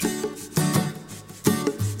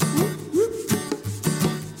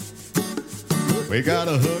We got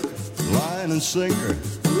a hook, line and sinker,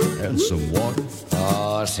 and some water.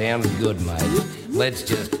 Oh, sounds good, mate. Let's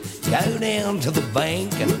just go down to the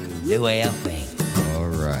bank and do our thing. All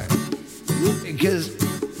right. Because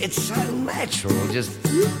it's so natural just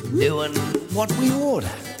doing what we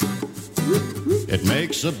order. It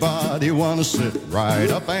makes a body want to sit right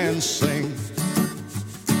up and sing.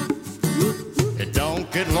 It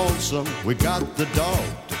don't get lonesome, we got the dog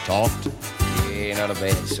to talk to. Yeah, not a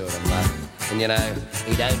bad sort of mutt. And you know,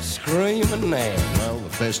 he don't scream and nag. Well,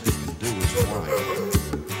 the best you can do is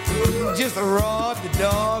whine. Just ride the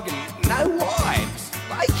dog and no wives.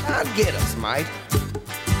 They can't get us, mate.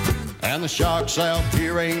 And the sharks out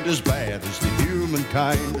here ain't as bad as the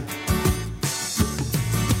humankind.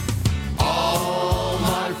 All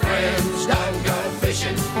my friends don't go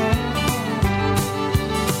fishing.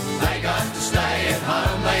 They got to stay at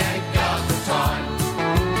home, they ain't got the time.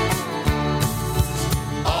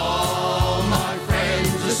 All my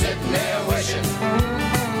friends are sitting there wishing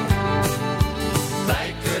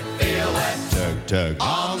they could feel that Tug, tug.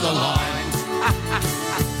 on the line.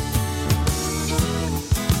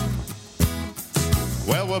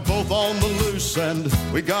 Well, we're both on the loose and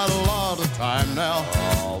we got a lot of time now.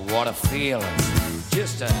 Oh, what a feeling.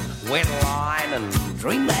 Just a wet line and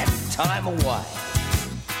dream that time away.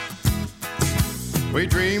 We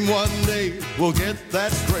dream one day we'll get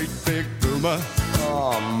that great big boomer.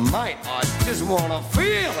 Oh, mate, I just want to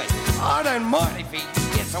feel it. I don't mind if he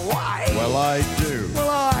gets away. Well, I do. Well,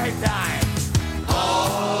 I don't.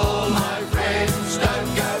 All my friends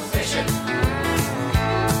don't go fishing.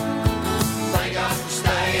 They got to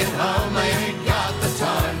stay at home, they ain't got the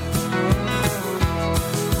time.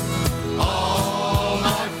 All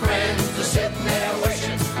my friends are sitting there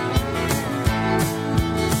wishing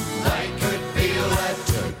they could feel that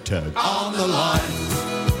Tug, tug. on the line.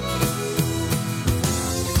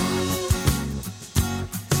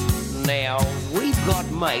 Now, we've got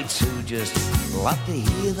mates who just love to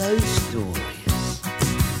hear those stories.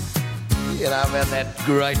 You know, about that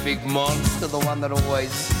great big monster, the one that always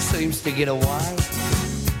seems to get away.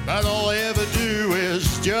 But all they ever do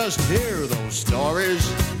is just hear those stories.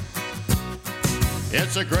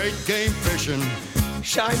 It's a great game fishing.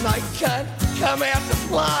 Shame they can't come out to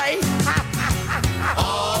play.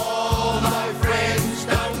 All my friends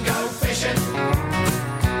don't go fishing.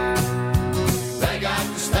 They got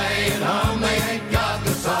to stay at home, they ain't got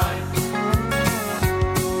the time.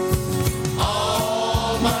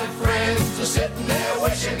 All my friends are sitting there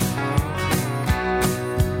wishing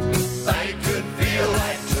they could feel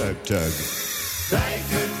that Tug, tug. they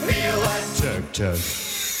could feel that Tug, tug.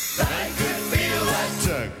 they could feel that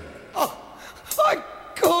Tug. Oh, I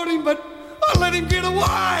caught him, but I let him get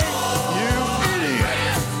away. You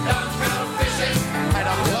idiot. don't go fishing.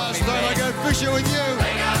 Last time I go fishing with you.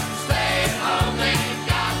 They got to stay at home, they ain't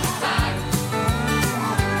got the time.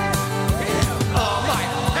 Oh, mate,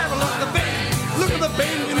 have a look at the bend. Look at the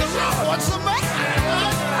bend in the rod. What's the matter?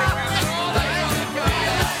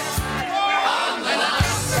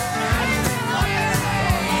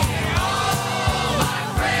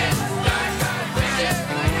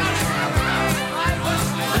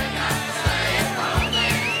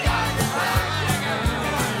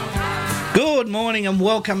 Good morning and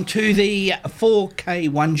welcome to the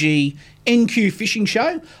 4K1G NQ Fishing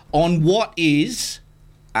Show on what is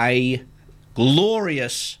a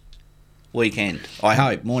glorious weekend, I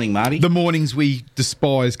hope. Morning, Marty. The mornings we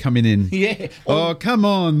despise coming in. Yeah. Oh, come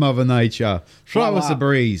on, Mother Nature. Throw Blow us a up.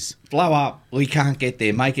 breeze. Blow up. We can't get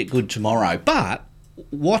there. Make it good tomorrow. But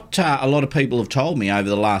what a lot of people have told me over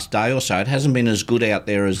the last day or so, it hasn't been as good out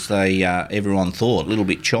there as they everyone thought. A little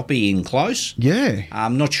bit choppy in close. Yeah.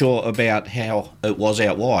 I'm not sure about how it was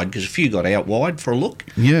out wide because a few got out wide for a look.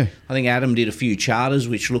 Yeah. I think Adam did a few charters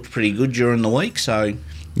which looked pretty good during the week, so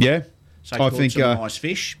Yeah. I caught think some nice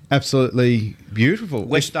fish. absolutely beautiful.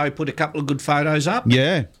 Westo put a couple of good photos up.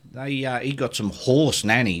 Yeah. He got some horse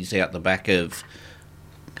nannies out the back of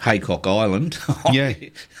Haycock Island Yeah.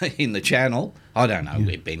 in the channel. I don't know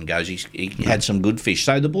where Ben goes. He had some good fish.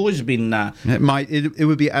 So the boys have been... Mate, it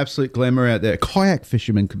would be absolute glamour out there. Kayak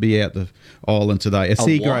fishermen could be out the island today. A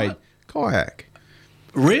C grade kayak.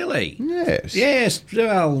 Really? Yes. Yes.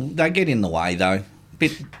 Well, they get in the way, though.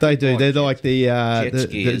 They do. They're like the jet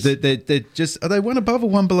skiers. they're just. Are they one above or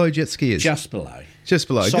one below jet skiers? Just below. Just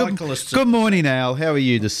below. Cyclists. Good morning, Al. How are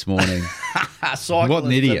you this morning? Cyclists What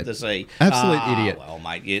an idiot. of the sea. Absolute idiot. Well,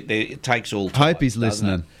 mate, it takes all. Hope he's types, doesn't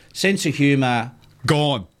listening. it? Sense of humour.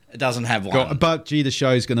 Gone. It doesn't have one. But, gee, the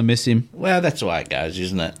show's going to miss him. Well, that's the way it goes,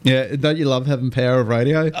 isn't it? Yeah, don't you love having power of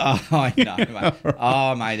radio? Oh, I know, mate.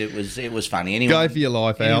 Oh, mate, it was funny. Go for your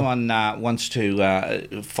life, Al. Anyone wants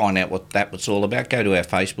to find out what that was all about, go to our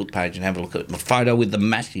Facebook page and have a look at my photo with the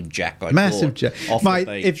massive jack I Massive bought jack. off Mate,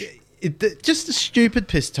 the beach. just a stupid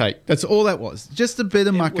piss take. That's all that was. Just a bit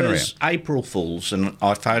of mucking It around. was April Fool's, and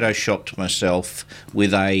I photoshopped myself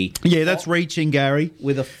with a... Yeah, that's reaching, Gary.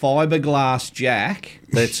 With a fiberglass jack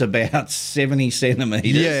that's about 70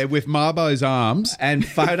 centimetres. Yeah, with Marbo's arms. And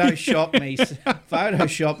photoshopped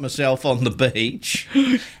myself on the beach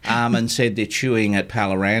and said they're chewing at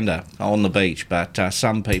Palaranda on the beach. But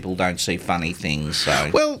some people don't see funny things, so...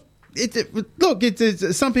 Well...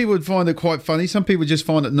 some people would find it quite funny. Some people just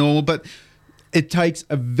find it normal. But it takes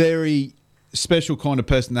a very special kind of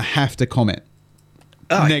person to have to comment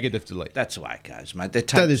negatively. That's the way it goes, mate.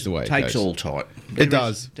 That is the way it takes goes. all tight.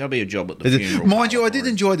 There'll be a job at the funeral. Mind you, I did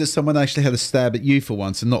enjoy that someone actually had a stab at you for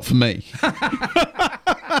once and not for me.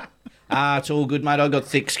 It's all good, mate. I got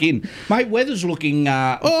thick skin. Mate, weather's looking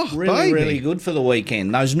really good for the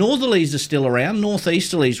weekend. Those northerlies are still around,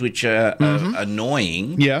 northeasterlies, which are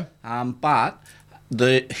annoying. Yeah. But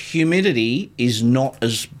the humidity is not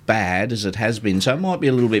as bad as it has been, so it might be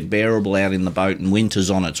a little bit bearable out in the boat, and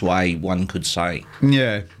winter's on its way, one could say.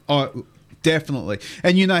 Yeah. Definitely.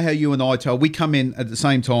 And you know how you and I we come in at the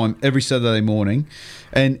same time every Saturday morning,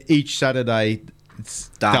 and each Saturday... It's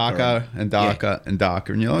darker and darker and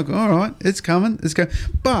darker. And you're like, all right, it's coming.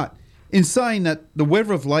 But in saying that, the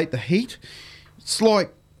weather of late, the heat, it's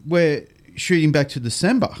like we're shooting back to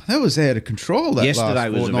December. That was out of control. Yesterday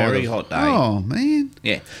was a very hot day. Oh, man.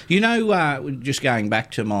 Yeah. You know, just going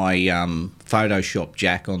back to my Photoshop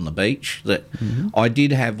jack on the beach, that I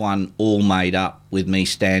did have one all made up with me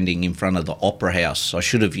standing in front of the Opera House. I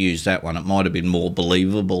should have used that one. It might have been more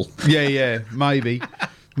believable. Yeah, maybe.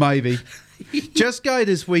 Just go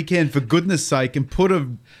this weekend, for goodness sake, and put a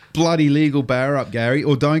bloody legal barra up, Gary,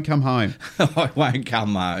 or don't come home. I won't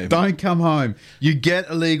come home. Don't come home. You get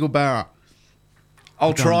a legal barra.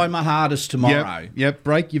 I'll try my hardest tomorrow. Yep.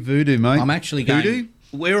 Break your voodoo, mate. I'm actually going...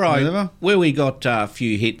 Where we got a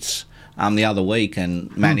few hits the other week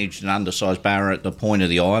and managed an undersized barra at the point of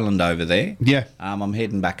the island over there. Yeah. I'm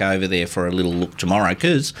heading back over there for a little look tomorrow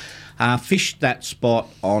because fished that spot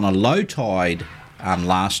on a low tide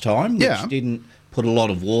last time, which didn't put a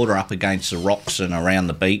lot of water up against the rocks and around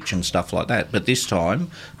the beach and stuff like that. But this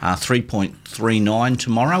time, 3.39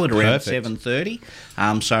 tomorrow at around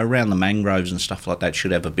 7:30. So around the mangroves and stuff like that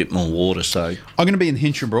should have a bit more water. So I'm going to be in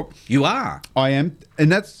Hinchinbrook. You are? I am.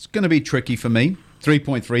 And that's going to be tricky for me.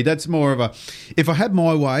 3.3. That's more of a... If I had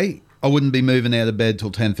my way, I wouldn't be moving out of bed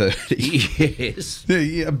till 10:30. Yes.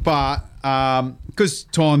 Yeah, but... because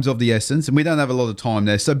time's of the essence, and we don't have a lot of time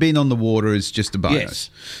there, so being on the water is just a bonus. Yes.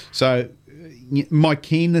 So my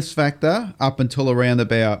keenness factor up until around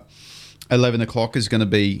about 11 o'clock is going to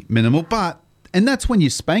be minimal, and that's when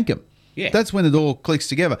you spank them. Yeah. That's when it all clicks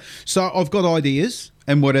together. So I've got ideas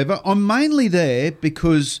and whatever. I'm mainly there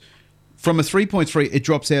because from a 3.3 it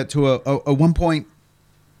drops out to a 1.2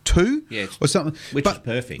 or something. Which is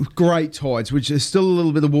perfect. Great tides, which is still a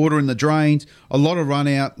little bit of water in the drains, a lot of run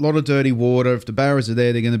out, a lot of dirty water. If the barras are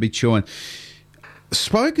there, they're going to be chewing.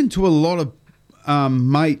 Spoken to a lot of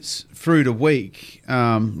mates through the week,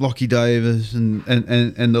 Lockie Davis and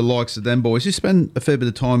the likes of them boys who spend a fair bit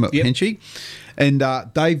of time at Pinchy, and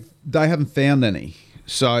they haven't found any.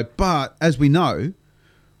 So, but as we know,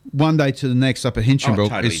 one day to the next up at Hinchinbrook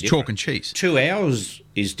totally is different. chalk and cheese. 2 hours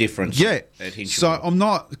is different. Yeah. At Hinchinbrook. So I'm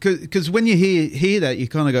not, because when you hear that, you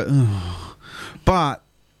kind of go, oh. But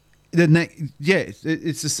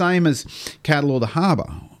it's the same as Cattle or the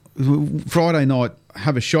Harbour. Friday night,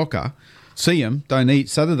 have a shocker, see them, don't eat.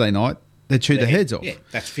 Saturday night, they chew their heads off. Yeah,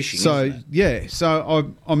 that's fishing. So isn't it? yeah,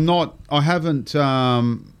 so I'm not. I haven't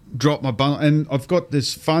dropped my bundle, and I've got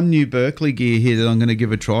this fun new Berkeley gear here that I'm going to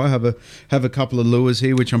give a try. I have a couple of lures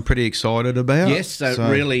here, which I'm pretty excited about. Yes, so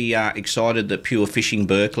really excited that Pure Fishing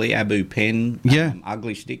Berkeley, Abu Pen,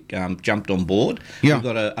 Ugly Stick jumped on board. Yeah. We've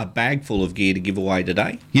got a bag full of gear to give away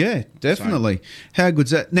today. Yeah, definitely. So, how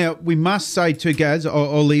good's that? Now, we must say too, Gaz,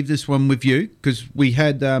 I'll leave this one with you because we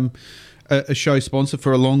had a show sponsor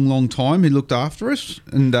for a long, long time who looked after us,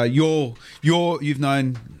 and you've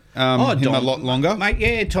known him a lot longer. Mate,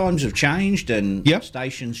 yeah, times have changed and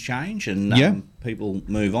stations change and people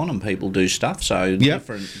move on and people do stuff, so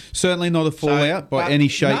different. Certainly not a fallout by any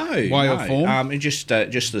shape, way or form. Just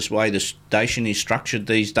this way the station is structured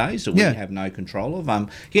these days that we have no control of.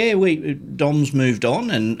 Dom's moved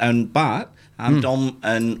on but Dom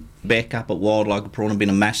and Beck up at Wild Local Prawn have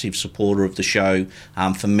been a massive supporter of the show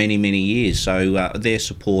for many, many years. So their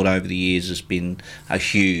support over the years has been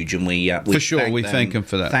huge, and we thank them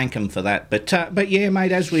for that. Thank them for that. But yeah,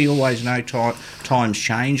 mate, as we always know, times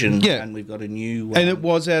change, and we've got a new. And it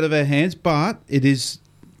was out of our hands, but it is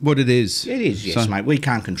what it is. It is, yes, mate. We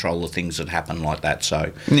can't control the things that happen like that.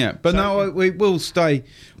 So yeah, but we will stay,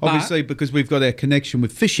 obviously, because we've got our connection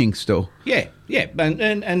with fishing still. Yeah,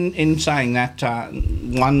 and in saying that,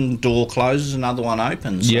 one door closes, another one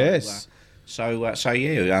opens. So, yes.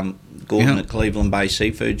 Gordon at Cleveland Bay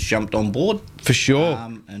Seafoods jumped on board for sure,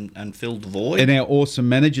 and filled the void. And our awesome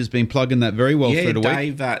manager's been plugging that very well through the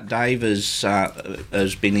week. Dave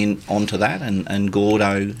has been in onto that, and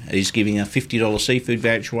Gordo is giving a $50 seafood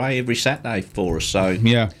voucher away every Saturday for us. So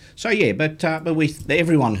but we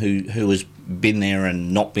everyone who has been there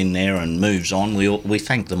and not been there and moves on, we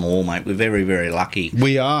thank them all, mate. We're very, very lucky.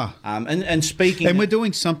 We are. And speaking, and we're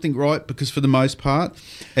doing something right, because for the most part,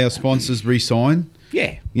 our sponsors re-sign.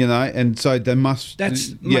 Yeah, and so they must.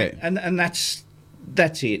 Mate, and that's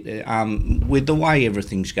it. With the way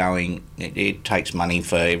everything's going, it takes money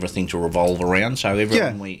for everything to revolve around. So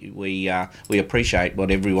everyone, we appreciate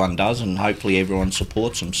what everyone does, and hopefully everyone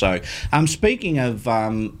supports them. So, speaking of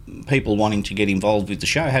people wanting to get involved with the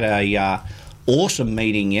show, had a awesome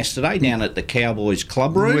meeting yesterday down at the Cowboys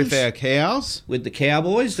Club Rooms. With our cows. With the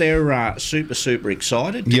Cowboys. They're super, super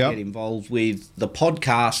excited to get involved with the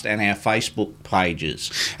podcast and our Facebook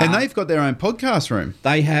pages. And they've got their own podcast room.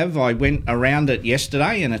 They have. I went around it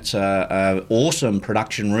yesterday, and it's a awesome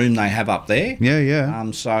production room they have up there. Yeah.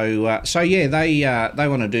 They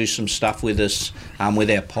want to do some stuff with us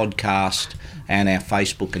with our podcast and our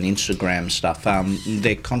Facebook and Instagram stuff.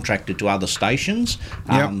 They're contracted to other stations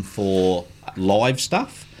for live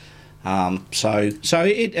stuff. I was talking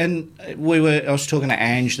to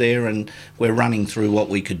Ange there, and we're running through what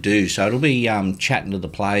we could do. So it'll be chatting to the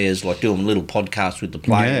players, like doing little podcasts with the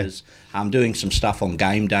players. Doing some stuff on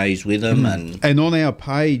game days with them, and on our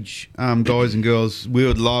page, guys and girls, we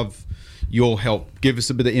would love your help. Give us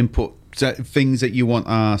a bit of input. Things that you want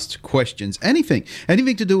asked, questions, anything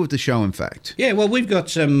to do with the show, in fact. Yeah, well, we've got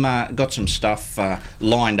some stuff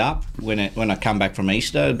lined up when I come back from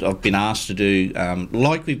Easter. I've been asked to do,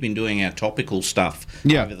 like we've been doing our topical stuff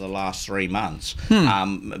over the last 3 months.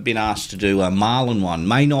 Been asked to do a marlin one.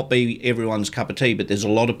 May not be everyone's cup of tea, but there's a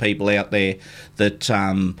lot of people out there that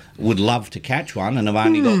would love to catch one and have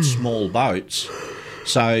only got small boats.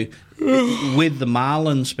 So with the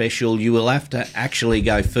marlin special, you will have to actually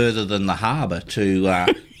go further than the harbour to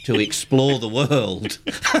explore the world.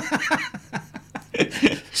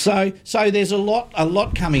 So there's a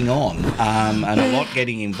lot coming on, and a lot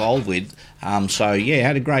getting involved with.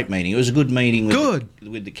 Had a great meeting. It was a good meeting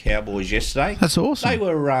with the Cowboys yesterday. That's awesome. They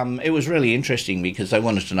were. It was really interesting because they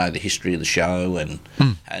wanted to know the history of the show and.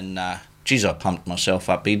 Geez, I pumped myself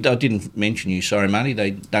up. I didn't mention you, sorry, Marty.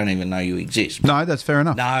 They don't even know you exist. No, that's fair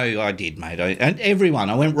enough. No, I did, mate. And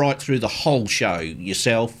everyone. I went right through the whole show.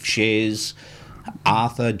 Yourself, Shares,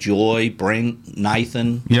 Arthur, Joy, Brent,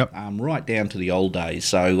 Nathan. Yep. Right down to the old days.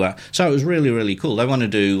 So it was really, really cool. They want to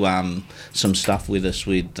do some stuff with us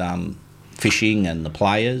with fishing and the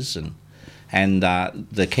players. And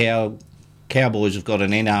the Cowboys have got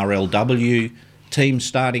an NRLW team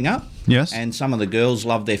starting up. Yes. And some of the girls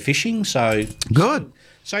love their fishing, so... Good.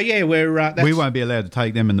 So we're... we won't be allowed to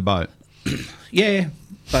take them in the boat. Yeah,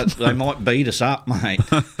 but they might beat us up, mate.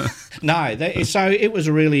 So it was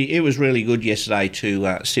really good yesterday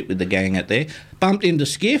to sit with the gang out there. Bumped into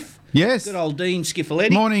Skiff. Yes. Good old Dean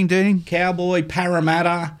Skiffoletti. Morning, Dean. Cowboy,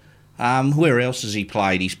 Parramatta. Where else has he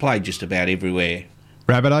played? He's played just about everywhere.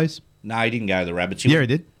 Rabbitohs? No, he didn't go to the Rabbits. Yeah, he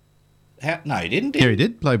did. No, he didn't. Yeah, he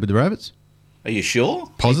did. Played with the Rabbits. Are you sure?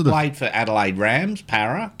 Positive. He played for Adelaide Rams,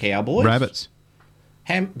 Para, Cowboys. Rabbits.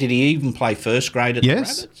 Did he even play first grade at the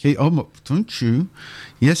Rabbits? Don't you?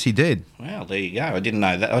 Yes, he did. Well, there you go. I didn't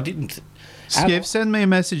know that. I didn't. Skiff, send me a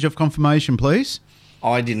message of confirmation, please.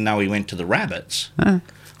 I didn't know he went to the Rabbits.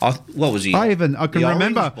 What was he? I can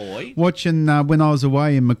remember watching when I was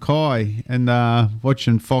away in Mackay and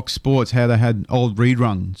watching Fox Sports how they had old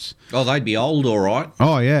reruns. Oh, they'd be old, all right.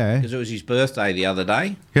 Oh, yeah. Because it was his birthday the other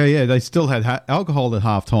day. Yeah. They still had alcohol at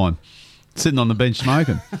half time, sitting on the bench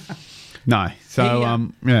smoking. No. So,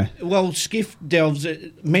 yeah. Well, Skiff delves...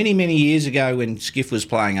 Many, many years ago when Skiff was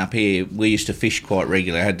playing up here, we used to fish quite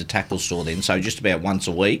regularly. I had the tackle store then, so just about once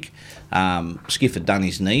a week. Skiff had done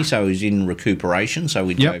his knee, so he was in recuperation, so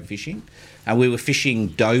we'd go fishing. And we were fishing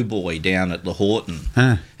doughboy down at the Horton.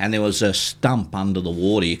 And there was a stump under the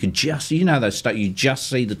water. You could just... You know those you just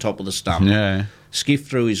see the top of the stump. Yeah. skiff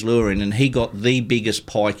threw his lure in, and he got the biggest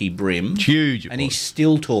pikey brim. It's huge. And he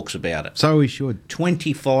still talks about it. So he should.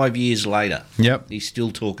 25 years later. Yep. He's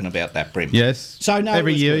still talking about that brim. Yes. So no,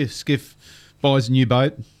 every year, good. Skiff buys a new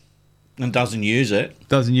boat. And doesn't use it.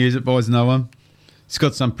 Doesn't use it, buys another one. He's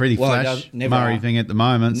got some pretty flash Murray thing at the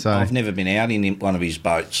moment. So I've never been out in one of his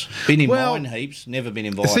boats. Been in mine heaps, never been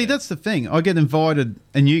invited. See, that's the thing. I get invited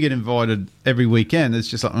and you get invited every weekend. It's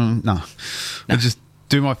just like, no. I just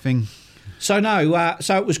do my thing. So no,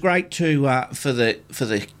 so it was great to for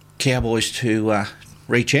the Cowboys to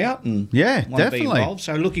reach out and want to be involved.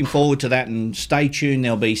 So looking forward to that, and stay tuned.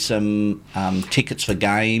 There'll be some tickets for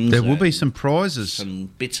games. There will be some prizes, some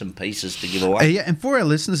bits and pieces to give away. Yeah, and for our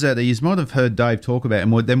listeners out there, you might have heard Dave talk about it,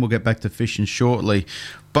 and then we'll get back to fishing shortly.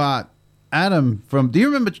 But Adam do you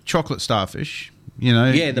remember Chocolate Starfish? You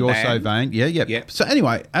know, yeah, the You're band. So Vain. Yeah, yeah. Yep. So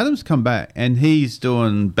anyway, Adam's come back and he's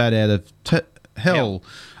doing Bat Out of Hell.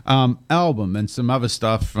 Album and some other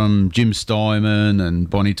stuff from Jim Steinman and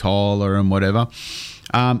Bonnie Tyler and whatever.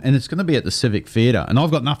 And it's going to be at the Civic Theatre. And I've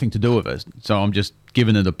got nothing to do with it, so I'm just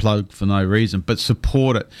giving it a plug for no reason. But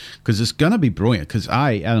support it, because it's going to be brilliant. Because,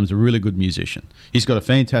 Adam's a really good musician. He's got a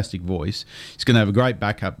fantastic voice. He's going to have a great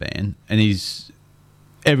backup band. And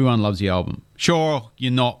everyone loves the album. Sure,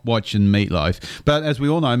 you're not watching Meatloaf. But as we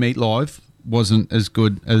all know, Meatloaf wasn't as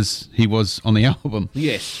good as he was on the album.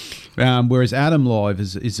 Yes. Whereas Adam live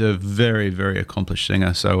is a very, very accomplished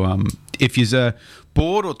singer. So if you're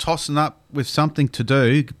bored or tossing up with something to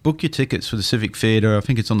do, book your tickets for the Civic Theatre. I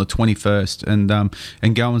think it's on the 21st,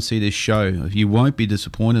 and go and see this show. You won't be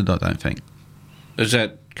disappointed, I don't think.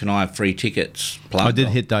 Can I have free tickets? I did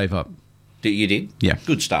hit Dave up. You did? Yeah.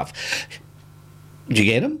 Good stuff. Did you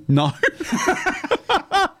get them? No.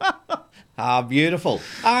 Beautiful.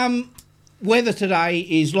 Weather today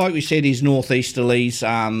is, like we said, is northeasterlies.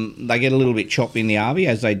 They get a little bit choppy in the Arby,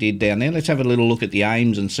 as they did down there. Let's have a little look at the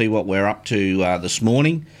Ames and see what we're up to this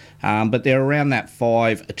morning. But they're around that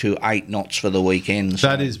 5 to 8 knots for the weekend. So.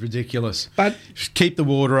 That is ridiculous. But just keep the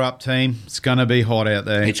water up, team. It's going to be hot out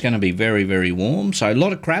there. It's going to be very, very warm. So a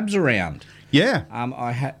lot of crabs around. Yeah.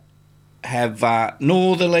 I have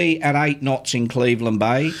northerly at 8 knots in Cleveland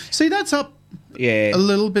Bay. See, that's up. Yeah, a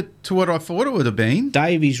little bit to what I thought it would have been.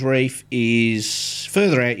 Davies Reef is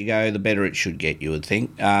further out you go, the better it should get, you would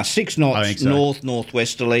think. 6 knots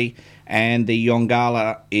northwesterly, and the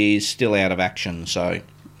Yongala is still out of action. So,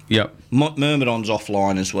 yep, Myrmidon's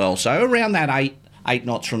offline as well. So around that 8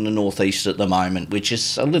 knots from the northeast at the moment, which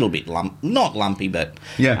is a little bit not lumpy, but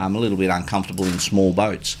a little bit uncomfortable in small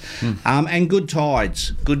boats. And good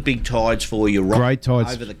tides, good big tides for you. Great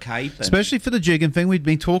tides over the Cape, especially for the jigging thing. We've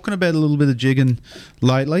been talking about a little bit of jigging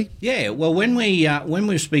lately. Yeah, well, when we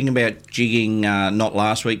were speaking about jigging, not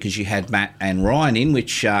last week because you had Matt and Ryan in,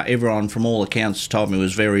 which everyone from all accounts told me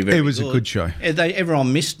was very, very. It was good. A good show.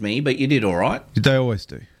 Everyone missed me, but you did all right. They always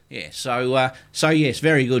do. Yeah, so yes,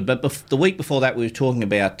 very good. But the week before that, we were talking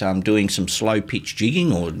about doing some slow pitch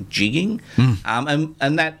jigging or jigging, and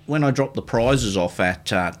that when I dropped the prizes off at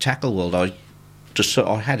Tackle World, I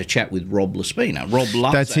had a chat with Rob Laspina. Rob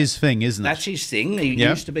loves That's his thing, isn't it? That's his thing. He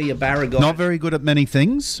used to be a barra guy. Not very good at many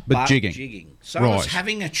things, but jigging. So I was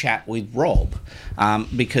having a chat with Rob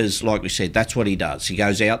because, like we said, that's what he does. He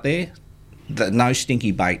goes out there. No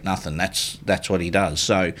stinky bait, nothing. That's what he does.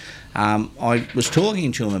 So I was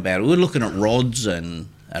talking to him about it. We were looking at rods and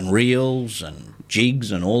reels and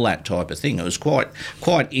jigs and all that type of thing. It was quite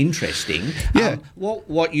interesting. Yeah.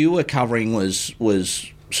 What you were covering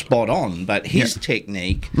was spot on, but his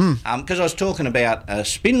technique, because I was talking about a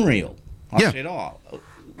spin reel. I said,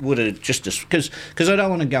 would it just because I don't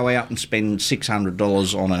want to go out and spend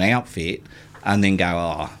 $600 on an outfit and then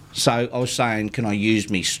go, So I was saying, can I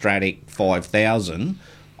use me Stratic 5000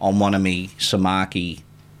 on one of me Samaki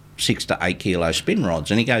 6 to 8 kilo spin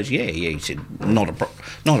rods? And he goes, yeah. He said, not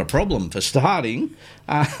a problem for starting.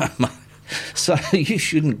 So you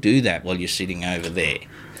shouldn't do that while you're sitting over there.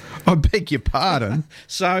 I beg your pardon.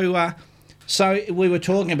 So we were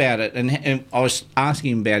talking about it, and I was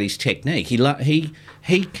asking him about his technique.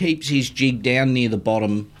 He keeps his jig down near the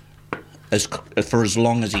bottom for as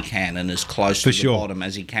long as he can and as close to the bottom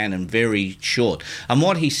as he can, and very short. And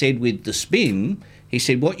what he said with the spin, he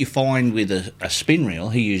said what you find with a spin reel,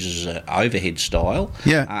 he uses an overhead style.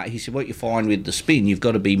 Yeah. He said what you find with the spin, you've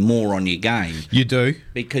got to be more on your game. You do.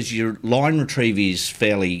 Because your line retrieve is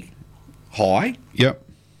fairly high. Yep.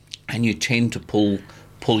 And you tend to pull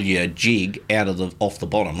your jig off the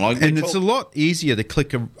bottom. And it's a lot easier to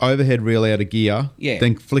click an overhead reel out of gear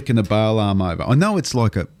than flicking a bail arm over. I know it's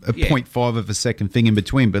like a 0.5 of a second thing in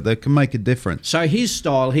between, but they can make a difference. So his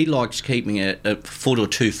style, he likes keeping a foot or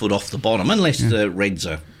 2 foot off the bottom, unless the reds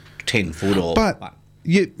are 10 foot or... But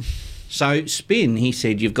you... So spin, he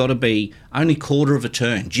said, you've got to be only quarter of a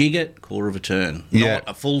turn. Jig it, quarter of a turn. Yeah. Not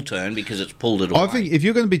a full turn because it's pulled it away. I think if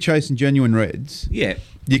you're going to be chasing genuine reds, Yeah.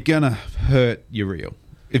 you're going to hurt your reel.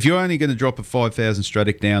 If you're only going to drop a 5,000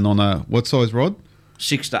 Stratic down on a, what size rod?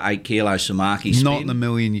 6 to 8 kilo Samaki spin. Not in a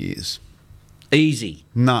million years. Easy.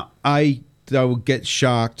 No. A, they will get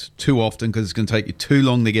sharked too often because it's going to take you too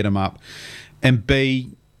long to get them up. And B,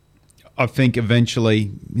 I think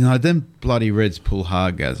eventually, them bloody reds pull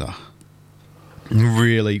hard, Gaza.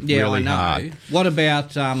 Really, really hard. What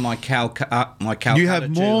about my Calcutta? You have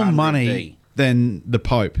more 200D? money than the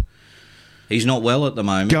Pope. He's not well at the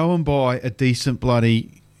moment. Go and buy a decent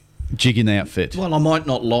bloody jigging outfit. Well, I might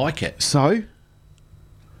not like it. So,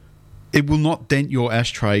 it will not dent your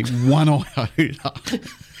ashtray one iota.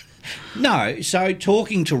 No, so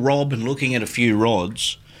talking to Rob and looking at a few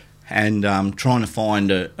rods and trying to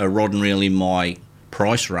find a rod and reel in my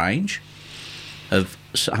price range of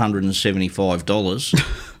 $175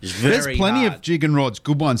 is very There's plenty hard. of jigging rods,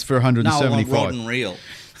 good ones for $175. No, I want rod and reel.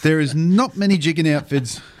 There is not many jigging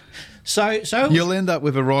outfits. So You'll end up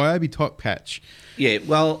with a Ryobi top catch. yeah,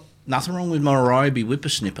 well, nothing wrong with my Ryobi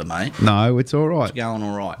whippersnipper, mate. No, it's all right. It's going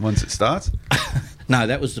all right. Once it starts. No,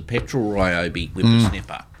 that was the petrol Ryobi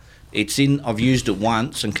whippersnipper. It's in. I've used it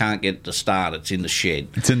once and can't get it to start. It's in the shed.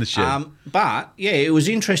 It's in the shed. But yeah, it was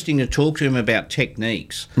interesting to talk to him about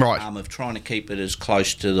techniques. Right. Of trying to keep it as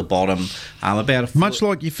close to the bottom. About a foot. Much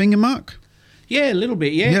like your finger mark. Yeah, a little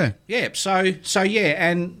bit. Yeah. Yeah. Yeah. So yeah,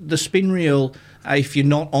 and the spin reel, if you're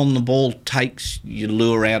not on the ball, takes your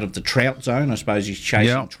lure out of the trout zone. I suppose he's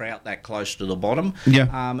chasing trout that close to the bottom. Yeah.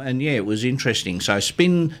 And yeah, it was interesting. So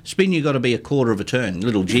spin, you got to be a quarter of a turn.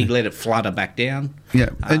 Little jig, let it flutter back down.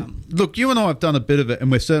 Yeah. And look, you and I have done a bit of it, and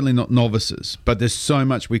we're certainly not novices, but there's so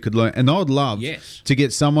much we could learn. And I'd love to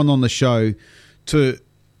get someone on the show to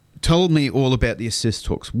tell me all about the assist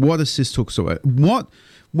hooks. What assist hooks are?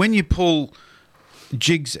 When you pull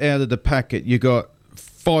jigs out of the packet, you got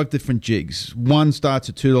 5 different jigs. One starts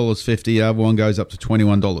at $2.50, the other one goes up to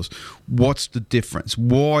 $21. What's the difference?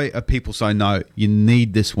 Why are people saying, no, you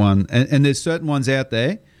need this one? And there's certain ones out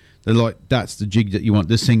there, they're like, that's the jig that you want.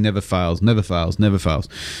 This thing never fails, never fails, never fails.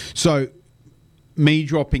 So me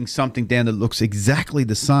dropping something down that looks exactly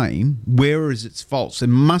the same, where is its faults? There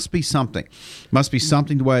must be something. Must be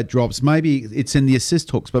something the way it drops. Maybe it's in the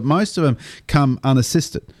assist hooks, but most of them come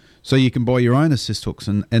unassisted. So you can buy your own assist hooks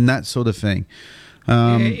and that sort of thing.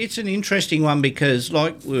 Yeah, it's an interesting one because,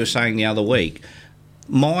 like we were saying the other week,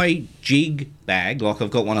 my jig bag, like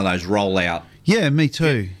I've got one of those roll-out. Yeah, me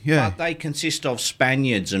too. Yeah, but they consist of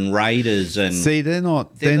Spaniards and Raiders and. See, they're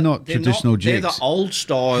not traditional jigs. They're the old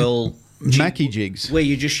style Mackie jigs, where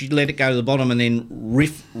you let it go to the bottom and then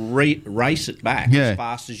race it back as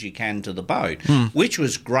fast as you can to the boat, which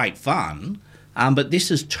was great fun. But this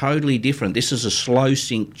is totally different. This is a slow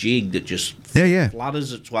sink jig that just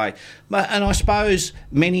flutters its way. And I suppose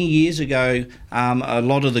many years ago, a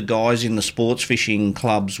lot of the guys in the sports fishing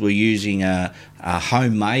clubs were using a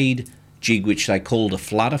homemade jig, which they called a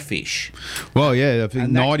flutter fish. Well, yeah, I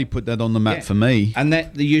think Nighty put that on the map for me. And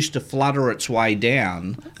that they used to flutter its way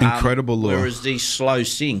down. Incredible lure. Whereas these slow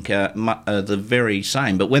sink are the very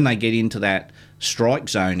same. But when they get into that strike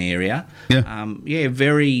zone area,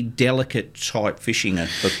 very delicate type fishing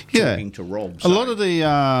talking to Rob. So. A lot of the,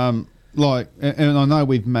 and I know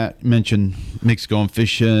we've mentioned Mick's gone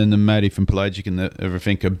fishing and Matty from Pelagic and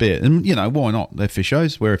everything a bit. And, why not? They're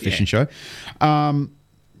fishers. We're a fishing show.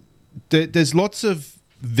 There's lots of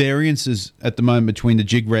variances at the moment between the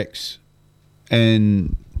jig wrecks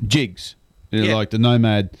and jigs, like the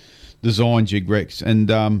Nomad design jig wrecks. And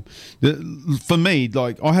for me,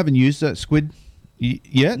 I haven't used that squid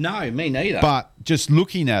yet. No, me neither. But just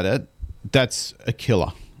looking at it, that's a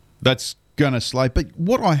killer. That's going to slay. But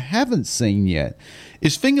what I haven't seen yet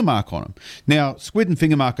is finger mark on them. Now, squid and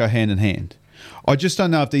finger mark go hand in hand. I just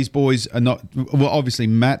don't know if these boys are not. Well, obviously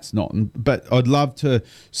Matt's not, but I'd love to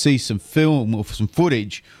see some film or some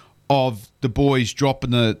footage of the boys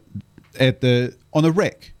dropping on a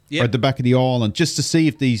wreck at the back of the island, just to see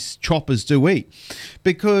if these choppers do eat.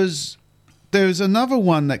 Because there's another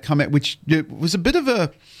one that come out which was a bit of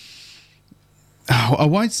a. I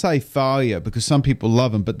won't say failure because some people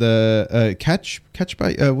love them, but the catch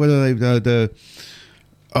bait. What are they?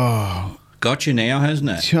 Got you now, hasn't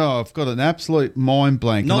it? Oh, I've got an absolute mind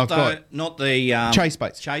blank. Not the chase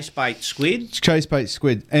baits. Chase bait squid. Chase bait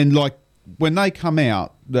squid, and when they come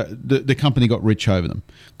out, the company got rich over them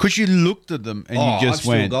because you looked at them and you just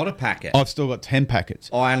went. I've still got a packet. I've still got 10 packets.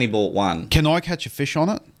 I only bought one. Can I catch a fish on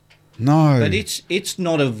it? No. But it's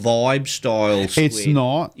not a vibe style squid. It's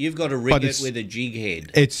not. You've got to rig it with a jig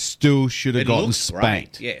head. It still should have It gotten looks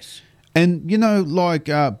spanked. great, yes. And, you know, like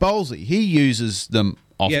Bowlesy, he uses them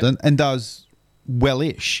often and does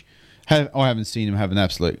well-ish. I haven't seen him have an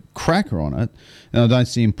absolute cracker on it, and I don't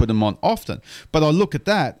see him put them on often. But I look at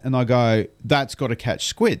that and I go, that's got to catch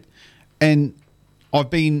squid. And I've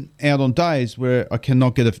been out on days where I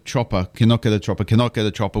cannot get a chopper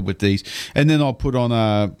with these. And then I'll put on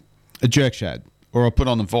a jerk shad, or I'll put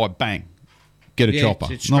on a vibe, bang, get a chopper.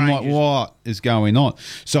 And I'm like, what is going on?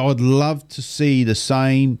 So I'd love to see the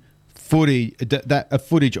same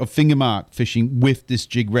footage of finger mark fishing with this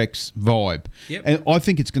Jig Rex vibe. Yep. And I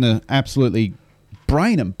think it's going to absolutely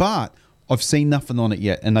brain them. But I've seen nothing on it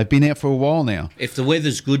yet, and they've been out for a while now. If the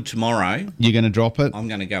weather's good tomorrow, you're going to drop it? I'm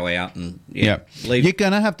going to go out and leave. You're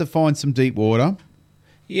going to have to find some deep water.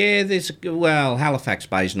 Yeah, Halifax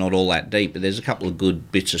Bay's not all that deep, but there's a couple of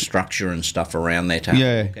good bits of structure and stuff around there to have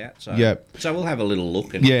a look at. So we'll have a little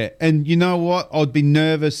look. And you know what? I'd be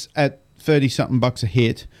nervous at 30-something bucks a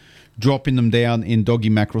hit, dropping them down in doggy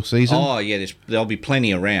mackerel season. Oh, yeah, there'll be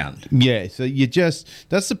plenty around. Yeah, so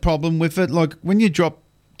that's the problem with it. Like, when you drop,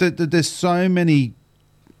 there's so many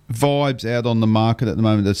vibes out on the market at the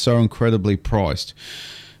moment that's so incredibly priced.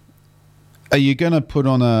 Are you going to put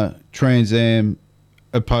on a Trans Am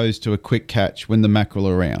opposed to a quick catch when the mackerel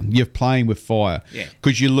are around? You're playing with fire. Yeah.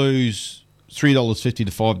 Because you lose $3.50 to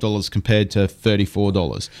 $5 compared to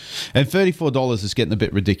 $34. And $34 is getting a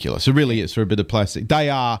bit ridiculous. It really is for a bit of plastic. They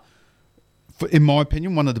are, in my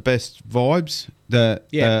opinion, one of the best vibes that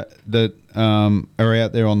are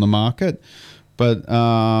out there on the market. But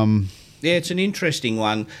it's an interesting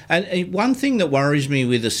one. And one thing that worries me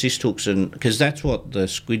with assist hooks, and because that's what the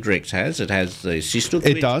Squid Rex has, it has the assist hook.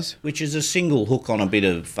 Which is a single hook on a bit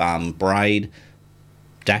of braid,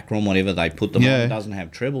 dacron, whatever they put them on. It doesn't have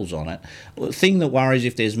trebles on it. The thing that worries,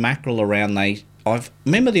 if there's mackerel around,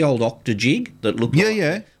 remember the old octa jig that looked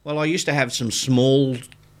like? Well, I used to have some small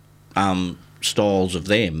styles of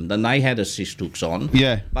them. Then they had assist hooks on.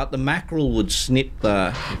 Yeah. But the mackerel would snip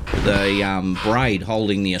the braid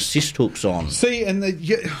holding the assist hooks on. See,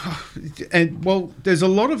 there's a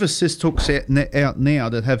lot of assist hooks out now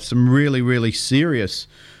that have some really, really serious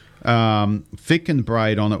thickened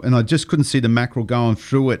braid on it, and I just couldn't see the mackerel going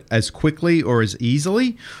through it as quickly or as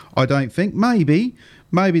easily. I don't think. Maybe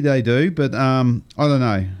they do, but I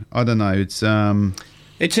don't know.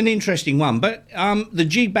 It's an interesting one, but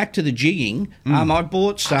back to the jigging. I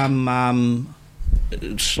bought some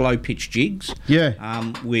slow pitch jigs. Yeah.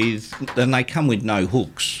 And they come with no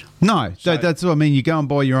hooks. No, that's what I mean. You go and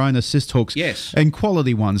buy your own assist hooks. Yes. And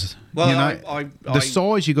quality ones. Well, the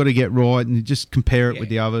size you got to get right, and you just compare it with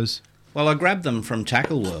the others. Well, I grabbed them from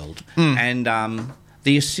Tackle World, and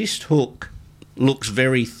the assist hook looks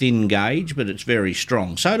very thin gauge, but it's very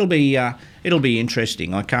strong. So it'll be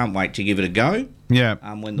interesting. I can't wait to give it a go. Yeah.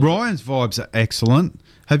 Ryan's vibes are excellent.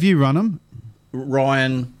 Have you run them?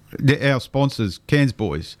 Ryan, our sponsors, Cairns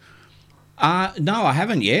Boys. No, I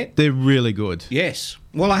haven't yet. They're really good. Yes.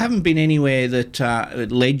 Well, I haven't been anywhere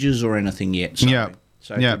that ledges or anything yet.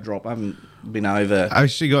 So to drop, I haven't been over. I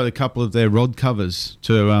actually got a couple of their rod covers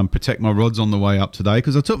to protect my rods on the way up today,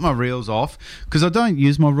 because I took my reels off because I don't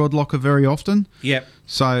use my rod locker very often. Yep.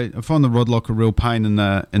 So I find the rod locker a real pain in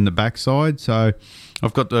the backside. So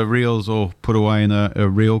I've got the reels all put away in a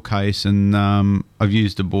reel case, and I've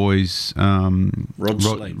used the boys'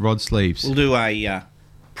 rod sleeves. We'll do a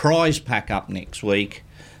prize pack up next week.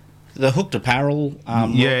 The hooked apparel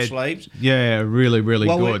rod sleeves. Yeah, really, really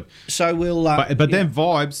good. So we'll... but then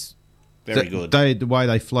vibes... Very good. The way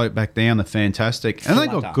they float back down are fantastic. And they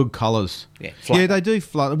got good colours. Yeah, they do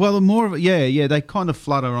flutter. Well, more of it, they kind of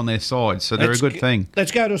flutter on their sides, so they're a good thing.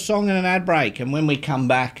 Let's go to a song and an ad break, and when we come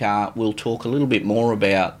back, we'll talk a little bit more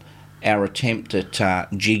about our attempt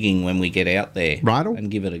at jigging when we get out there. Righto.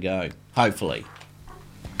 And give it a go, hopefully.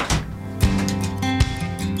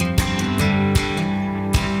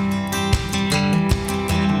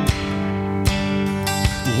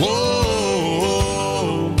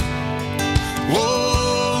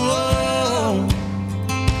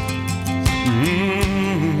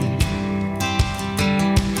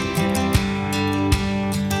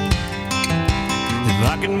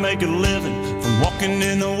 Make a living from walking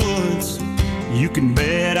in the woods, you can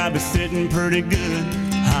bet I'd be sitting pretty good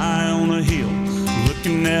high on a hill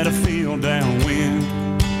looking at a field downwind.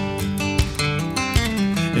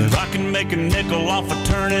 If I can make a nickel off of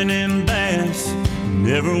turning in bass,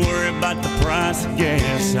 never worry about the price of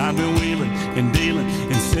gas, I've been wheeling and dealing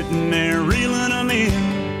and sitting there reeling them in.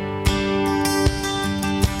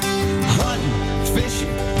 Hunting,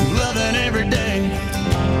 fishing, loving every day,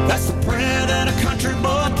 that's the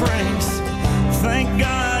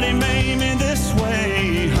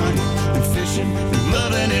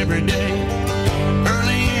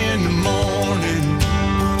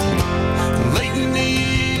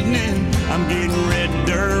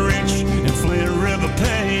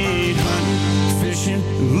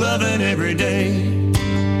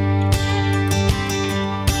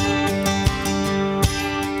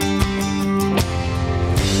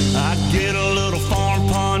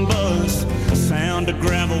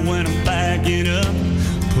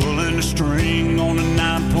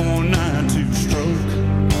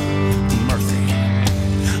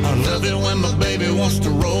love it when my baby wants to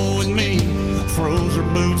roll with me. Throws her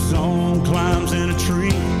boots on, climbs in a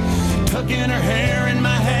tree, tucking her hair in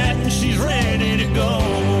my hat, and she's ready to go.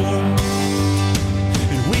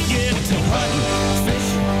 And we get to hunting,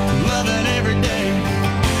 fishing, loving every day.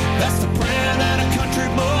 That's the prayer that a country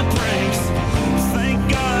boy prays. Thank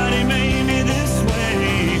God he made me this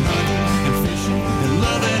way, hunting and fishing and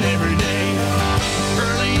loving every day.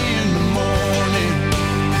 Early in the morning,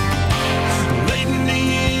 late in the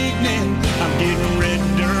evening, I'm getting red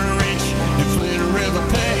dirt rich and Flint River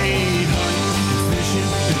paid, hunting and fishing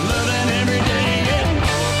and loving every day.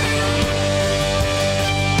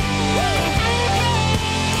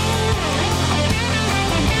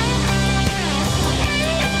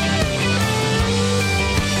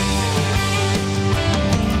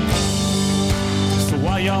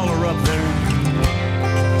 Y'all are up there,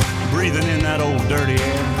 breathing in that old dirty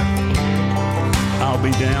air. I'll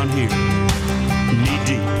be down here, knee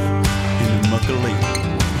deep in the muck of leaf.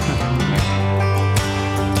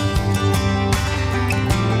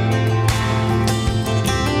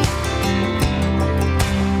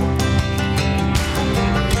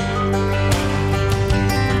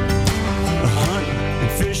 Hunting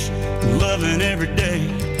and fishing, loving every day.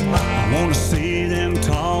 I want to see them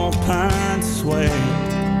tall pines sway.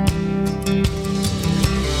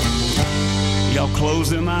 Y'all close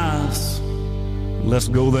them eyes. Let's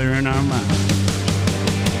go there in our mind.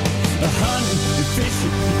 Hunting and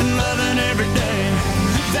fishing and loving every day.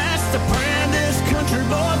 That's the prayer this country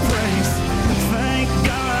boy prays. Thank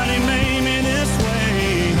God he made me this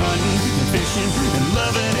way. Hunting and fishing and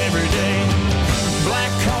loving every day. Black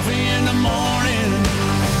coffee in the morning,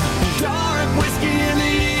 dark whiskey in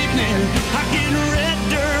the evening. I get red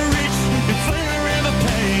dirt rich and Flint River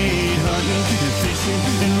paid. Hunting and fishing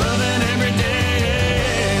and loving every day.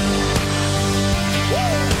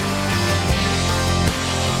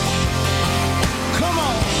 Come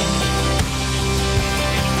on.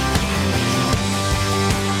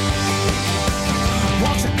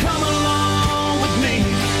 Won't you come along with me?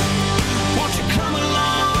 Won't you come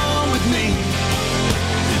along with me?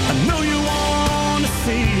 I know you want to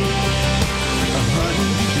see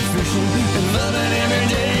hunting and fishing and loving every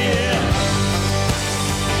day.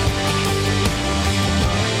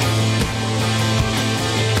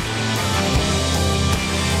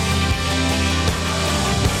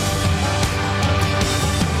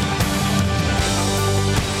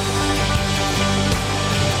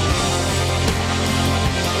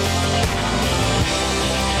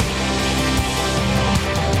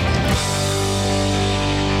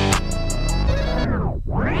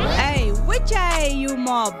 You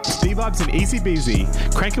mob. D-Vibes and Easy Beasy.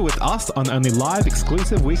 Crank it with us on the only live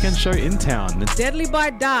exclusive weekend show in town. Deadly by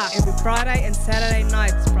Dark every Friday and Saturday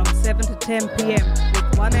nights from 7 to 10 p.m.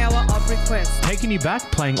 with 1 hour of requests. Taking you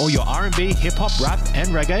back, playing all your R&B, hip-hop, rap and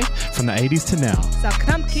reggae from the 80s to now. So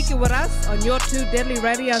come kick it with us on your 2 Deadly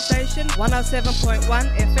radio station, 107.1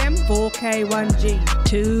 FM, 4K1G.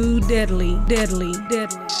 2 Deadly, Deadly,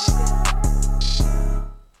 Deadly.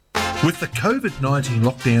 With the COVID-19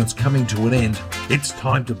 lockdowns coming to an end, it's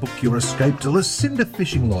time to book your escape to Lucinda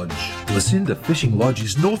Fishing Lodge. Lucinda Fishing Lodge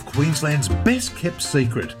is North Queensland's best kept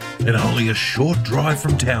secret and only a short drive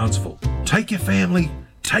from Townsville. Take your family,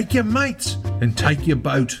 take your mates and take your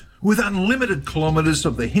boat. With unlimited kilometres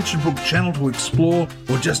of the Hinchinbrook Channel to explore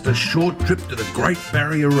or just a short trip to the Great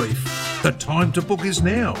Barrier Reef. The time to book is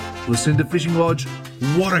now. Lucinda Fishing Lodge,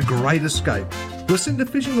 what a great escape. Lucinda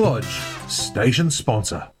Fishing Lodge, station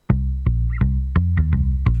sponsor.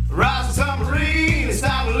 Rising submarine, it's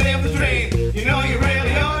time to live the dream. You know you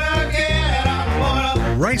really ought to get on the water.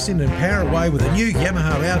 Race in and power away with a new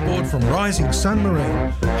Yamaha outboard from Rising Sun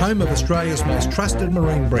Marine, home of Australia's most trusted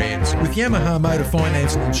marine brands. With Yamaha Motor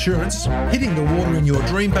Finance and Insurance, hitting the water in your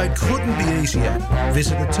dream boat couldn't be easier.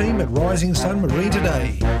 Visit the team at Rising Sun Marine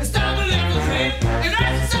today. It's time to live the dream. You're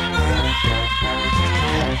Rising Sun Marine.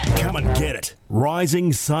 Come and get it.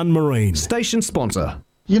 Rising Sun Marine. Station sponsor.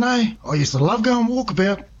 You know, I used to love going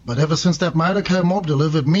walkabout, but ever since that Motorco mob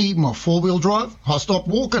delivered me my four-wheel drive, I stopped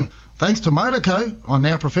walking. Thanks to Motorco, I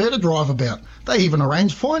now prefer to drive about. They even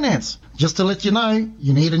arrange finance. Just to let you know,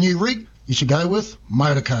 you need a new rig, you should go with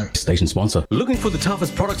Motorco. Station sponsor. Looking for the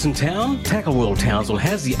toughest products in town? Tackle World Townsville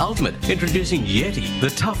has the ultimate. Introducing Yeti,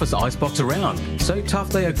 the toughest icebox around. So tough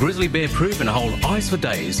they are grizzly bear proof and hold ice for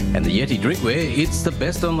days. And the Yeti drinkware, it's the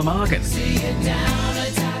best on the market. See it down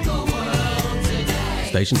at Tackle World today.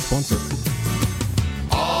 Station sponsor.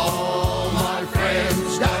 All my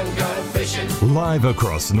friends don't go fishing. Live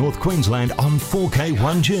across North Queensland on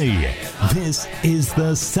 4K1G. This is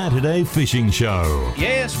the Saturday Fishing Show.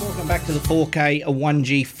 Yes, welcome back to the 4K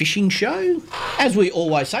 1G Fishing Show. As we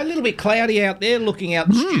always say, a little bit cloudy out there, looking out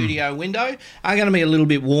the studio window. Are going to be a little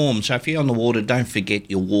bit warm, so if you're on the water, don't forget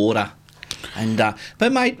your water. And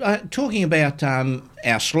but mate, talking about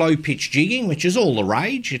our slow pitch jigging, which is all the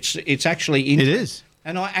rage. It's actually It is.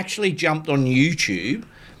 And I actually jumped on YouTube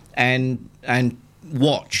and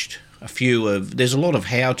watched a few of. There's a lot of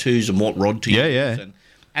how tos and what rod to use. Yeah.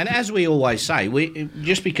 And as we always say, we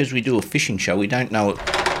just because we do a fishing show, we don't know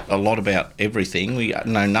a lot about everything. We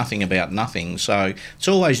know nothing about nothing. So it's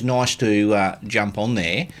always nice to jump on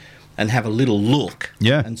there and have a little look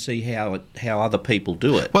and see how other people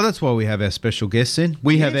do it. Well, that's why we have our special guests in.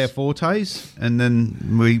 We have our fortes, and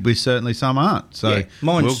then we certainly some aren't. So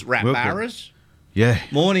mine's Ratbarras. Yeah.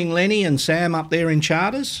 Morning, Lenny and Sam up there in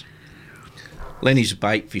Charters. Lenny's a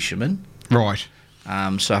bait fisherman. Right.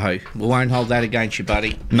 So we won't hold that against you,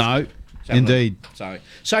 buddy. No, indeed.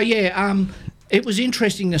 So yeah, it was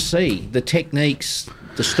interesting to see the techniques,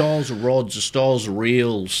 the styles of rods, the styles of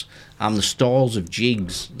reels, the styles of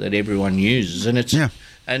jigs that everyone uses, and it's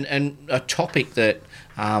and a topic that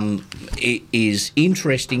is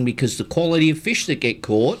interesting because the quality of fish that get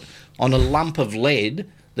caught on a lump of lead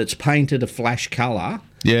that's painted a flash colour.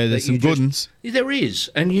 Yeah, there's some good ones. There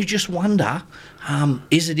is, and you just wonder,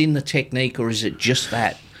 is it in the technique or is it just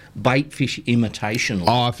that bait fish imitation?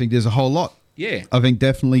 Oh, I think there's a whole lot. Yeah. I think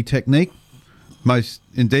definitely technique, most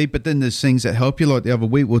indeed. But then there's things that help you. Like the other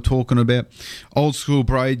week we were talking about old school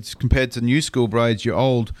braids compared to new school braids. Your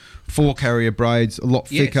old 4-carrier braids, a lot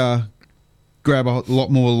thicker, grab a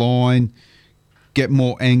lot more line, get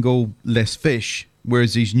more angle, less fish.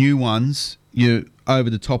 Whereas these new ones, you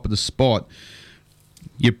over the top of the spot,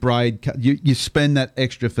 your braid, you spend that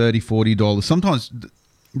extra $30, $40. Sometimes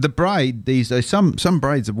the braid these days, some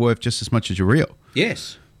braids are worth just as much as your reel.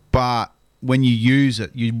 Yes. But when you use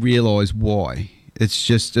it, you realise why. It's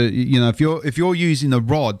just if you're using a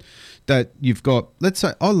rod that you've got, let's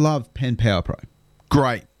say I love Penn Power Pro,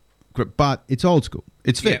 great, but it's old school.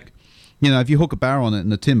 It's thick. Yeah. If you hook a barrel on it in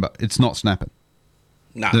the timber, it's not snapping.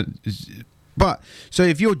 No. But so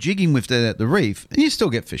if you're jigging with that at the reef, and you still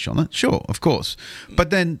get fish on it, sure, of course. But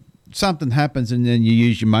then something happens, and then you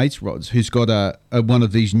use your mate's rods, who's got a one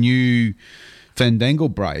of these new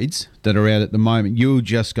Fandangle braids that are out at the moment. You'll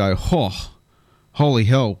just go, holy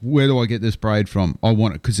hell, where do I get this braid from? I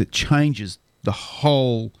want it, because it changes the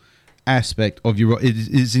whole aspect of your rod. It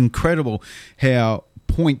is incredible how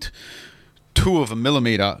 0.2 of a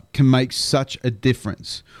millimetre can make such a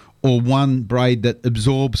difference. Or one braid that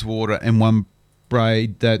absorbs water and one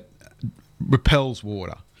braid that repels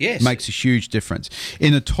water. Yes. Makes a huge difference.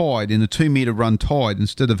 In a 2-metre run tide,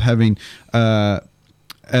 instead of having a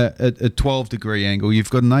 12-degree angle,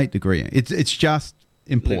 you've got an 8-degree angle. It's just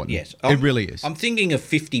important. Yes. It really is. I'm thinking of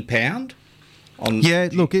 50 pound.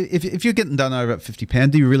 Look, if you're getting done over at 50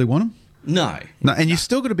 pound, do you really want them? No. And you're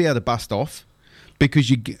still got to be able to bust off,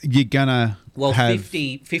 because you're going to have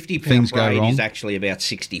 50 pound things go braid wrong. is actually about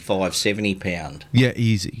 65, 70 pound. Yeah,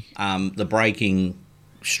 easy. The breaking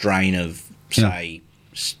strain of, say,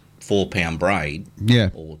 4 pound braid,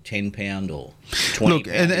 or 10 pound, or 20 Look,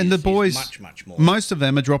 pound and the boys, much more. Most of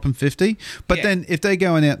them are dropping 50, but then if they're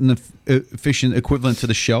going out in the fishing equivalent to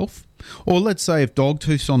the shelf, or let's say if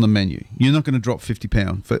dogtooth's on the menu, you're not going to drop 50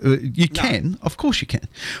 pound. You can, of course you can,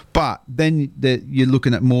 but then you're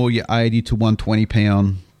looking at more your 80 to 120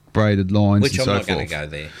 pound braided lines, which and I'm so not forth. going to go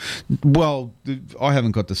there. Well, I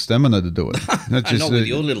haven't got the stamina to do it. Not with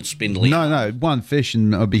your little spindly. No, one fish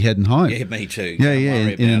and I'll be heading home. Yeah, me too. Yeah,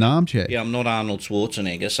 in an armchair. Yeah, I'm not Arnold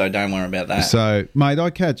Schwarzenegger, so don't worry about that. So, mate, I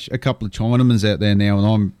catch a couple of Chinamans out there now, and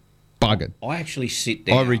I'm buggered. I actually sit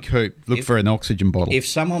down. I recoup. Look for an oxygen bottle. If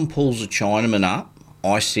someone pulls a Chinaman up,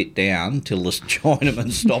 I sit down till the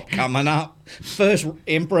Chinaman stop coming up. First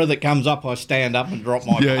emperor that comes up, I stand up and drop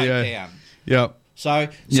my plate down. Yep. So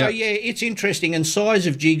it's interesting. And size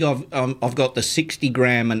of jig, I've got the 60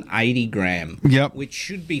 gram and 80 gram, which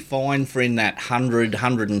should be fine for in that 100,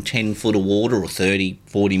 110 foot of water, or 30,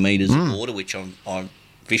 40 metres of water, which I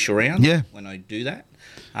fish around when I do that.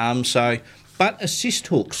 But assist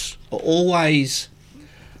hooks are always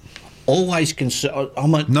concerned.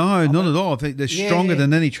 No, not at all. I think they're stronger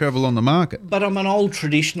than any treble on the market. But I'm an old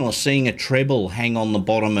traditionalist, seeing a treble hang on the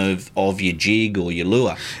bottom of your jig or your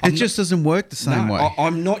lure. It just doesn't work the same way.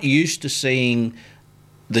 I'm not used to seeing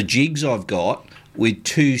the jigs I've got with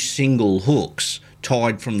 2 single hooks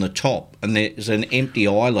tied from the top, and there's an empty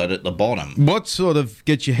eyelet at the bottom. What sort of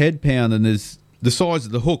gets your head pounding is the size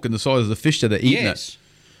of the hook and the size of the fish that are eating it.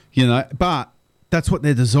 But that's what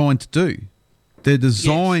they're designed to do. They're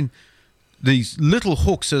designed, these little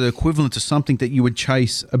hooks are the equivalent to something that you would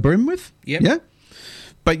chase a bream with. Yep. Yeah.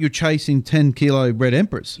 But you're chasing 10-kilo red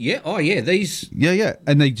emperors. Yeah. Oh, yeah. These. Yeah.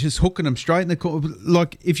 And they just hooking them straight in the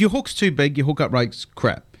like if your hook's too big, your hookup rate's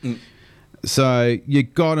crap. So you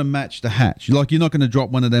got to match the hatch. Like you're not going to drop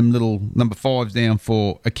one of them little number 5s down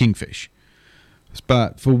for a kingfish.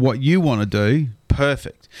 But for what you want to do,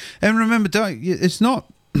 perfect. And remember, don't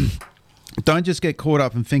just get caught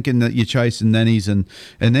up in thinking that you're chasing nannies and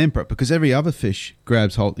emperor, because every other fish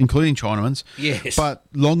grabs hold, including Chinamans. Yes. But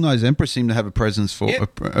long-nosed emperor seem to have a presence for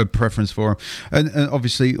a preference for them. And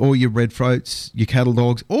obviously all your red throats, your cattle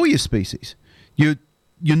dogs, all your species. You're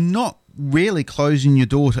not really closing your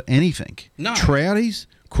door to anything. No. Trouties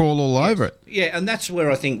crawl all over it. Yeah, and that's where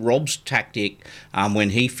I think Rob's tactic,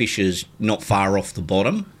 when he fishes not far off the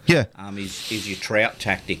bottom, is your trout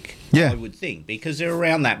tactic. Yeah. I would think, because they're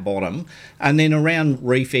around that bottom, and then around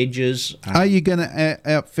reef edges. Are you going to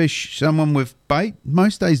outfish someone with bait?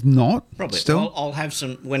 Most days not. Probably. Still, I'll have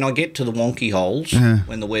some when I get to the wonky holes.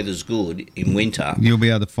 When the weather's good in winter, you'll be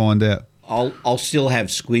able to find out. I'll still have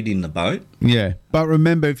squid in the boat. Yeah, but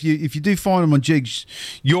remember, if you do find them on jigs,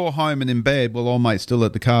 you're home and in bed while old mate's still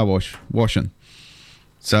at the car wash washing.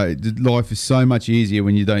 So life is so much easier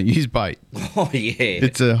when you don't use bait. Oh, yeah.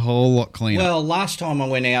 It's a whole lot cleaner. Well, last time I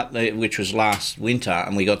went out, which was last winter,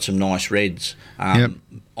 and we got some nice reds,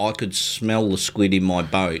 I could smell the squid in my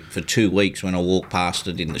boat for 2 weeks when I walked past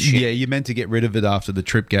it in the ship. Yeah, you meant to get rid of it after the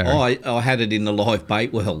trip, Gary. I had it in the live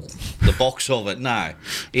bait well, the box of it. No,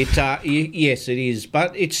 yes, it is,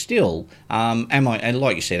 but it's still. And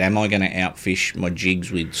like you said, am I going to outfish my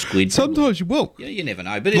jigs with squid? Sometimes you will. Yeah, you never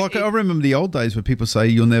know. But I remember the old days where people say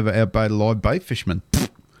you'll never outbait a live bait fisherman.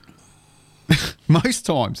 Most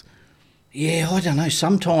times. Yeah, I don't know.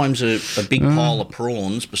 Sometimes a big pile of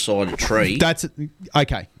prawns beside a tree. That's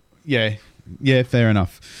okay. Yeah, fair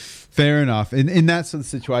enough. In that sort of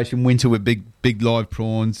situation, winter with big live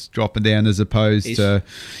prawns dropping down as opposed to,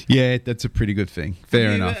 that's a pretty good thing.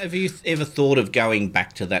 Fair enough. Have you ever thought of going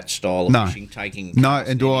back to that style of fishing?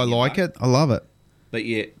 And do I like it? I love it. But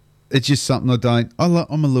yeah, it's just something I don't.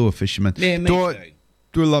 I'm a lure fisherman. Yeah, me too.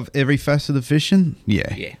 Do I love every facet of fishing?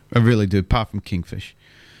 Yeah, I really do. Apart from kingfish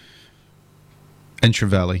and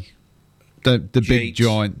trevally, the big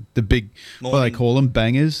giant, the big what do they call them,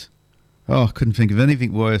 bangers. Oh, I couldn't think of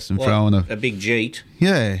anything worse than throwing a big jeet.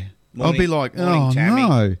 Yeah, I'll be like, oh Tammy.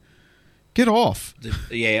 No, get off.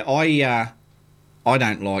 I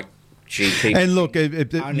don't like GT. And look,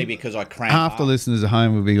 only because I cramp. Half the listeners at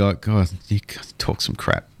home will be like, God, you talk some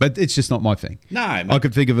crap, but it's just not my thing. No, I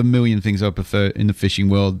could think of a million things I prefer in the fishing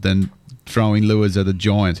world than throwing lures at a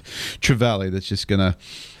giant trevally that's just going to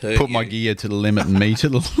put my gear to the limit and me to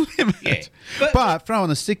the limit. Yeah. But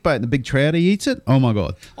throwing a stick bait and the big trout, he eats it. Oh my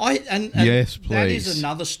God! And yes, please. That is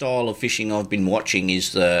another style of fishing I've been watching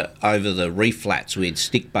is over the reef flats with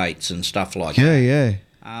stick baits and stuff like that. Yeah.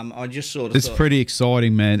 I just sort of it's pretty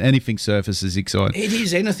exciting, man. Anything surface is exciting. It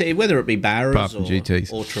is anything, whether it be barras or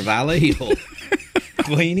trevally or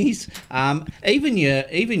queenies. Even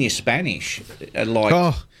your Spanish,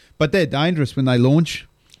 but they're dangerous when they launch.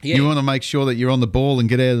 Yeah. You want to make sure that you're on the ball and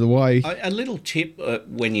get out of the way. A little tip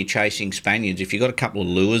when you're chasing Spaniards, if you've got a couple of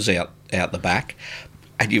lures out the back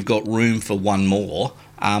and you've got room for one more,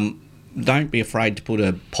 don't be afraid to put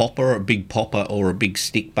a big popper or a big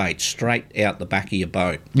stick bait straight out the back of your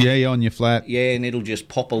boat. Yeah, on your flat. Yeah, and it'll just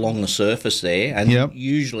pop along the surface there, and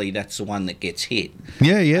usually that's the one that gets hit.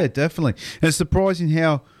 Yeah, definitely. And it's surprising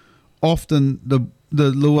how often the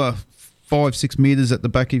lure 5-6 metres at the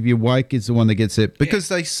back of your wake is the one that gets hit. Because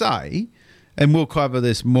they say, and we'll cover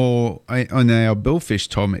this more on our billfish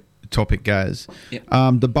topic, Gaz,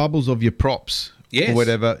 the bubbles of your props or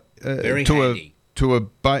whatever very handy.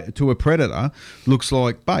 To a predator looks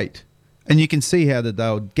like bait. And you can see how that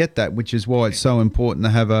they'll get that, which is why it's so important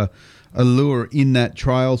to have a lure in that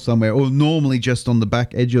trail somewhere, or normally just on the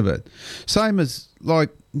back edge of it. Same as like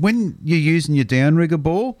when you're using your downrigger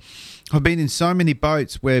ball. I've been in so many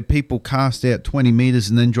boats where people cast out 20 metres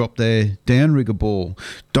and then drop their downrigger ball.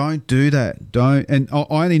 Don't do that. Don't. And I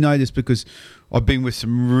only know this because I've been with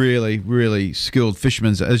some really, really skilled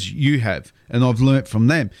fishermen, as you have, and I've learnt from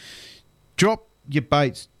them. Drop your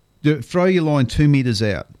baits, throw your line 2 metres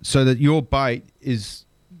out so that your bait is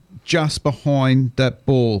just behind that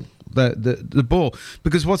ball, the ball.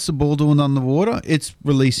 Because what's the ball doing underwater? It's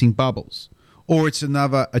releasing bubbles. Or it's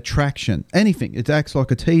another attraction. Anything. It acts like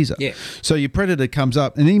a teaser. Yeah. So your predator comes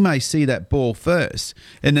up and he may see that ball first,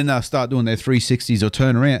 and then they'll start doing their 360s or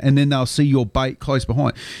turn around, and then they'll see your bait close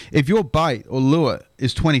behind. If your bait or lure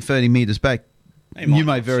is 20, 30 metres back, you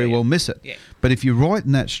may very well miss it. Yeah. But if you're right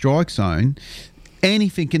in that strike zone,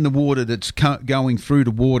 anything in the water that's going through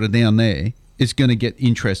the water down there is going to get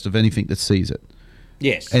interest of anything that sees it.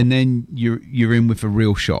 Yes. And then you're in with a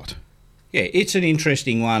real shot. Yeah, it's an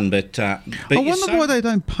interesting one, but I wonder why they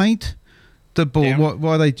don't paint the ball.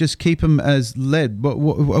 Why they just keep them as lead.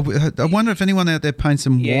 I wonder if anyone out there paints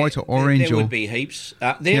them white or orange. There would be heaps.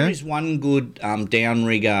 There is one good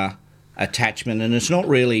downrigger attachment, and it's not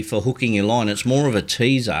really for hooking your line. It's more of a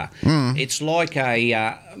teaser. It's like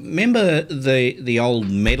a remember the old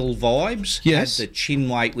metal vibes? Yes. Had the chin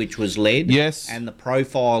weight, which was lead. Yes. And the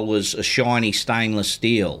profile was a shiny stainless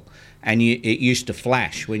steel. And it used to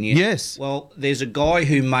flash when you... Yes. Well, there's a guy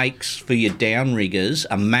who makes for your downriggers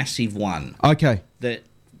a massive one. Okay. That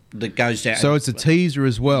goes down... So it's a teaser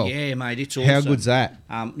as well. Yeah, mate, it's awesome. How good's that?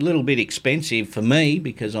 A little bit expensive for me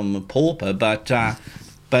because I'm a pauper, but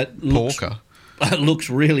looks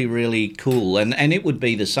really, really cool. And it would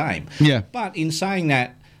be the same. Yeah. But in saying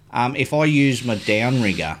that, if I use my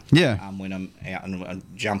downrigger... Yeah. When I'm out and I'm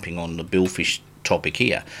jumping on the billfish topic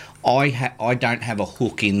here, I don't have a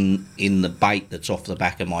hook in the bait that's off the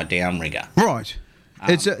back of my downrigger. Right.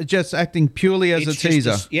 It's just acting purely as a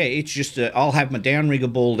teaser. It's just I'll have my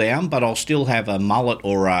downrigger ball down, but I'll still have a mullet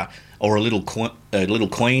or a little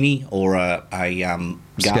queenie or a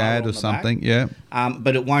scad or something. Back. Yeah.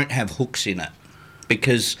 But it won't have hooks in it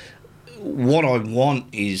because what I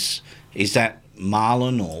want is that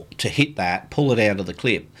marlin or to hit that, pull it out of the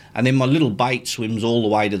clip. And then my little bait swims all the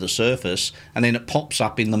way to the surface, and then it pops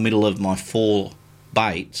up in the middle of my 4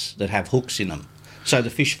 baits that have hooks in them. So the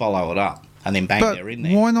fish follow it up, and then bang, they're in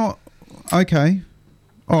there. Why not? Okay.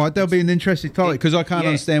 All right, that'll be an interesting topic, because I can't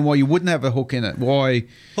understand why you wouldn't have a hook in it. Why?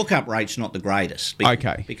 Hookup rate's not the greatest.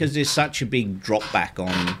 Okay. Because there's such a big drop back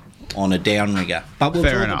on a downrigger. But we'll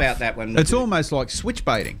talk about that when... It's almost like switch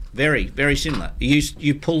baiting. Very, very similar.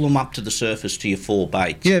 You pull them up to the surface to your 4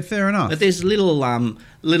 baits. Yeah, fair enough. But there's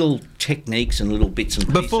little techniques and little bits and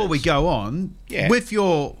pieces. Before we go on, with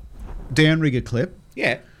your downrigger clip,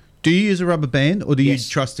 do you use a rubber band or do you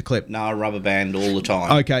trust the clip? No, a rubber band all the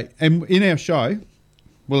time. Okay, and in our show,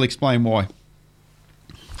 we'll explain why.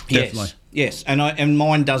 Definitely. Yes, and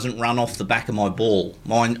mine doesn't run off the back of my ball.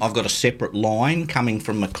 I've got a separate line coming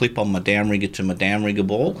from a clip on my downrigger to my downrigger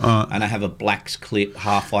ball, and I have a black clip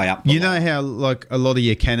halfway up. You know how like a lot of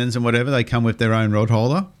your cannons and whatever, they come with their own rod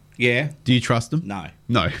holder? Yeah. Do you trust them? No.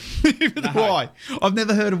 Why? I've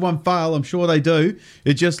never heard of one fail. I'm sure they do.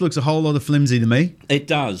 It just looks a whole lot of flimsy to me. It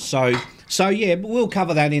does. So yeah, but we'll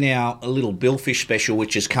cover that in our little billfish special,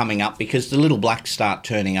 which is coming up, because the little blacks start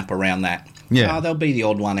turning up around that. Yeah. There'll be the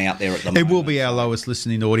odd one out there at the moment. It will be our lowest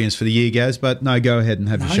listening audience for the year, Gaz, but no, go ahead and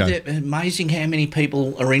have your show. Amazing how many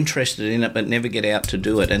people are interested in it but never get out to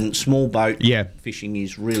do it. And small boat fishing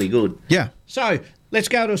is really good. Yeah. So let's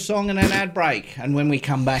go to a song and an ad break. And when we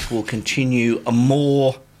come back, we'll continue a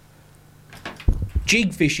more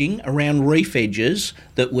jig fishing around reef edges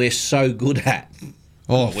that we're so good at.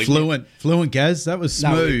 Oh, fluent, Gaz. That was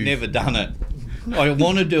smooth. No, we've never done it. I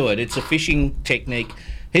want to do it. It's a fishing technique.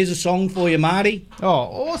 Here's a song for you, Marty. Oh,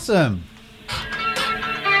 awesome.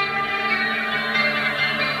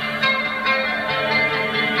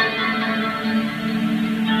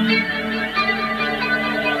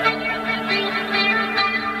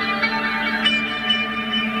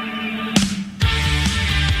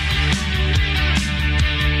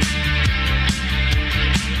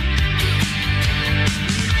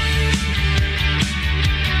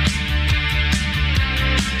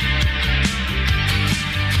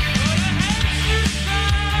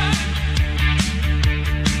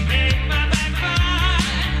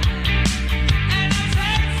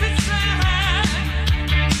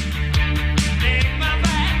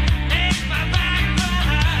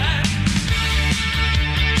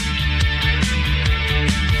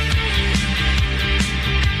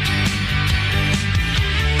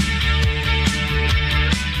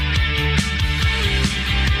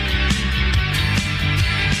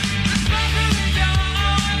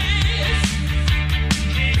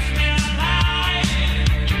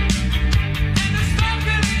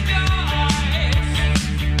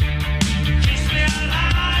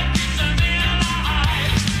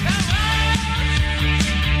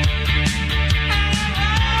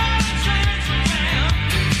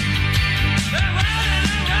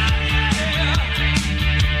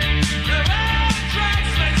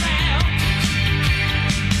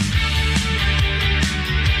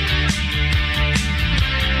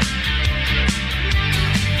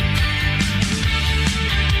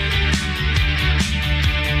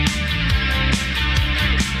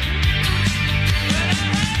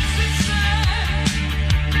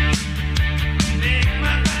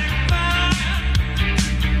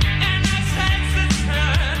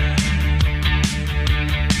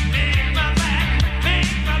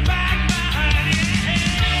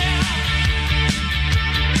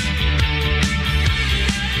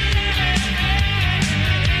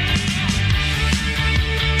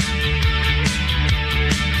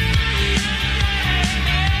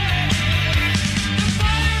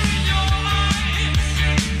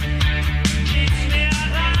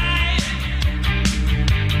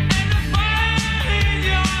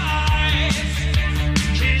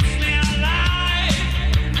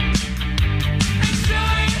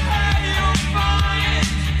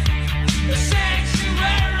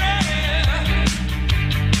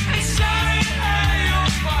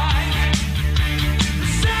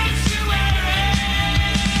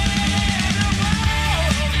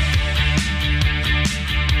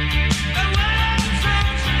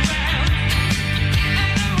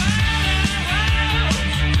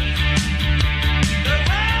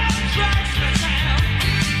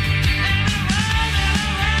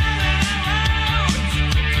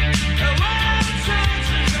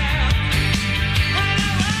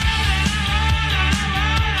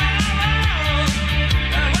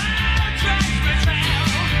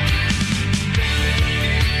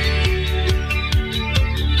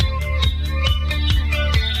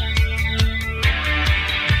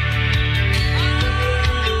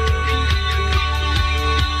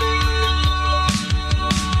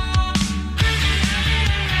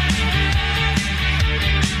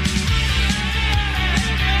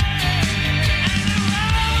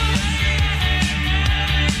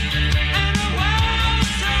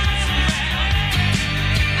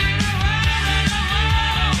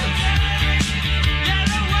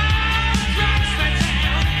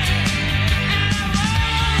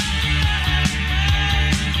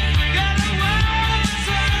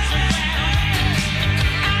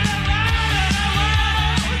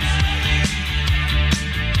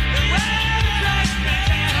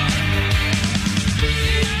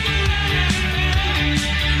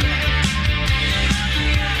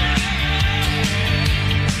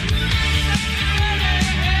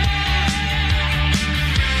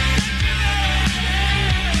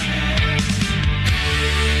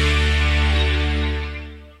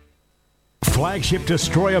 flagship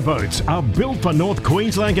destroyer boats are built for North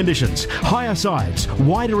Queensland conditions. Higher sides,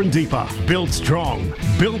 wider and deeper. Built strong,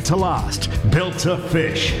 built to last, built to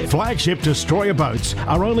fish. Flagship destroyer boats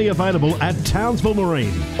are only available at Townsville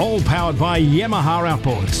Marine. All powered by Yamaha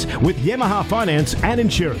outboards with Yamaha finance and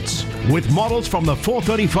insurance. With models from the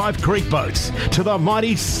 435 Creek boats to the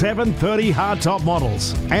mighty 730 hardtop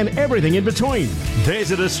models and everything in between.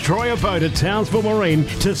 There's a destroyer boat at Townsville Marine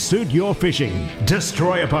to suit your fishing.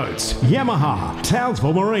 Destroyer boats, Yamaha,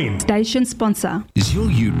 Townsville Marine. Station sponsor. Is your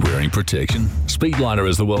ute wearing protection? Speedliner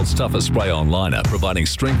is the world's toughest spray-on liner, providing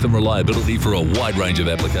strength and reliability for a wide range of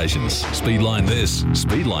applications. Speedline this,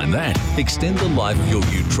 Speedline that. Extend the life of your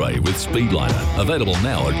ute tray with Speedliner. Available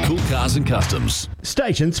now at Cool Cars and Customs.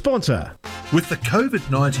 Station sponsor. With the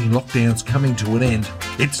COVID-19 lockdowns coming to an end,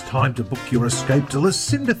 it's time to book your escape to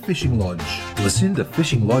Lucinda Fishing Lodge. Lucinda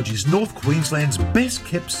Fishing Lodge is North Queensland's best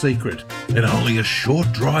kept secret and only a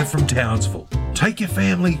short drive from Townsville. Take your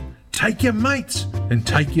family, take your mates and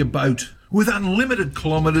take your boat. With unlimited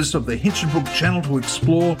kilometres of the Hinchinbrook Channel to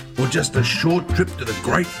explore or just a short trip to the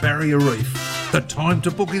Great Barrier Reef. The time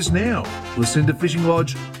to book is now. Lucinda Fishing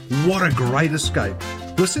Lodge, what a great escape.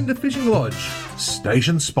 Lucinda Fishing Lodge,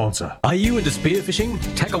 station sponsor. Are you into spearfishing?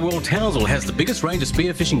 Tackle World Townsville has the biggest range of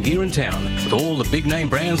spearfishing gear in town, with all the big name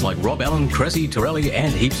brands like Rob Allen, Cressy, Torelli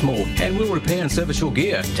and heaps more. And we'll repair and service your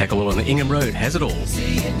gear. Tackle World on the Ingham Road has it all.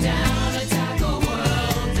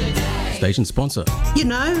 Station sponsor. You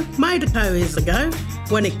know, Motorco is the go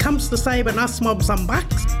when it comes to saving us mob some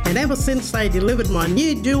bucks. And ever since they delivered my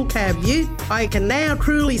new dual cab ute, I can now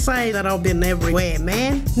truly say that I've been everywhere,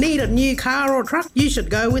 man. Need a new car or truck? You should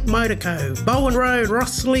go with Motorco. Bowen Road,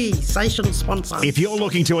 Rossley, station sponsor. If you're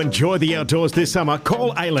looking to enjoy the outdoors this summer,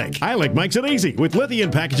 call ALEC. ALEC makes it easy with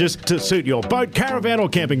lithium packages to suit your boat, caravan or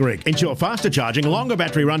camping rig. Ensure faster charging, longer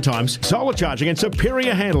battery run times, solar charging and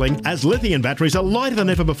superior handling as lithium batteries are lighter than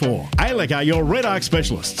ever before. ALEC are your red arc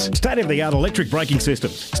specialists. State-of-the-art electric braking systems.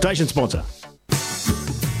 Station sponsor.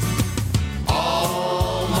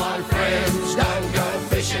 All my friends don't go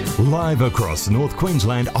fishing. Live across North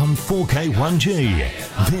Queensland on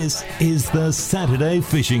 4K1G. This is the Saturday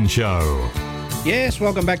Fishing Show. Yes,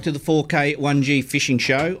 welcome back to the 4K1G Fishing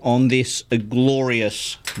Show on this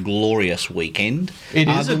glorious, glorious weekend. It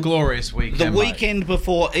is a glorious weekend, The mate. weekend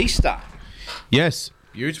before Easter. Yes.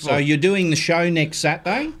 Beautiful. So you're doing the show next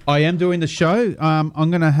Saturday? I am doing the show. I'm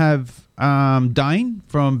going to have Dane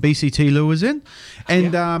from BCT Lures in,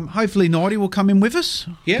 and hopefully Nighty will come in with us.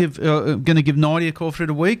 Yeah. Going to give Nighty a call for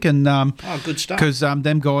the week, and good stuff. Because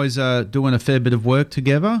them guys are doing a fair bit of work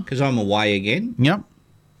together. Because I'm away again. Yep.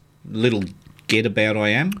 Little get about I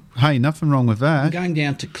am. Hey, nothing wrong with that. I'm going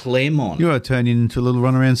down to Claremont. You are turning into a little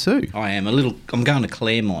runaround Sue. I am I'm going to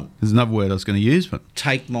Claremont. There's another word I was going to use, but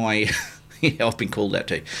take my. Yeah, I've been called that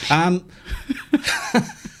too.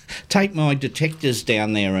 Take my detectors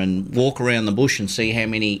down there and walk around the bush and see how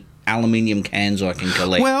many aluminium cans I can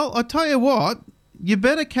collect. Well, I tell you what, you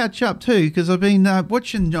better catch up too, because I've been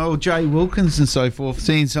watching old Jay Wilkins and so forth,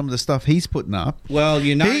 seeing some of the stuff he's putting up. Well,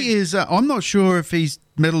 you know, he is. I'm not sure if he's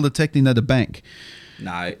metal detecting at a bank.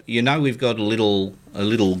 No, you know we've got a little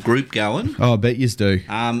group going. Oh, I bet you do.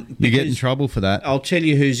 You get in trouble for that. I'll tell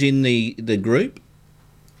you who's in the group.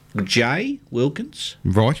 Jay Wilkins.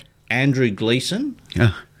 Right. Andrew Gleeson.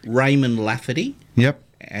 Raymond Lafferty. Yep.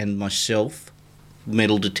 And myself,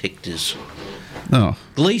 metal detectors. Oh.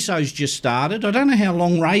 Gleeso's just started. I don't know how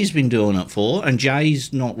long Ray's been doing it for, and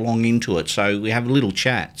Jay's not long into it, so we have little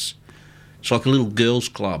chats. It's like a little girls'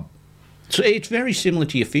 club. So it's very similar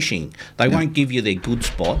to your fishing. They won't give you their good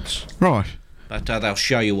spots. Right. But they'll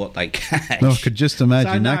show you what they catch. I could just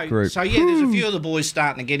imagine that group. So, yeah, there's a few of the boys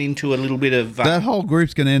starting to get into a little bit of... that whole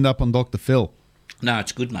group's going to end up on Dr. Phil. No,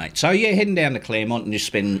 it's good, mate. So, yeah, heading down to Claremont and just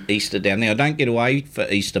spend Easter down there. I don't get away for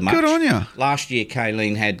Easter much. Good on you. Last year,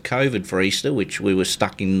 Kayleen had COVID for Easter, which we were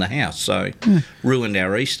stuck in the house, so ruined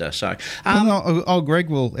our Easter. So, Greg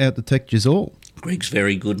will out-detect you all. Greg's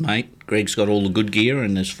very good, mate. Greg's got all the good gear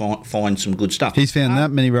and has find some good stuff. He's found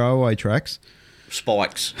that many railway tracks.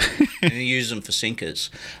 Spikes, and he uses them for sinkers.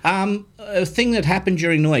 A thing that happened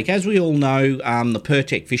during the week, as we all know, the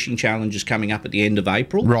Pertec Fishing Challenge is coming up at the end of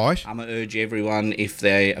April. Right. I urge everyone, if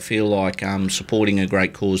they feel like supporting a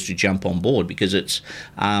great cause, to jump on board, because it's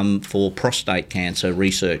for prostate cancer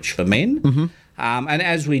research for men. Mm-hmm. And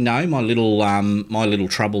as we know, my little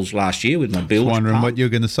troubles last year with my bilge pump. Wondering what you're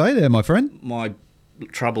going to say there, my friend. My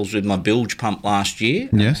troubles with my bilge pump last year.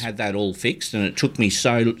 Yes. I had that all fixed, and it took me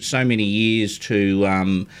so many years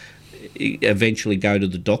to eventually go to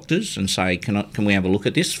the doctors and say, can we have a look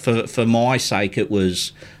at this? For my sake, it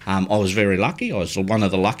was I was very lucky. I was one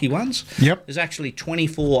of the lucky ones. Yep. There's actually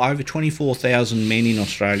over 24,000 men in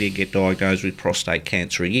Australia get diagnosed with prostate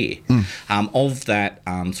cancer a year. Of that,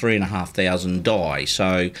 3,500 die.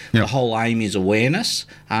 So the whole aim is awareness.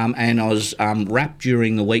 And I was wrapped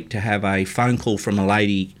during the week to have a phone call from a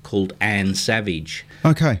lady called Anne Savage.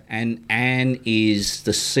 Okay. And Anne is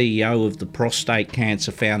the CEO of the Prostate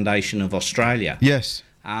Cancer Foundation of Australia. Yes.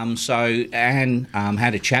 So Anne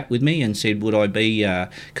had a chat with me and said, would I be,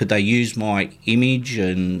 could they use my image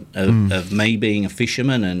and of me being a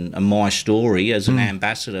fisherman and my story as an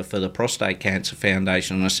ambassador for the Prostate Cancer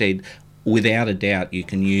Foundation? And I said, without a doubt, you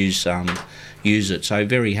can use it. So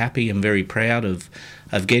very happy and very proud of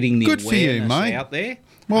getting the Good awareness for you, mate. out there.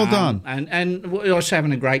 Well done. And I was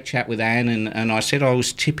having a great chat with Anne, and I said I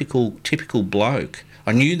was typical bloke.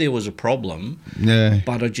 I knew there was a problem,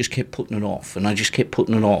 but I just kept putting it off, and I just kept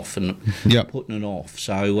putting it off, and putting it off.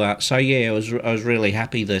 So yeah, I was really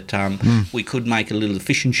happy that we could make the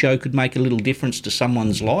fishing show could make a little difference to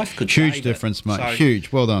someone's life. Huge difference, mate.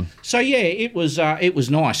 Huge. Well done. So yeah, it was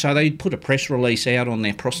nice. So they put a press release out on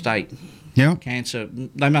their prostate cancer.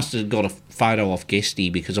 They must have got a photo off Guesty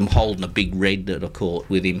because I'm holding a big red that I caught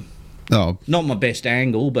with him. Oh, not my best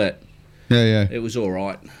angle, but it was all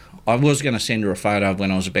right. I was going to send her a photo of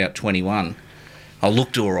when I was about 21. I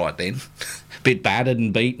looked all right then. Bit battered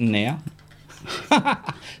and beaten now.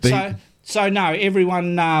 So no,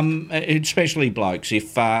 everyone, especially blokes,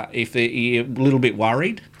 if they're a little bit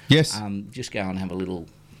worried, just go and have a little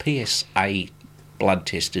PSA blood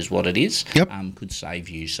test is what it is. Could save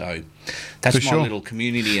you. So that's my little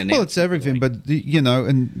community announcement. Well, it's everything, but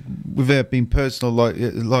and without being personal,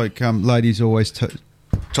 like ladies always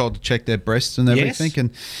told to check their breasts and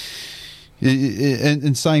everything,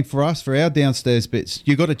 and saying for us, for our downstairs bits,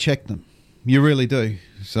 you got to check them. You really do.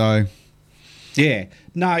 So yeah,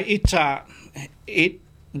 no, it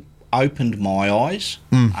opened my eyes.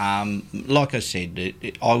 Like I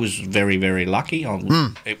said, I was very, very lucky.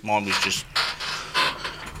 Mine was just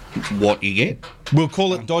what you get. We'll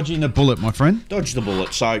call it dodging a bullet, my friend. Dodge the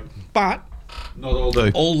bullet. So, but not all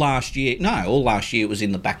do. All last year it was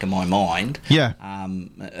in the back of my mind. Yeah.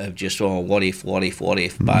 Of just, what if?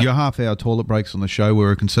 But your half-hour toilet breaks on the show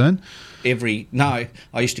were a concern. I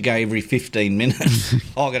used to go every 15 minutes.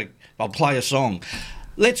 I'll play a song.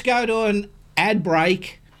 Let's go to an ad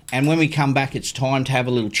break, and when we come back, it's time to have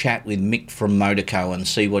a little chat with Mick from Motorco and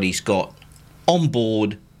see what he's got on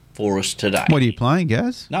board for us today. What are you playing,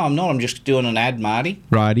 Gaz? No, I'm not. I'm just doing an ad, Marty.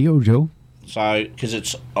 Radio, Joe. So,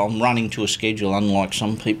 because I'm running to a schedule, unlike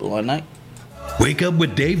some people I know. Wake up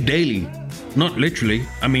with Dave Daly. Not literally.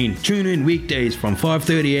 I mean, tune in weekdays from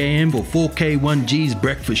 5:30 a.m. for 4K1G's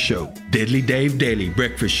Breakfast Show. Deadly Dave Daly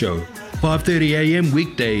Breakfast Show. 5:30 a.m.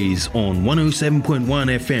 weekdays on 107.1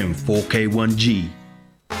 FM 4K1G.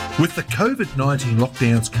 With the COVID-19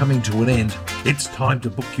 lockdowns coming to an end, it's time to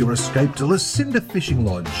book your escape to Lucinda Fishing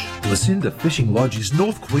Lodge. Lucinda Fishing Lodge is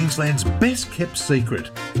North Queensland's best kept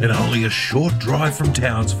secret and only a short drive from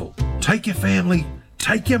Townsville. Take your family,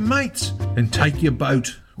 take your mates and take your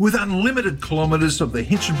boat. With unlimited kilometres of the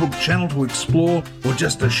Hinchinbrook Channel to explore or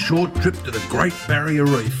just a short trip to the Great Barrier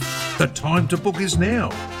Reef. The time to book is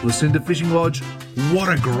now. Lucinda Fishing Lodge, what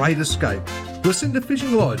a great escape. Lucinda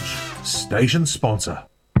Fishing Lodge, station sponsor.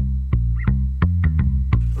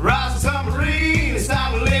 Rise the submarine, it's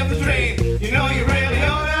time to live the dream. You know you really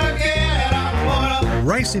ought to get on water.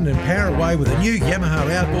 Race in and power away with a new Yamaha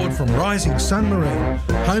outboard from Rising Sun Marine,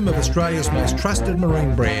 home of Australia's most trusted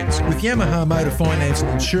marine brands. With Yamaha Motor Finance and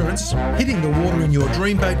Insurance, hitting the water in your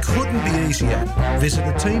dream boat couldn't be easier. Visit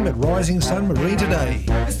the team at Rising Sun Marine today.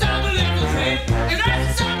 It's time to live the dream. It's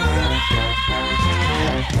Rising Sun Marine.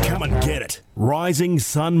 Come and get it. Rising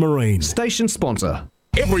Sun Marine. Station sponsor.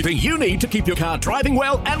 Everything you need to keep your car driving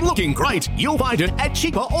well and looking great, you'll find it at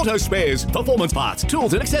Cheaper Auto Spares. Performance parts,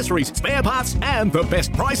 tools and accessories, spare parts, and the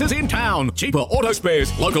best prices in town. Cheaper Auto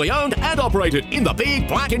Spares, locally owned and operated in the big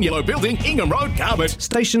black and yellow building, Ingham Road, Carpet.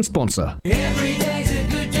 Station sponsor. Every day's a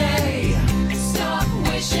good day. Stop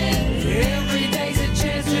wishing. Every day's a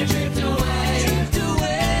chance to drift away. Drift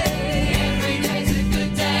away. Every day's a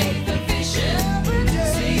good day for fishing.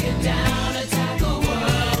 See it down a tackle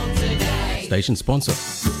world today. Station sponsor.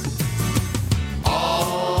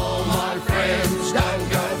 All my friends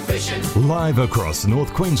don't go fishing. Live across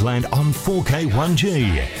North Queensland on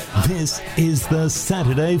 4K1G. This is the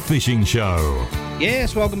Saturday Fishing Show.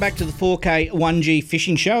 Yes, welcome back to the 4K1G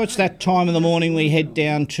Fishing Show. It's that time of the morning we head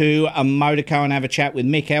down to a Motorco and have a chat with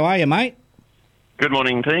Mick. How are you, mate? Good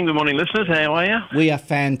morning, team. Good morning, listeners. How are you? We are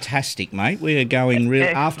fantastic, mate. We are going real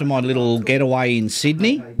after my little getaway in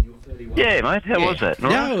Sydney. Yeah, mate. How was that?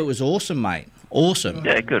 All right? No, it was awesome, mate. Awesome.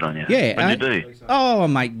 Yeah, good on you. Yeah. What did you do? Oh,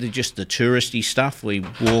 mate, just the touristy stuff. We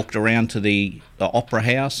walked around to the Opera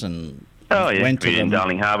House and Oh, yeah. went Were you in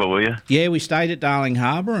Darling Harbour, were you? Yeah, we stayed at Darling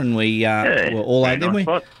Harbour and we were all very out. Then nice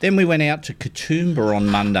spot. then we went out to Katoomba on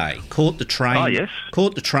Monday. Caught the train. Oh, yes.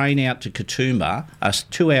 Caught the train out to Katoomba, a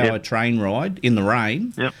 2-hour train ride in the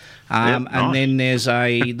rain. Yep. And nice. then there's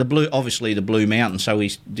the Blue Mountain. So we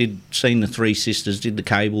seen the Three Sisters, did the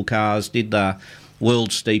cable cars, did the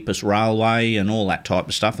world's steepest railway and all that type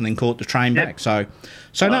of stuff, and then caught the train back. So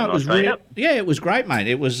no, it was it was great, mate.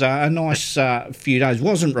 It was a nice few days.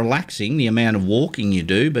 Wasn't relaxing the amount of walking you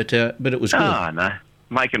do, but it was good. Oh, no.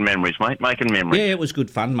 Making memories, mate. Making memories. Yeah, it was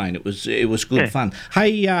good fun, mate. It was good fun. Hey,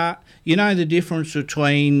 you know the difference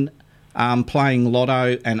between playing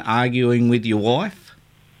lotto and arguing with your wife?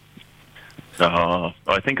 Oh,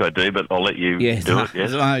 I think I do, but I'll let you do it.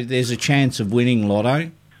 Yes. There's a chance of winning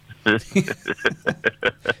lotto.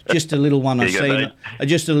 Just a little one I seen.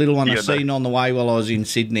 Just a little one I seen on the way while I was in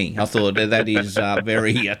Sydney. I thought that is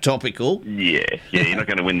very topical. Yeah, you're not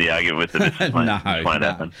going to win the argument with it. It won't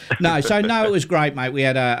happen. No, it was great, mate. We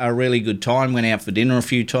had a really good time. Went out for dinner a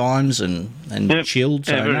few times and chilled.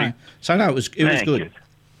 It was good.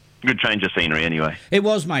 Good change of scenery, anyway. It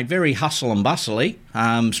was, mate, very hustle and bustly,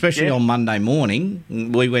 especially on Monday morning.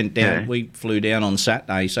 We went down. We flew down on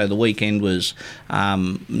Saturday, so the weekend was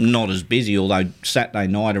not as busy. Although Saturday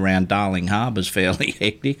night around Darling Harbour's fairly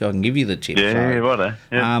hectic. I can give you the tip.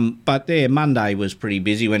 But Monday was pretty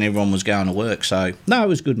busy when everyone was going to work. So no, it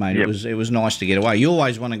was good, mate. It was nice to get away. You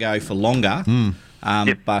always want to go for longer.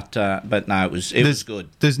 But no, it was good.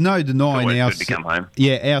 There's no denying our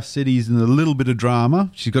city's in a little bit of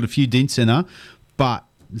drama. She's got a few dents in her, but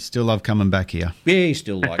you still love coming back here. Yeah, you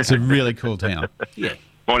still like it. It's a really cool town. Yeah.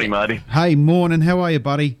 Morning, Marty. Hey, morning. How are you,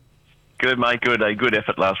 buddy? Good, mate. Good. A good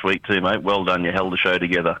effort last week too, mate. Well done. You held the show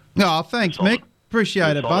together. Oh, thanks, Mick.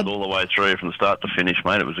 Appreciate it, bud. All the way through from start to finish,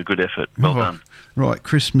 mate. It was a good effort. Well done. Right,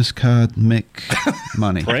 Christmas card, Mick,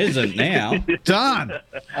 money. Present now. Done.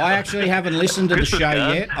 I actually haven't listened to the show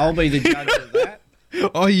yet. I'll be the judge of that.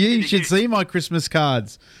 Oh, you should see my Christmas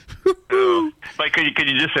cards. Mate, could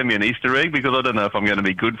you just send me an Easter egg? Because I don't know if I'm going to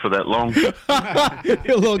be good for that long.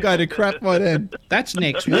 You'll all go to crap by then. That's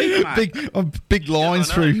next week, mate. Big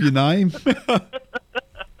lines through your name.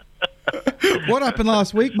 What happened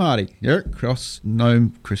last week, Marty? Eric Cross,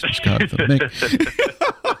 no Christmas card for Mick.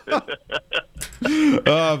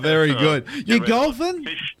 Oh, very good. You golfing?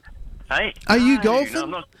 Hey? Are you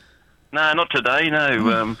golfing? No, not today,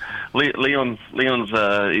 no. Leon's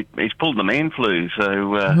he's pulled the man flu,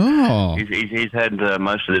 so he's had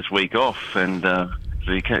most of this week off, and so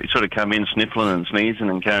he sort of come in sniffling and sneezing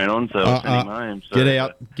and carrying on, so I sent him home. So, get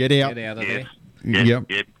out Get out of there. Yep,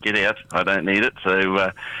 get out. I don't need it.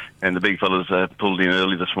 So, and the big fellas pulled in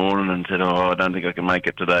early this morning and said, I don't think I can make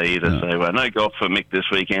it today either. No. So, no golf for Mick this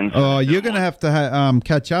weekend. Oh, you're going to have to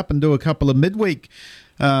catch up and do a couple of midweek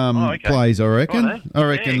plays, I reckon. Righto. I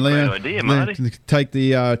reckon, Yeah, Leo. great idea, Marty. Take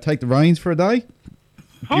the reins for a day.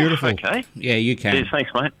 Beautiful. Okay. Yeah, you can. Cheers,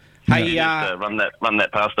 thanks, mate. Hey, just, run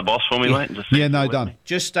that past the boss for me, mate. Just done.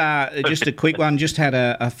 Just a quick one. Just had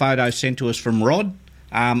a photo sent to us from Rod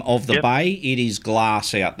of the bay. It is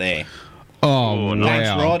glass out there. Oh, nice.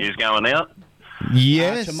 wow. Rod. He's going out?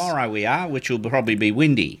 Yes. Tomorrow we are, which will probably be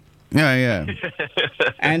windy. Yeah.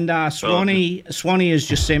 And Swanee has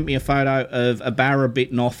just sent me a photo of a barra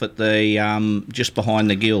bitten off at the just behind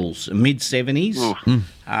the gills, mid-70s,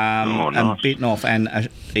 and bitten off. And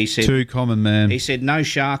he said, too common, man. He said no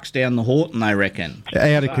sharks down the Horton, they reckon.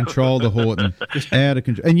 Out of control, the Horton. Out of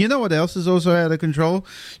control. And you know what else is also out of control?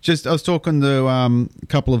 I was talking to a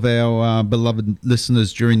couple of our beloved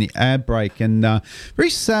listeners during the ad break, and very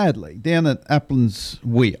sadly, down at Applin's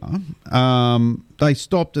Weir, they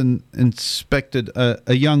stopped and inspected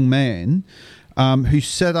a young man who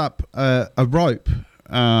set up a rope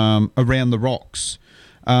around the rocks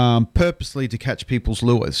purposely to catch people's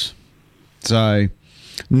lures. So,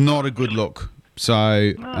 not a good look.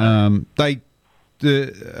 So,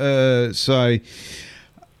 so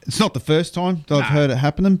it's not the first time that I've heard it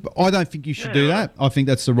happening. But I don't think you should do that. I think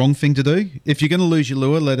that's the wrong thing to do. If you're going to lose your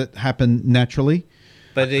lure, let it happen naturally.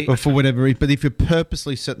 But for whatever reason, but if you're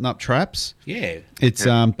purposely setting up traps, it's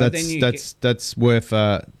that's worth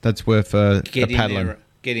a paddling.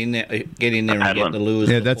 Get in there and get the lures.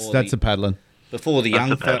 Yeah, that's a paddling. Before the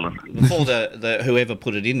before the whoever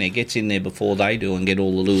put it in there gets in there before they do and get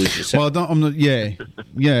all the lures yourself. Well, I'm not.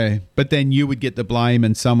 Yeah. But then you would get the blame,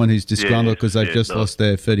 and someone who's disgruntled because they've just lost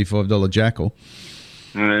their $35 jackal.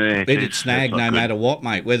 It'd snag no matter what,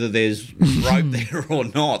 mate, whether there's rope there or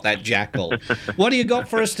not, that jackal. What do you got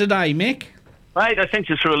for us today, Mick? Mate, I sent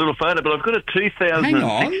you through a little photo, but I've got a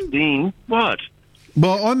 2016. What?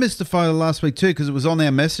 Well, I missed the photo last week too because it was on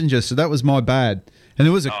our messenger, so that was my bad. And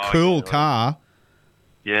it was a cool car.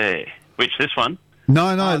 Yeah. Which, this one?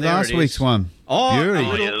 No, last week's one. Oh, Beauty.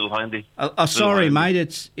 Little handy. Sorry,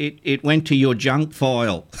 mate, it went to your junk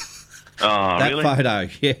file. Oh, that really? photo,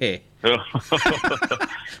 yeah.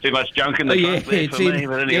 Too much junk in the front there for me,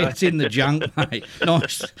 but anyway. Yeah, it's in the junk, mate.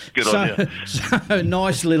 Nice. Good on you. So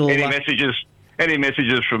nice little... Any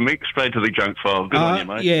messages from Mick straight to the junk file. Good on you,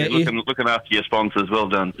 mate. Yeah, looking after your sponsors. Well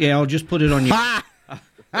done. Yeah, I'll just put it on your...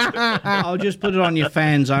 I'll just put it on your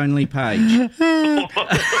fans only page.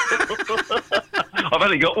 I've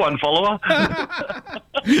only got one follower.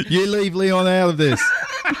 You leave Leon out of this.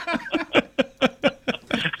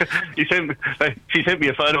 She sent me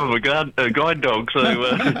a photo of a guide dog, so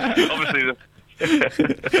obviously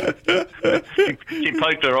she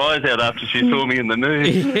poked her eyes out after she saw me in the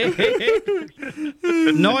news.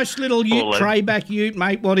 Nice little ute, tray-back ute,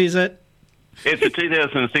 mate. What is it? It's a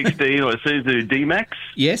 2016 Isuzu D-Max.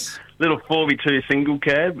 Yes. Little 4x2 single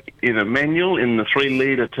cab in a manual in the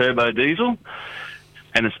 3-litre turbo diesel.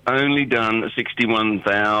 And it's only done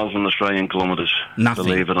 61,000 Australian kilometres. Nothing.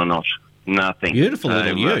 Believe it or not. Nothing. Beautiful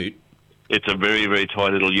little ute. It's a very, very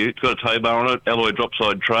tight little ute. It's got a tow bar on it, alloy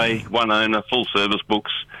dropside tray, one owner, full service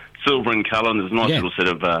books, silver in colour, and there's a nice little set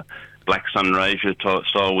of black Sunraysia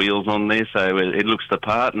style wheels on there, so it looks the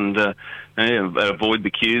part, and avoid the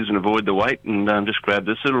queues and avoid the weight, and just grab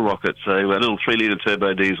this little rocket. So a little 3-litre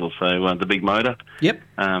turbo diesel, so the big motor. Yep.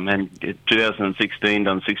 And 2016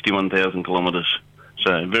 done 61,000 kilometres.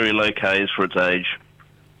 So very low Ks for its age.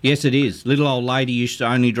 Yes, it is. Little old lady used to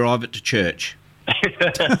only drive it to church.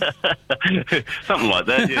 Something like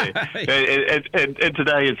that, yeah. And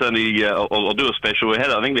today it's only. I'll do a special.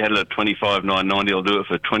 I think we had it at $25,990. I'll do it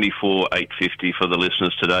for $24,850 for the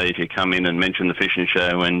listeners today. If you come in and mention the fishing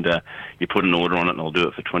show and you put an order on it, and I'll do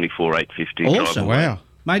it for $24,850. Awesome! Wow,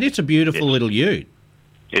 mate, it's a beautiful little ute.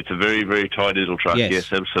 It's a very, very tight little truck.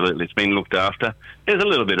 Yes, absolutely. It's been looked after. There's a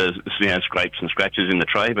little bit of scrapes and scratches in the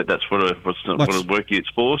tray, but that's what a work ute's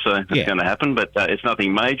for. So that's going to happen. But it's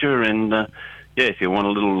nothing major. And if you want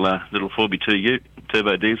a little 4x2 ute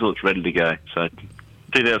turbo diesel, it's ready to go. So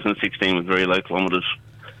 2016 with very low kilometres.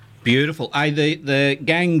 Beautiful. Hey, the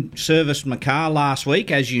gang serviced my car last week,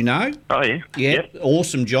 as you know. Oh yeah. Yep.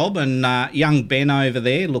 Awesome job. And young Ben over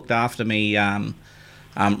there looked after me.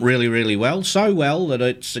 Really, really well. So well that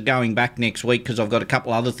it's going back next week because I've got a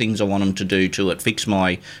couple other things I want them to do to it, fix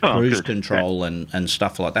my cruise control and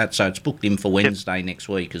stuff like that. So it's booked in for Wednesday next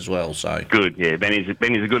week as well. So good, yeah. Benny's a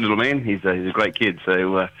good little man. He's a great kid.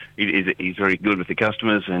 So he's very good with the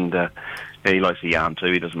customers, and he likes to yarn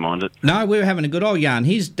too. He doesn't mind it. No, we're having a good old yarn.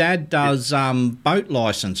 His dad does boat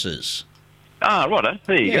licences. Ah, righto.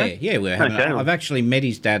 There you go. Yeah, we're having. I've actually met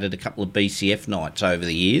his dad at a couple of BCF nights over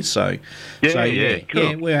the years. So,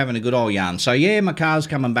 cool. we're having a good old yarn. So, my car's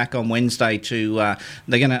coming back on Wednesday to. I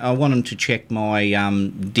want them to check my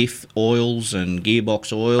diff oils and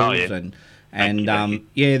gearbox oils and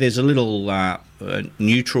there's a little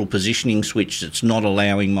neutral positioning switch that's not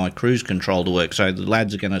allowing my cruise control to work. So the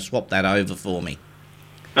lads are going to swap that over for me.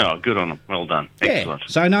 Oh, good on them. Well done. Excellent.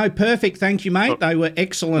 So, perfect. Thank you, mate. They were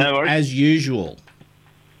excellent as usual.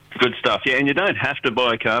 Good stuff. Yeah, and you don't have to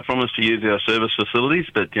buy a car from us to use our service facilities,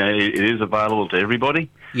 but it is available to everybody.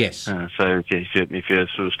 Yes. So if you're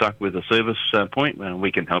sort of stuck with a service point,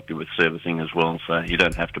 we can help you with servicing as well. So you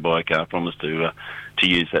don't have to buy a car from us to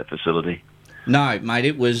use that facility. No, mate,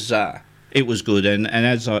 it was good, and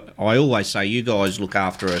as I always say, you guys look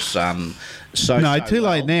after us. Too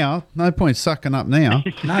late now. No point sucking up now.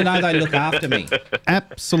 No, they look after me.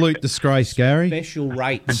 Absolute disgrace, Gary. Special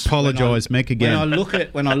rates. Apologise, Mick, again.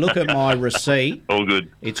 When I look at my receipt, all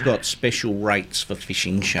good. It's got special rates for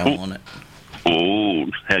fishing show on it. Oh,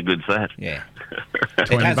 how good's that? Yeah.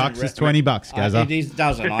 $20 is $20, Gazza. It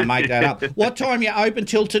doesn't. I make that up. What time you open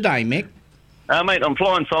till today, Mick? Mate, I'm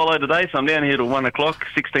flying solo today, so I'm down here till 1 o'clock,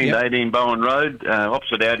 16 to 18 Bowen Road,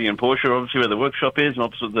 opposite Audi and Porsche, obviously where the workshop is, and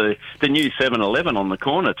opposite the new 7-Eleven on the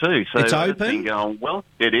corner too. So it's open? It's been going well.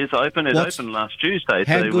 It is open. It opened last Tuesday.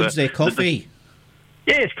 How good's their coffee?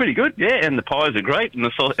 Yeah, it's pretty good. Yeah, and the pies are great, and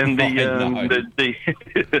the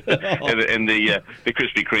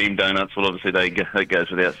Krispy Kreme donuts. Well, obviously that goes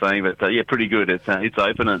without saying, but pretty good. It's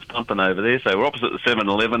open and it's pumping over there. So we're opposite the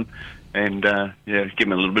 7-Eleven, and give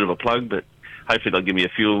them a little bit of a plug, but hopefully they'll give me a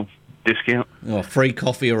fuel discount. Oh, free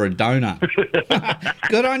coffee or a donut.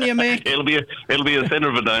 Good on you, Mick. It'll be a centre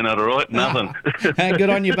of a donut, all right? Nothing. Good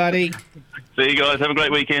on you, buddy. See you guys. Have a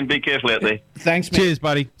great weekend. Be careful out there. Thanks, Mick. Cheers,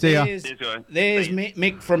 buddy. See ya. There's, Cheers, guys. there's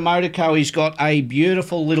Mick from Motorco. He's got a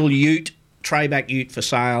beautiful little ute, tray-back ute for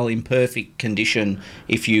sale in perfect condition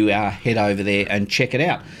if you head over there and check it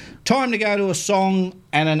out. Time to go to a song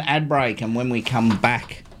and an ad break, and when we come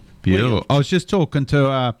back... Beautiful. I was just talking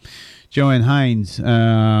to Joanne Haynes. Joe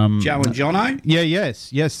and Jono? Yeah,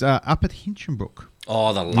 yes, up at Hinchinbrook.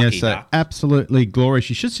 Oh, the lucky duck. Absolutely glorious.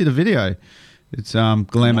 You should see the video. It's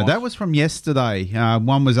glamour. Nice. That was from yesterday.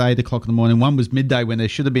 One was 8 o'clock in the morning. One was midday when there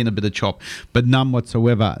should have been a bit of chop, but none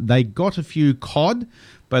whatsoever. They got a few cod,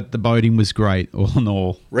 but the boating was great, all in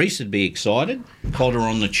all. Reese would be excited. Cod are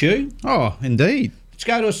on the chew. Oh, indeed. Let's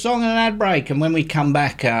go to a song and an ad break, and when we come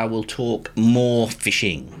back, we'll talk more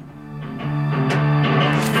fishing.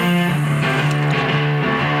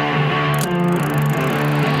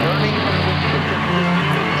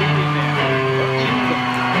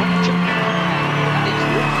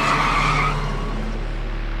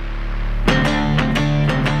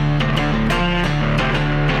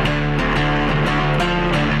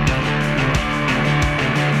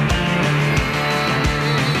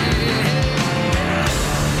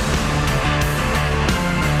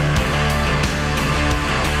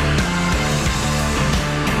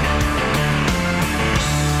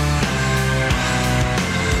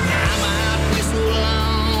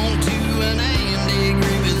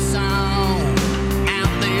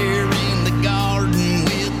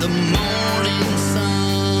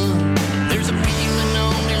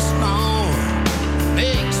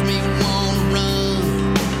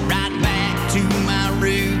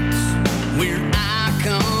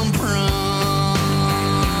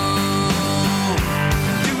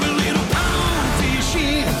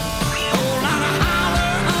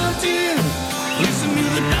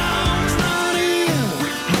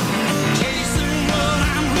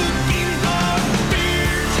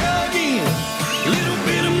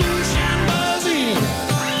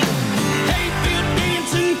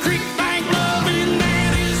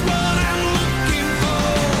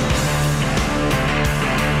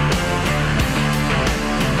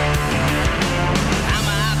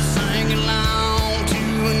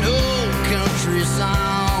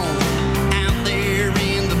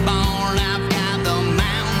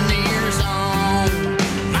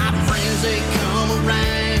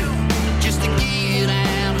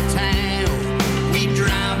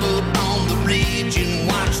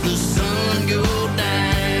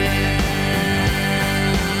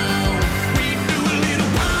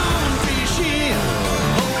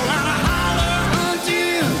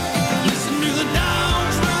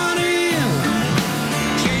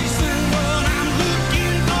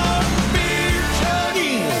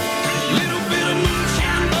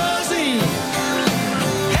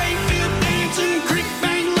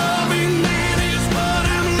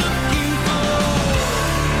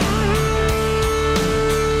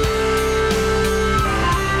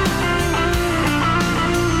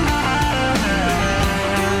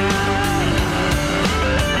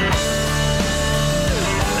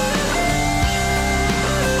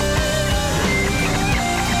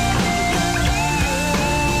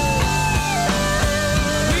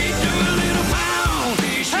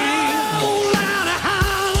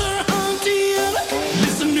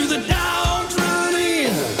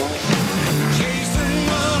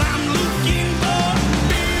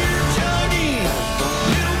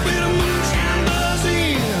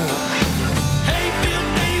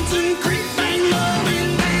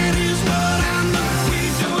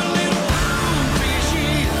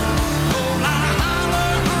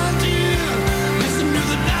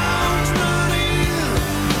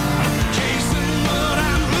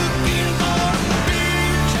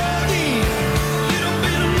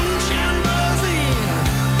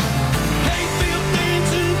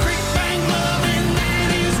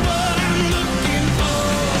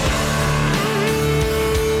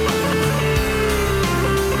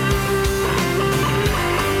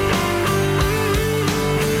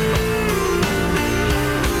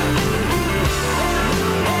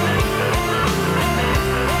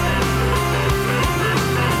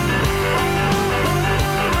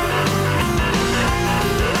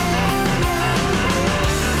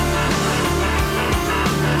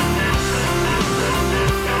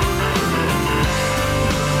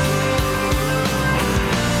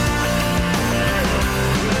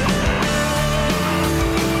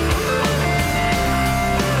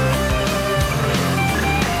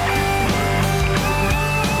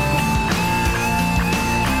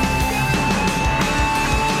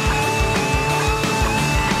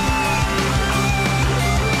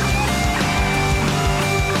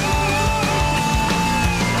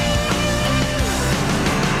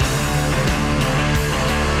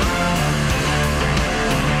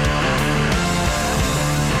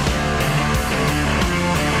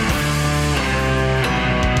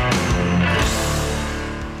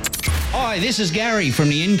 this is Gary from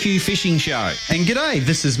the NQ Fishing Show. And g'day,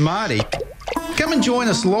 this is Marty. Come and join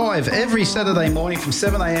us live every Saturday morning from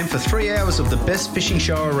 7am for 3 hours of the best fishing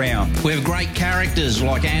show around. We have great characters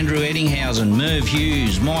like Andrew Eddinghausen, Merv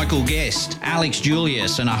Hughes, Michael Guest, Alex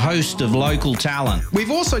Julius, and a host of local talent. We've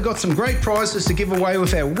also got some great prizes to give away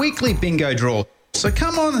with our weekly bingo draw. So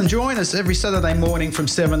come on and join us every Saturday morning from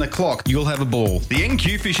 7 o'clock. You'll have a ball. The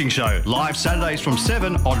NQ Fishing Show, live Saturdays from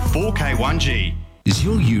 7 on 4K1G. Is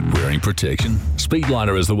your ute wearing protection?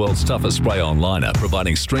 Speedliner is the world's toughest spray-on liner,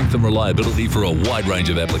 providing strength and reliability for a wide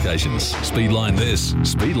range of applications. Speedline this,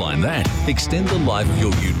 Speedline that. Extend the life of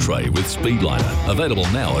your ute tray with Speedliner. Available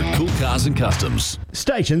now at Cool Cars and Customs.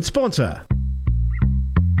 Station sponsor.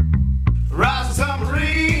 Rise the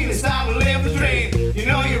submarine, it's time to live the dream. You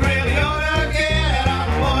know you really ought to get on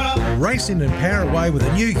the water. Race in and power away with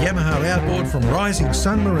a new Yamaha outboard from Rising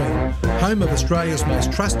Sun Marine, home of Australia's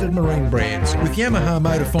most trusted marine brands. With Yamaha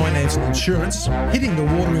Motor Finance and Insurance, hitting the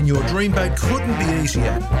water in your dream boat couldn't be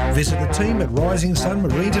easier. Visit the team at Rising Sun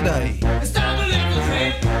Marine today. It's time to live the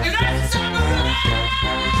dream. It's time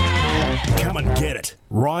to Come and get it.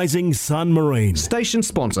 Rising Sun Marine. Station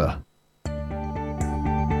sponsor.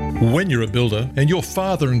 When you're a builder, and your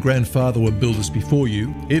father and grandfather were builders before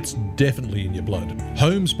you, it's definitely in your blood.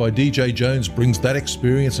 Homes by DJ Jones brings that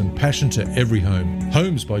experience and passion to every home.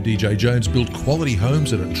 Homes by DJ Jones build quality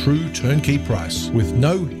homes at a true turnkey price with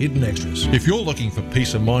no hidden extras. If you're looking for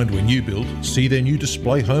peace of mind when you build, see their new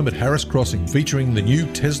display home at Harris Crossing featuring the new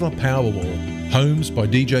Tesla Powerwall. Homes by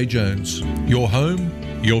DJ Jones. Your home,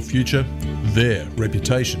 your future, their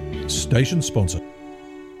reputation. Station sponsor.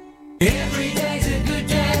 Every day's a good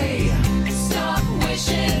day. Stop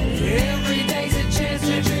wishing. Every day's a chance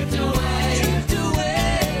to drift away. Drift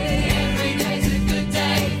away. Every day's a good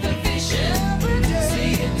day for fishing.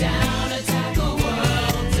 See it down and tackle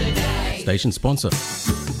world today. Station sponsor.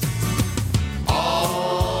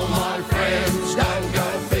 All my friends don't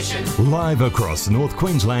go fishing. Live across North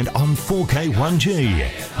Queensland on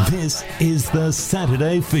 4K1G. This is the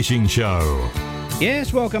Saturday Fishing Show.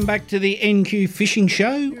 Yes, welcome back to the NQ Fishing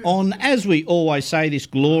Show on, as we always say, this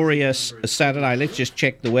glorious Saturday. Let's just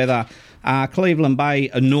check the weather. Cleveland Bay,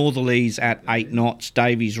 northerlies at 8 knots.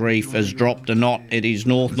 Davies Reef has dropped a knot. It is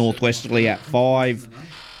north-northwesterly at 5.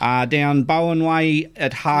 Down Bowen Way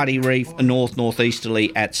at Hardy Reef,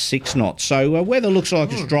 north-northeasterly at 6 knots. So weather looks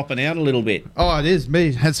like it's dropping out a little bit. Oh, it is.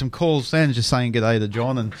 Me had some calls then just saying g'day to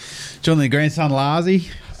John and the grandson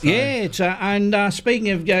Larzy. So. Yeah, it's, and speaking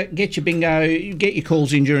of get your bingo, get your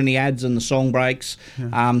calls in during the ads and the song breaks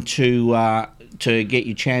to get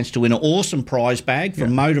your chance to win an awesome prize bag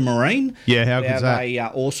from Motor Marine. Yeah, how we good's have that? a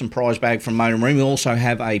awesome prize bag from Motor Marine. We also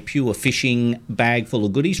have a Pure Fishing bag full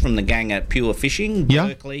of goodies from the gang at Pure Fishing,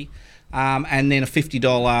 Berkeley. And then a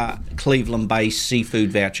 $50 Cleveland-based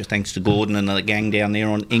seafood voucher thanks to Gordon and the gang down there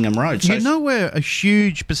on Ingham Road. So You know where a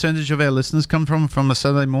huge percentage of our listeners come from a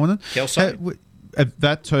Saturday morning? Kelso.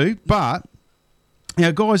 That too, but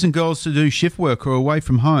our guys and girls to do shift work or away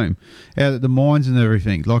from home, out at the mines and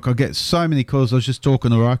everything. Like, I get so many calls. I was just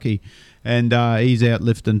talking to Rocky, and he's out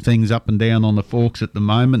lifting things up and down on the forks at the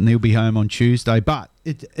moment, and he'll be home on Tuesday. But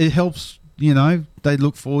it helps, you know, they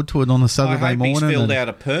look forward to it on a Saturday I hope morning. he's filled out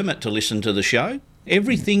a permit to listen to the show.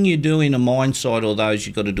 Everything you do in a mine site or those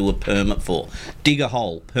you've got to do a permit for. Dig a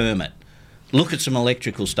hole, permit. Look at some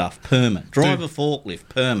electrical stuff, permit. Drive a forklift,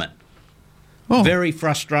 permit. Oh. Very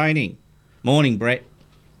frustrating. Morning, Brett.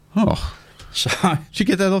 Oh. So did you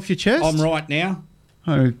get that off your chest? I'm right now.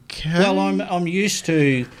 Okay. Well, I'm used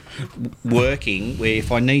to working where if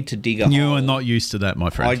I need to dig a hole... You are not used to that, my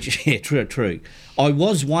friend. Yeah, true. I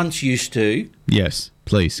was once used to... Yes,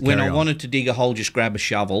 please, when carry I on. wanted to dig a hole, just grab a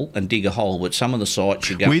shovel and dig a hole. But some of the sites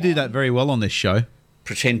you go... We do that very well on this show.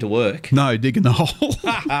 Pretend to work. No, digging the hole.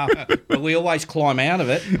 But we always climb out of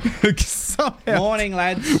it. Morning,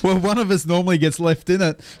 lads. Well, one of us normally gets left in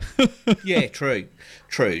it. Yeah, true.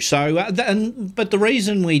 So, but the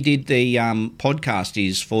reason we did the podcast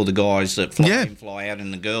is for the guys that fly in, fly out,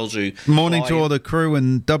 and the girls who Morning fly to all in. the crew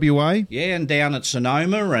in WA. Yeah, and down at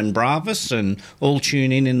Sonoma and Bravis, and all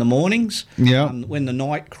tune in the mornings. Yeah. When the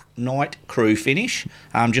night crew finish,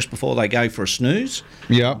 just before they go for a snooze.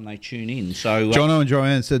 Yeah. They tune in. So Jono and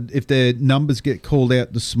Joanne said if their numbers get called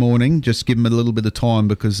out this morning, just give them a little bit of time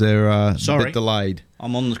because they're a bit delayed.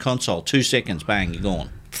 I'm on the console. 2 seconds, bang, you're gone.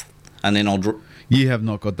 And then I'll... You have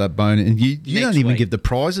not got that bone, and you don't even week. give the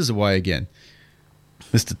prizes away again,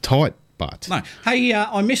 Mr. Tight Butt. No. Hey,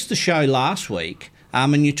 I missed the show last week,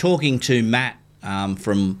 and you're talking to Matt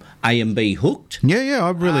from A&B Hooked. Yeah, I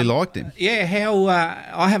really liked him. Yeah, how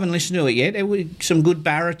I haven't listened to it yet. There were some good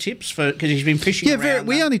barra tips because he's been fishing. Yeah,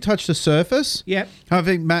 we only touched the surface. Yep. I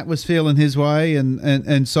think Matt was feeling his way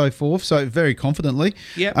and so forth, so very confidently.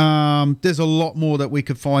 Yep. There's a lot more that we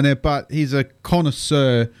could find out, but he's a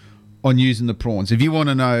connoisseur on using the prawns. If you want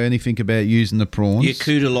to know anything about using the prawns, Your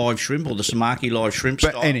Kuta live shrimp or the Samaki live shrimp but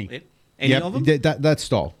style. any Any of them? that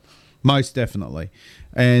style, most definitely,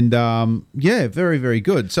 and very, very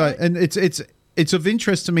good. So, and it's of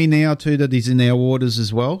interest to me now too that he's in our waters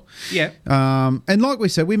as well. Yeah. And like we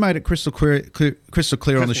said, we made it crystal clear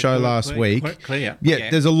on the show last week. Clear. Yeah,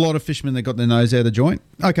 there's a lot of fishermen that got their nose out of joint.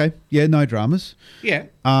 Okay, yeah, no dramas. Yeah.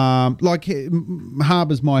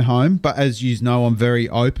 Harbour's my home, but as you know, I'm very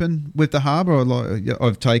open with the harbour.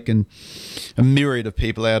 I've taken a myriad of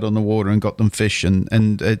people out on the water and got them fish,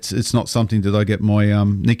 and it's not something that I get my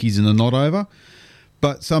nickies in a knot over.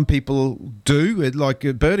 But some people do.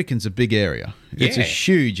 Burdekin's a big area. It's a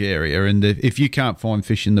huge area, and if you can't find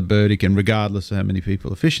fish in the Burdekin, regardless of how many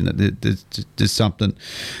people are fishing it, there's something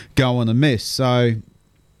going amiss. So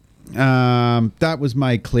that was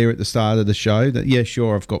made clear at the start of the show that, yeah,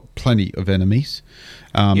 sure, I've got plenty of enemies.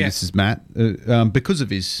 This is Matt because of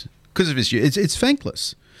his it's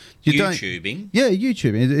thankless. YouTubing.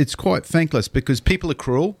 YouTubing. It's quite thankless because people are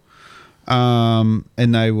cruel. And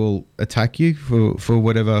they will attack you for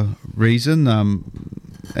whatever reason.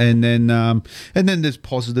 And then there's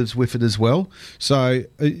positives with it as well. So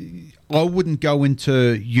I wouldn't go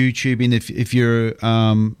into YouTubing if you're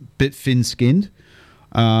a bit thin-skinned.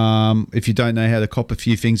 If you don't know how to cop a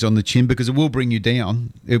few things on the chin, because it will bring you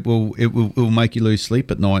down. It will make you lose sleep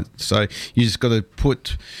at night. So you just got to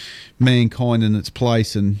put mankind in its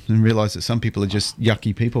place and realise that some people are just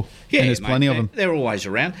yucky people. Yeah, and there's plenty of them. They're always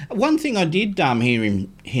around. One thing I did hear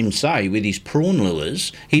him say with his prawn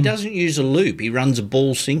lures, he doesn't use a loop. He runs a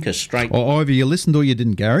ball sinker straight. Oh, either you listened or you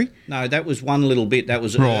didn't, Gary. No, that was one little bit. That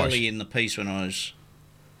was early in the piece when I was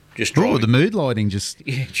just driving. Oh, the mood lighting just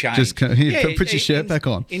changed. Put your shirt back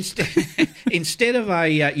on. Instead of a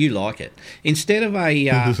you like it. Instead of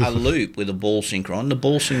a loop with a ball sinker on, the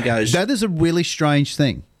ball sinker goes. That is a really strange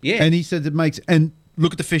thing. Yeah. And he said it makes, and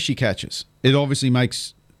look at the fish he catches. It obviously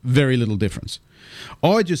makes very little difference.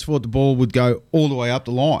 I just thought the ball would go all the way up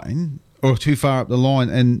the line or too far up the line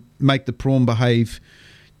and make the prawn behave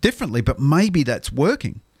differently, but maybe that's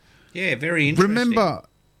working. Yeah, very interesting. Remember,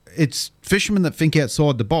 it's fishermen that think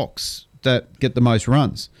outside the box that get the most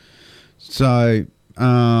runs. So,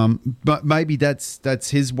 but maybe that's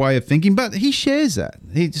his way of thinking. But he shares that.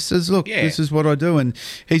 He just says, "Look, this is what I do," and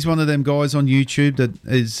he's one of them guys on YouTube that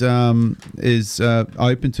is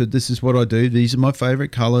open to this is what I do. These are my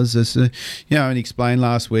favourite colours. And he explained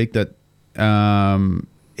last week that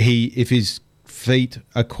if his feet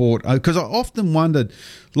are caught, because I often wondered,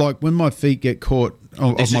 like when my feet get caught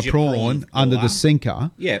of my prawn under the sinker.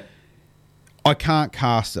 Yeah. I can't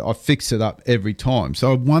cast it. I fix it up every time.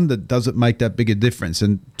 So I wondered, does it make that big a difference?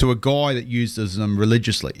 And to a guy that uses them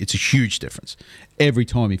religiously, it's a huge difference. Every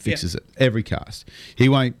time he fixes it, every cast. He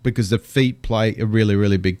won't, because the feet play a really,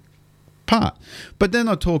 really big part. But then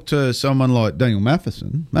I talked to someone like Daniel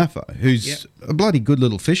Maffo, who's a bloody good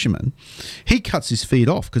little fisherman. He cuts his feet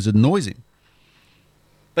off because it annoys him.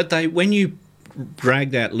 But when you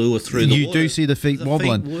drag that lure through the water, you do see the feet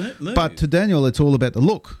wobbling. But to Daniel, it's all about the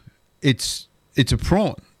look. It's a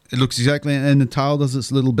prawn. It looks exactly, and the tail does its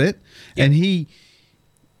little bit, and he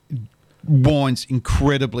winds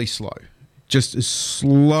incredibly slow, just as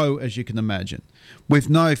slow as you can imagine, with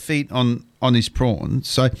no feet on his prawn.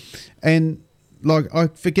 So, and like I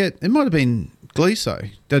forget, it might have been Gleeso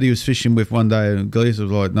that he was fishing with one day, and Gleeso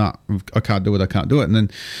was like, "Nah, I can't do it. And then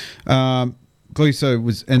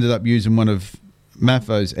Gleeso ended up using one of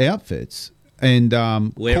Maffo's outfits and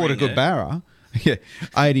caught a good barra. Yeah,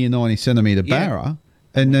 80 and 90 centimetre barra,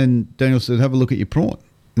 and then Daniel said, "Have a look at your prawn,"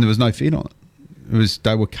 and there was no feet on it.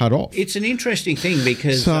 They were cut off. It's an interesting thing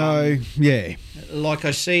because, like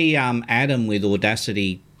I see Adam with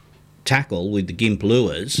Audacity Tackle with the gimp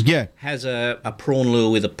lures, has a prawn lure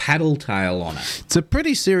with a paddle tail on it. It's a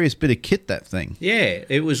pretty serious bit of kit, that thing. Yeah,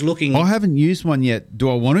 it was looking. I haven't used one yet. Do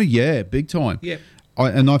I want to? Yeah, big time. Yeah,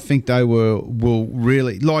 I think they will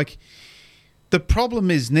really like. The problem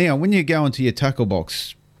is now, when you go into your tackle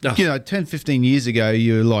box, 10, 15 years ago,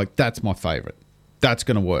 you're like, that's my favourite. That's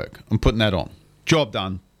going to work. I'm putting that on. Job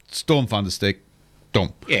done. Storm Thunderstick.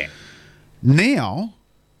 Dump. Yeah. Now,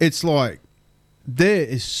 it's like, there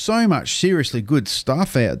is so much seriously good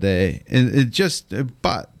stuff out there. And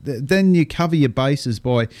but then you cover your bases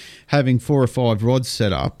by having 4 or 5 rods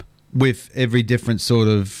set up with every different sort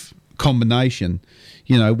of combination.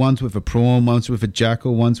 You know, one's with a prawn, one's with a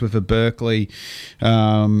jackal, one's with a Berkeley,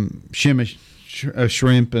 shimmer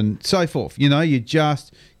shrimp, and so forth. You know, you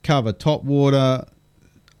just cover top water,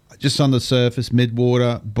 just on the surface, mid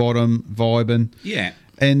water, bottom, vibing. Yeah.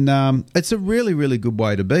 And it's a really, really good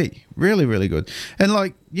way to be. Really, really good. And,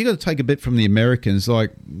 like, you got to take a bit from the Americans.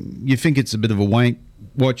 Like, you think it's a bit of a wank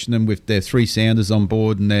watching them with their 3 sounders on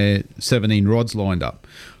board and their 17 rods lined up.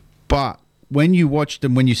 But when you watch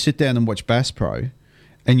them, when you sit down and watch Bass Pro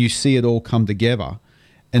and you see it all come together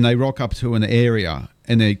and they rock up to an area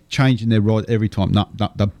and they're changing their rod every time,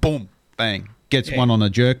 the boom, bang, gets one on a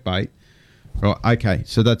jerk bait. Right, okay,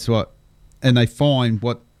 so that's what, and they find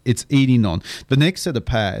what it's eating on. The next set of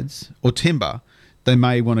pads or timber, they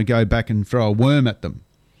may want to go back and throw a worm at them.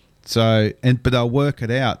 So, but they'll work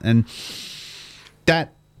it out, and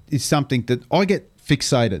that is something that I get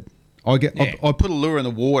fixated. I put a lure in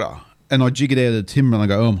the water and I jig it out of the timber and I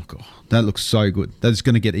go, oh my God, that looks so good. That's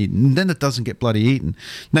going to get eaten. And then it doesn't get bloody eaten.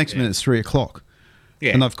 Next minute it's 3 o'clock.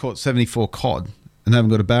 Yeah. And I've caught 74 cod and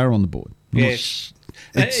haven't got a barra on the board. Yes.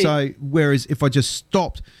 So, whereas if I just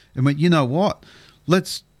stopped and went, you know what,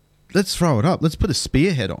 let's throw it up. Let's put a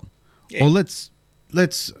spearhead on. Yeah. Or let's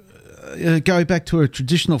go back to a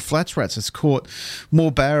traditional flats rats that's caught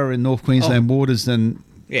more barra in North Queensland waters than...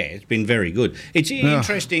 Yeah, it's been very good. It's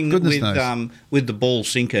interesting with the ball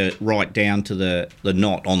sinker right down to the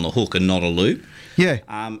knot on the hook and not a loop. Yeah.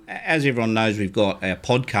 As everyone knows, we've got our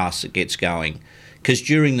podcast that gets going, because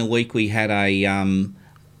during the week we had a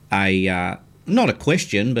not a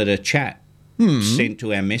question but a chat sent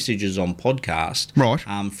to our messages on podcast, right?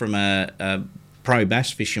 From a pro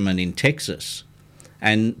bass fisherman in Texas,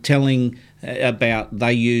 and telling about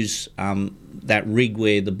they use that rig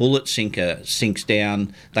where the bullet sinker sinks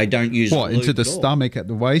down. They don't use into the stomach at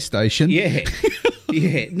the weigh station. Yeah,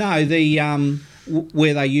 yeah. No, the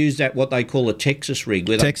where they use that what they call a Texas rig.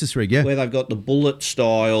 Where they've got the bullet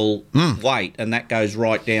style weight, and that goes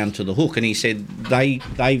right down to the hook. And he said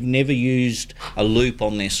they've never used a loop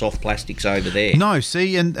on their soft plastics over there. No,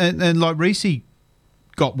 see, and like Reese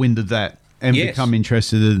got wind of that. And become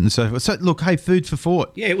interested in it and so forth. So, look, hey, food for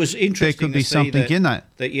thought. Yeah, it was interesting. There could be something in that.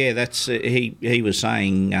 That's he was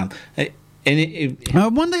saying. I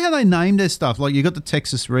wonder how they named their stuff. Like, you got the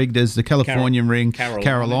Texas rig, there's the Californian rig,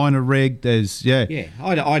 Carolina rig. There's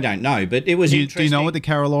I don't know, but it was interesting. Do you know what the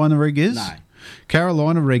Carolina rig is? No.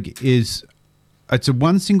 Carolina rig it's a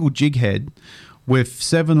one single jig head with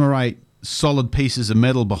 7 or 8 solid pieces of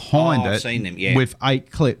metal behind it. I've seen them, yeah. With 8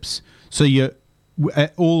 clips. So you're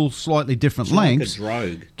at all slightly different lengths. Like a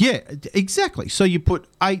drogue. Yeah, exactly. So you put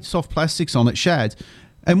 8 soft plastics on it, shads,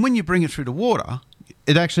 and when you bring it through the water,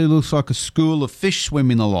 it actually looks like a school of fish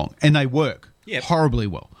swimming along, and they work horribly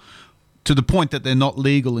well, to the point that they're not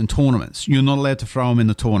legal in tournaments. You're not allowed to throw them in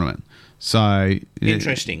the tournament. So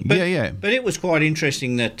interesting. But it was quite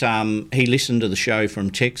interesting that he listened to the show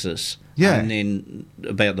from Texas. Yeah. And then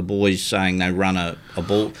about the boys saying they run a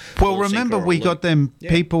ball. Well, remember we got them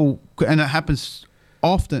people, and it happens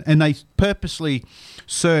often, and they purposely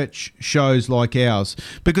search shows like ours,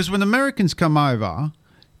 because when Americans come over,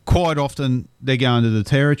 quite often they're going to the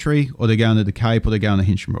Territory, or they're going to the Cape, or they're going to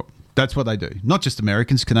Hinchinbrook. That's what they do. Not just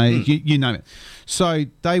Americans, Canadians, you name it. So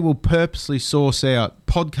they will purposely source out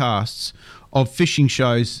podcasts of fishing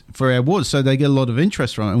shows for our waters, so they get a lot of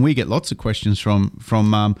interest from it, and we get lots of questions from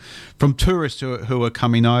tourists who are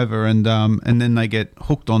coming over, and then they get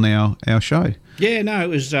hooked on our show. Yeah, no, it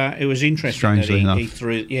was interesting. Strangely that he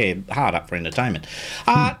threw hard up for entertainment.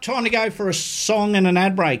 Time to go for a song and an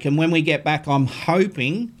ad break, and when we get back, I'm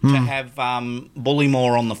hoping to have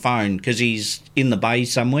Bullymore on the phone, because he's in the bay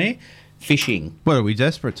somewhere fishing. What, are we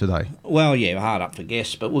desperate today? Well, yeah, hard up for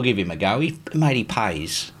guests, but we'll give him a go. He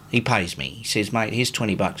pays. He pays me. He says, mate, here's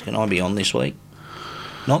 $20. Can I be on this week?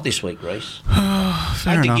 Not this week, Reese. I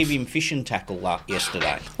had to give him fishing tackle up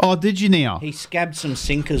yesterday. Oh, did you now? He scabbed some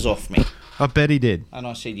sinkers off me. I bet he did. And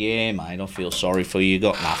I said, yeah, mate, I feel sorry for you. You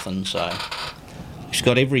got nothing, so... He's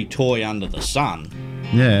got every toy under the sun.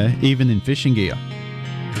 Yeah, even in fishing gear.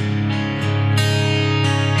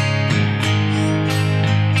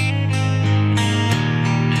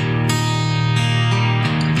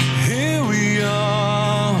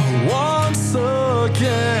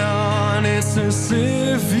 It's as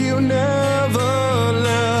if you never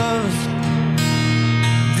left.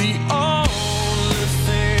 The only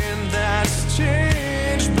thing that's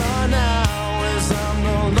changed by now is I'm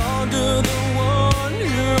no longer the one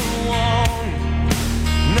you want.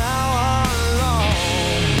 Now I'm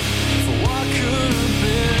alone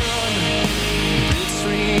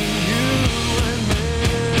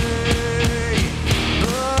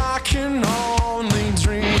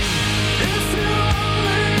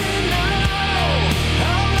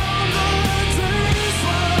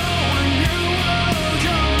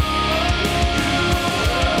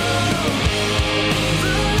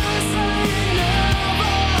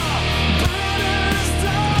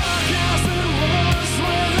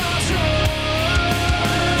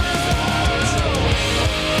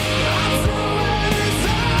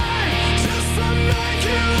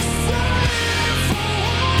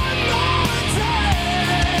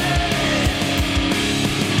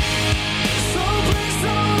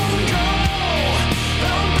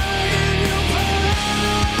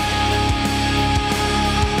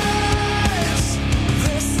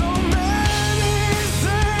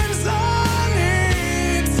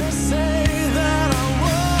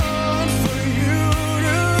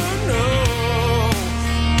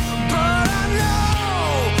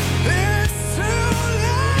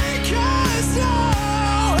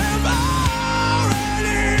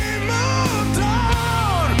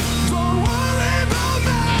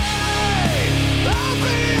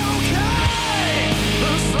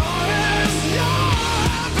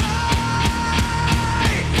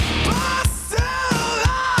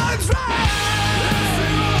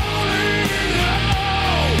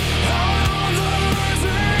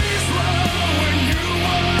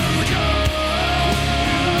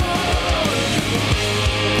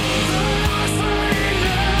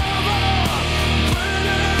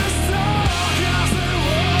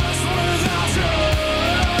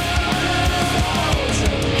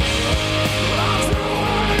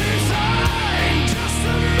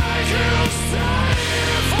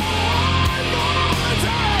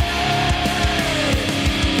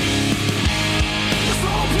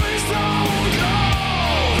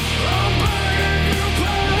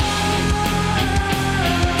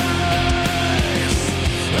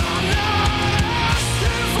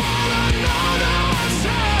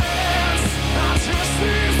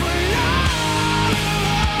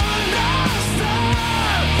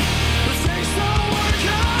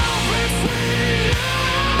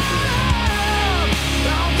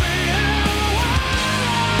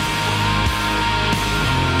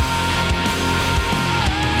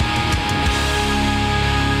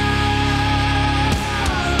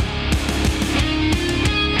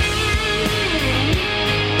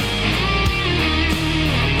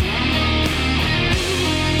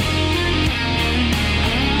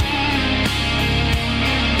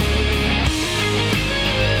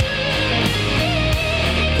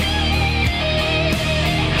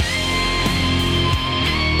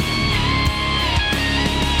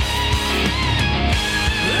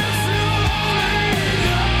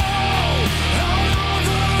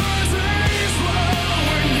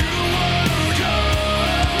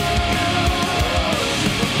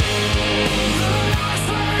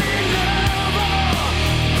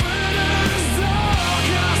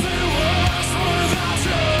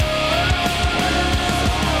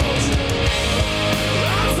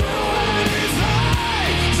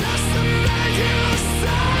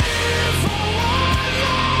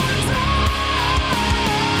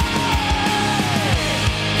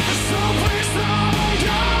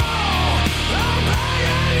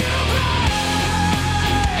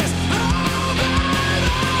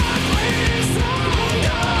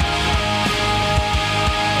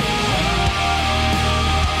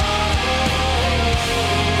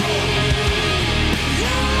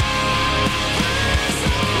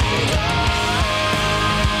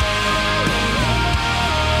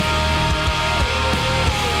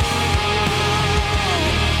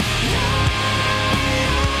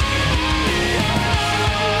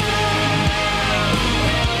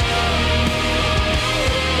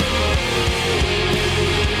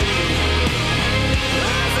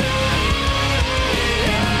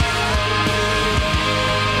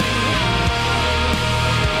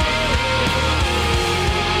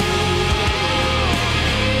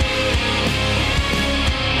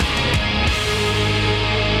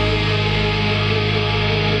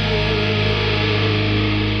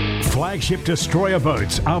Flagship destroyer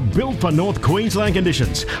boats are built for North Queensland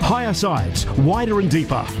conditions. Higher sides, wider and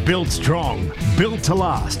deeper. Built strong, built to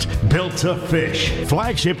last, built to fish.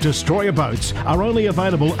 Flagship destroyer boats are only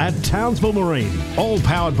available at Townsville Marine. All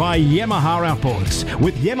powered by Yamaha outboards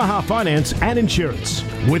with Yamaha finance and insurance.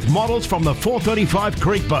 With models from the 435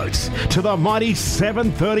 Creek boats to the mighty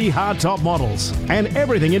 730 hardtop models and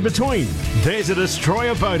everything in between. There's a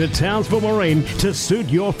destroyer boat at Townsville Marine to suit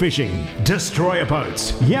your fishing. Destroyer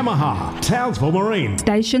boats, Yamaha, Townsville Marine.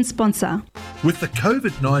 Station sponsor. With the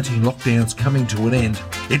COVID-19 lockdowns coming to an end,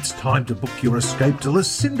 it's time to book your escape to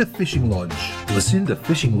Lucinda Fishing Lodge. Lucinda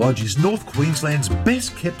Fishing Lodge is North Queensland's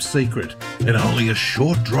best kept secret and only a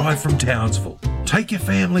short drive from Townsville. Take your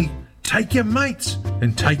family, take your mates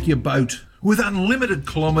and take your boat. With unlimited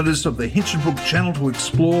kilometres of the Hinchinbrook Channel to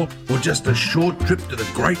explore or just a short trip to the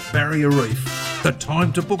Great Barrier Reef. The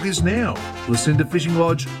time to book is now. Lucinda Fishing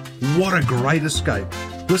Lodge, what a great escape.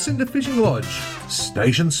 Lucinda Fishing Lodge,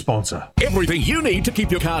 station sponsor. Everything you need to keep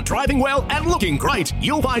your car driving well and looking great.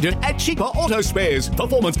 You'll find it at Cheaper Auto Spares.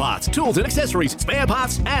 Performance parts, tools and accessories, spare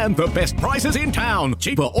parts, and the best prices in town.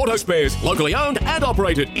 Cheaper Auto Spares, locally owned and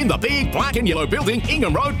operated in the big black and yellow building,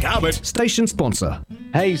 Ingham Road, Carbet. Station sponsor.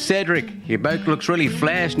 Hey Cedric, your boat looks really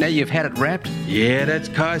flash now you've had it wrapped. Yeah, that's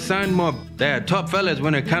Kai Sign Mob. They are top fellas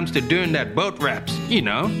when it comes to doing that boat wraps. You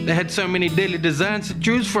know, they had so many daily designs to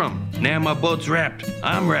choose from. Now my boat's wrapped.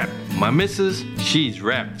 I'm wrapped. My missus, she's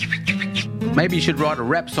wrapped. Maybe you should write a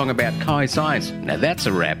rap song about Kai Signs. Now that's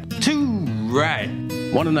a rap. Too right.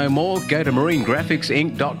 Want to know more? Go to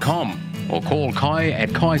marinegraphicsinc.com or call Kai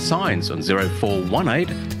at Kai Signs on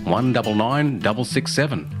 0418 199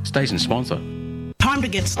 667. Station sponsor. Time to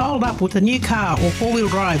get styled up with a new car or four-wheel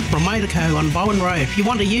drive from Motorco on Bowen Road. If you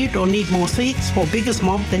want a ute or need more seats for biggest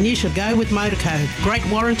mob, then you should go with Motorco. Great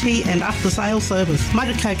warranty and after-sales service.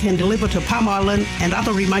 Motorco can deliver to Palm Island and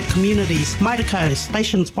other remote communities. Motorco,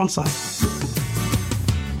 station sponsor.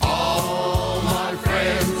 All my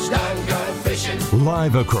friends don't go fishing.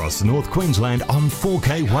 Live across North Queensland on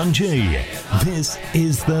 4K1G. This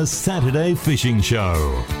is the Saturday Fishing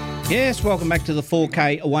Show. Yes, welcome back to the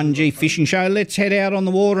 4K 1G Fishing Show. Let's head out on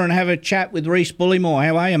the water and have a chat with Reese Bullymore.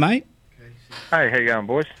 How are you, mate? Hey, how you going,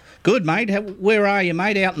 boys? Good, mate. Where are you,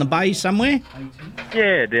 mate? Out in the bay somewhere?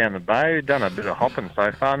 Yeah, down the bay. We've done a bit of hopping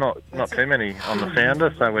so far. Not too many on the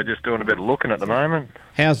sounder, so we're just doing a bit of looking at the moment.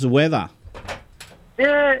 How's the weather?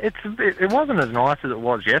 Yeah, it wasn't as nice as it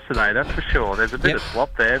was yesterday, that's for sure. There's a bit of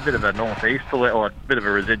slop there, a bit of a northeasterly or a bit of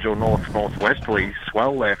a residual northwesterly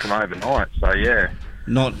swell there from overnight. So yeah.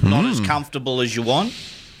 Not as comfortable as you want?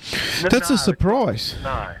 That's a surprise.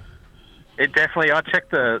 No. It definitely, I checked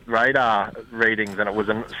the radar readings and it was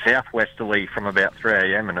a southwesterly from about 3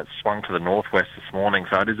 a.m. and it swung to the northwest this morning,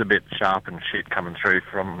 so it is a bit sharp and shit coming through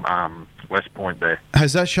from West Point there.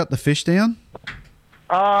 Has that shut the fish down?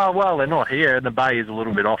 Well, they're not here, and the bay is a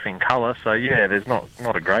little bit off in colour, so yeah, there's not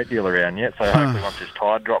a great deal around yet, so hopefully once this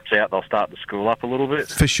tide drops out, they'll start to school up a little bit.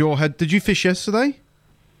 For sure. Did you fish yesterday?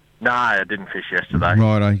 No, I didn't fish yesterday.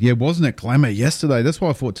 Righto. Yeah, wasn't it glamour yesterday? That's why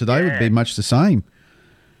I thought today would be much the same.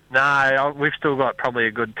 No, we've still got probably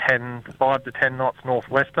a good 5 to 10 knots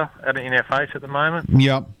northwester in our face at the moment.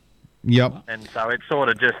 Yep. And so it's sort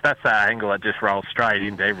of just, that's our angle that just rolls straight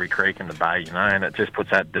into every creek in the bay, you know, and it just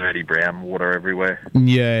puts that dirty brown water everywhere.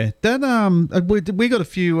 Yeah. That we got a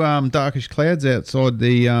few darkish clouds outside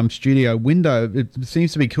the studio window. It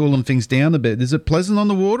seems to be cooling things down a bit. Is it pleasant on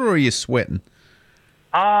the water or are you sweating?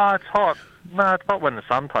 It's hot. No, it's hot when the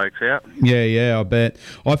sun pokes out. Yeah, I bet.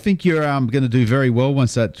 I think you're going to do very well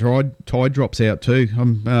once that tide drops out too.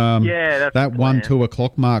 That's that 1-2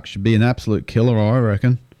 o'clock mark should be an absolute killer, I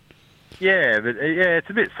reckon. Yeah, but it's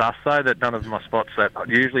a bit sus though that none of my spots that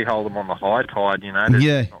usually hold them on the high tide, you know,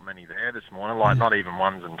 there's not many there this morning, like not even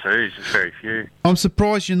 1s and 2s, just very few. I'm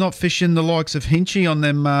surprised you're not fishing the likes of Hinchy on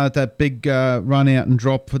them that big run out and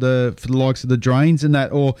drop for the likes of the drains and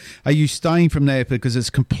that, or are you staying from there because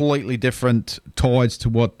it's completely different tides to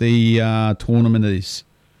what the tournament is?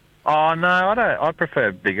 Oh no, I don't. I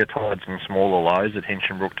prefer bigger tides and smaller lows at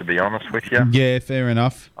Hinchinbrook, to be honest with you. Yeah, fair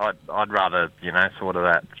enough. I'd rather, you know, sort of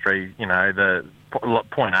that 3, you know, the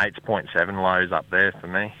 0.8s, 0.7 lows up there for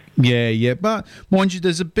me. Yeah, but mind you,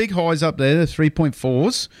 there's a big highs up there, the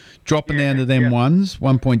 3.4s, dropping down to them 1s,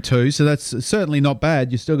 1.2, so that's certainly not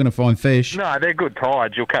bad. You're still going to find fish. No, they're good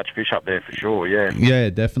tides. You'll catch fish up there for sure, yeah.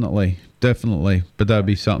 Yeah, definitely. But that'll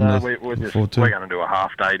be something we're going to do a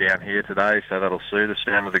half day down here today, so that'll suit us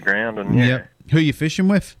down to the ground. And Yep. Who are you fishing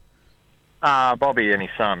with? Bobby and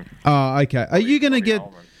his son. Oh, okay. Are you going to get...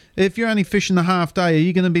 If you're only fishing the half day, are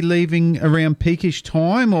you going to be leaving around peakish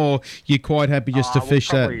time, or you're quite happy just to fish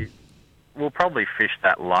that? we'll probably fish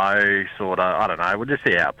that low, sort of. I don't know. We'll just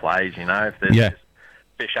see how it plays. If there's Yeah.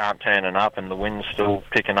 fish aren't turning up and the wind's still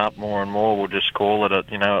picking up more and more, we'll just call it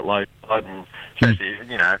at low tide. And especially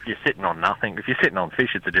if you're sitting on nothing, if you're sitting on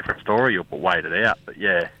fish, it's a different story. You'll wait it out. But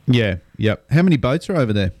yeah, Yeah, yep. How many boats are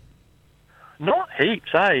over there? not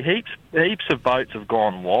heaps. Heaps of boats have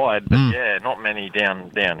gone wide, but yeah, not many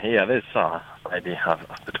down here. There's maybe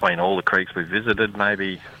between all the creeks we visited,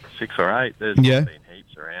 maybe 6 or 8. There's Yeah. not been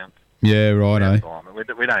heaps around. Yeah, right,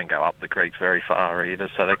 We don't go up the creeks very far either,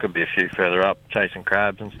 so there could be a few further up chasing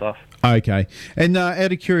crabs and stuff. Okay. And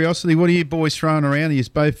out of curiosity, what are you boys throwing around? Are you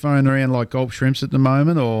both throwing around like gulp shrimps at the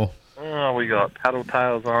moment, or? Oh, we got paddle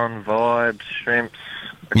tails on, vibes, shrimps,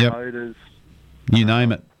 Yep. coders, You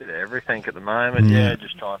name it. bit of everything at the moment. Yeah,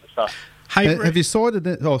 just trying to stuff. Hey, Have you sighted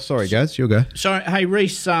that? Oh, sorry, Gaz, you'll go. Sorry, hey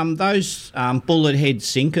Reese, those bullet head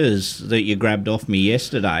sinkers that you grabbed off me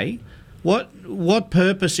yesterday, what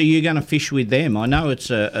purpose are you going to fish with them? I know it's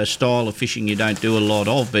a style of fishing you don't do a lot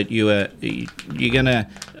of, but you're going to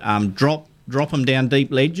drop them down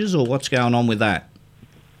deep ledges, or what's going on with that?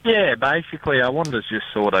 Yeah, basically, I wanted to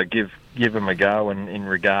just sort of give them a go in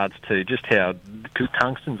regards to just how, because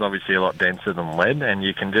tungsten's obviously a lot denser than lead, and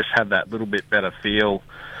you can just have that little bit better feel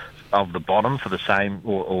of the bottom for the same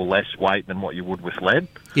or less weight than what you would with lead.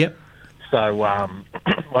 Yep. So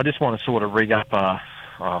I just want to sort of rig up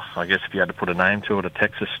I guess if you had to put a name to it, a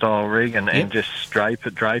Texas-style rig, and just drape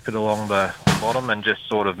it along the bottom and just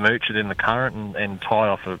sort of mooch it in the current and tie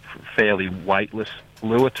off a fairly weightless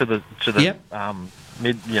lure to the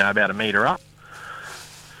mid, about a metre up.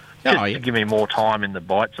 Just to give me more time in the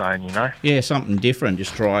bite zone, Yeah, something different.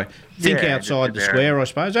 Just think outside the square, I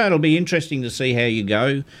suppose. It'll be interesting to see how you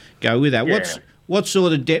go with that. Yeah. What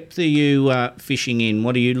sort of depth are you fishing in?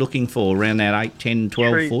 What are you looking for? Around that 8, 10,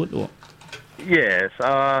 12 foot? Or? Yes,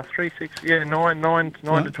 3, 6, 9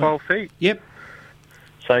 to 12 feet. Yep.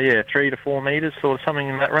 So 3 to 4 metres, sort of something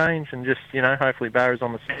in that range, and just hopefully barrows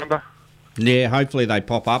on the sounder. Yeah, hopefully they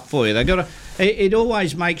pop up for you. It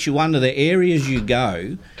always makes you wonder the areas you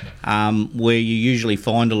go where you usually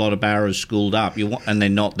find a lot of barrows schooled up, and they're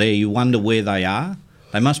not there. You wonder where they are.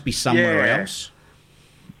 They must be somewhere else.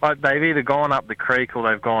 They've either gone up the creek or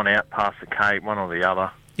they've gone out past the cape, one or the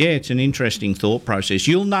other. Yeah, it's an interesting thought process.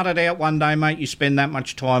 You'll nut it out one day, mate. You spend that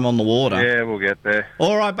much time on the water. Yeah, we'll get there.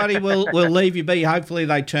 All right, buddy, we'll leave you be. Hopefully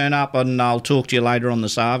they turn up, and I'll talk to you later on the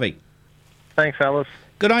Sarvi. Thanks, fellas.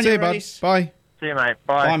 Good on See you, bud. Reese. Bye. See you, mate.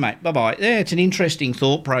 Bye. Bye, mate. Bye-bye. Yeah, it's an interesting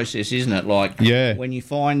thought process, isn't it? Like, when you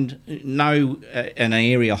find an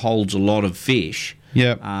area holds a lot of fish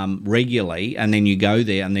regularly, and then you go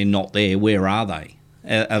there and they're not there, where are they?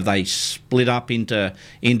 Are they split up into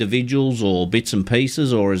individuals or bits and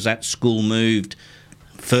pieces, or is that school moved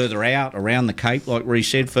further out around the Cape, like Reece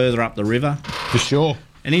said, further up the river? For sure.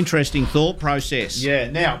 An interesting thought process. Yeah.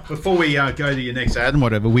 Now, before we go to your next ad and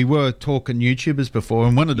whatever, we were talking YouTubers before,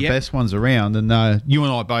 and one of the best ones around, and you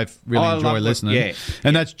and I both really enjoy listening.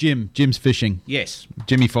 And that's Jim. Jim's Fishing. Yes.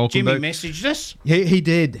 Jimmy Falkenberg. Jimmy messaged us. He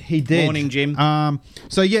did. Morning, Jim.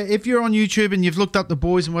 So, if you're on YouTube and you've looked up the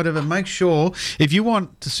boys and whatever, make sure, if you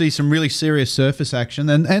want to see some really serious surface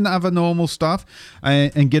action and other normal stuff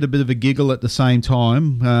and get a bit of a giggle at the same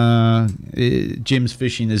time, Jim's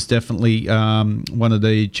Fishing is definitely one of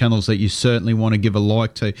the channels that you certainly want to give a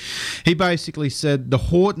like to. He basically said the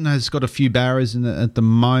Horton has got a few barrows in it at the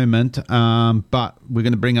moment, but we're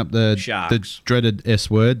going to bring up the dreaded S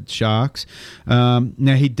word, sharks.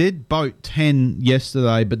 Now, he did boat 10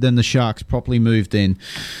 yesterday, but then the sharks properly moved in.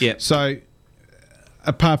 Yeah. So,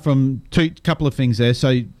 apart from couple of things there,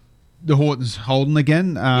 so the Horton's holding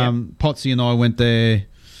again. Potsy and I went there,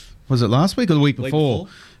 was it last week or the week before?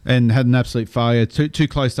 And had an absolute failure. Too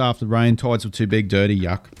close to after the rain. Tides were too big, dirty,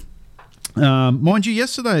 yuck. Mind you,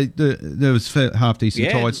 yesterday there was half decent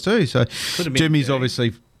tides too. So Jimmy's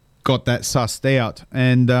obviously got that sussed out.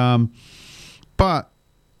 And but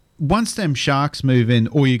once them sharks move in,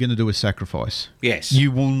 all you're going to do is sacrifice. Yes. You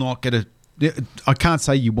will not get I can't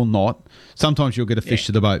say you will not. Sometimes you'll get a fish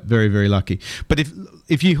to the boat. Very, very lucky. But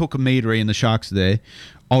if you hook a meter and the sharks are there,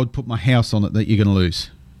 I would put my house on it that you're going to lose.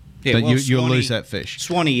 Yeah, you'll lose that fish.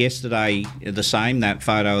 Swanee yesterday, the same. That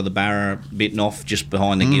photo of the barra bitten off just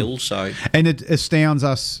behind the gills. So, and it astounds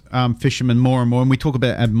us fishermen more and more. And we talk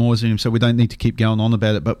about ad nauseum, so we don't need to keep going on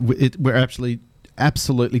about it. But we're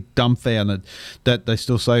absolutely dumbfounded that they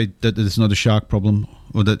still say that there's not a shark problem,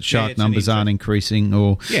 or that shark numbers aren't increasing.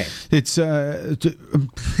 Or it's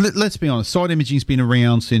let's be honest. Side imaging's been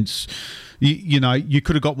around since. You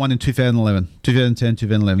could have got one in 2011, 2010,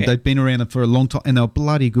 2011. Yeah. They've been around for a long time, and they're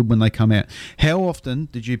bloody good when they come out. How often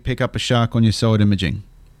did you pick up a shark on your side imaging?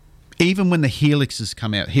 even when the helixes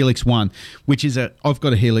come out, Helix 1, which is I've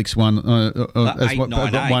got a Helix 1 as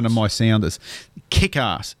one of my sounders. Kick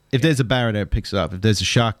ass. If there's a barra there, it picks it up. If there's a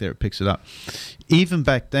shark there, it picks it up. Even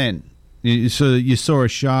back then, you saw a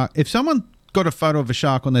shark. If someone got a photo of a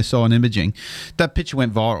shark on their side imaging, that picture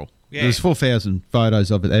went viral. Yeah. There's 4,000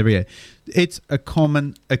 photos of it everywhere. It's a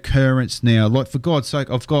common occurrence now. Like, for God's sake,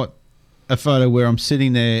 I've got a photo where I'm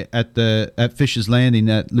sitting there at Fisher's Landing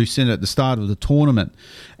at Lucinda at the start of the tournament,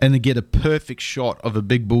 and they get a perfect shot of a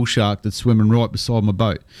big bull shark that's swimming right beside my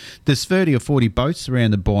boat. There's 30 or 40 boats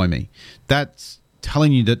surrounded by me. That's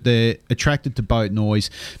telling you that they're attracted to boat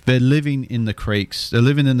noise. They're living in the creeks. They're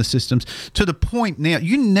living in the systems to the point now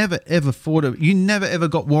you never ever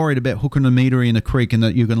got worried about hooking a meter in a creek and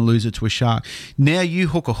that you're going to lose it to a shark. Now you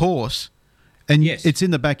hook a horse and it's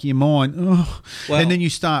in the back of your mind, and then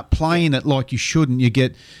you start playing it like you shouldn't. You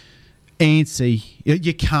get antsy.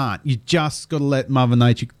 You can't. You just got to let Mother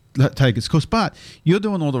Nature take its course. But you're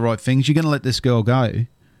doing all the right things. You're going to let this girl go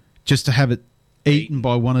just to have it eaten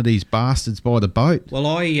by one of these bastards by the boat. Well,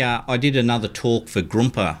 I did another talk for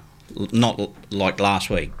Grumper, not like last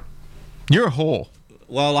week. You're a whore.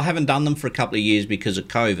 Well, I haven't done them for a couple of years because of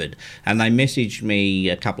COVID, and they messaged me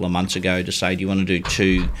a couple of months ago to say, do you want to do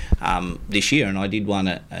 2 this year? And I did one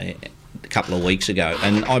a couple of weeks ago,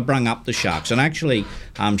 and I brung up the sharks and actually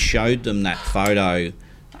showed them that photo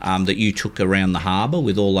that you took around the harbour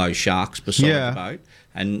with all those sharks beside the boat.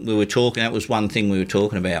 And we were talking, that was one thing we were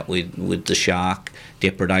talking about with the shark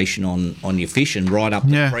depredation on your fishing right up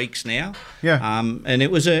the creeks now. Yeah. And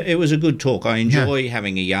it was a good talk. I enjoy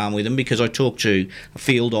having a yarn with them because I talk to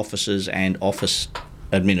field officers and office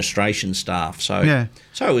administration staff. So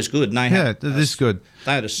it was good. And they that is good.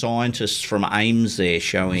 They had a scientist from AIMS there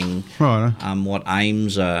showing what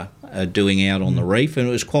AIMS are doing out on the reef, and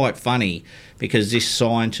it was quite funny because this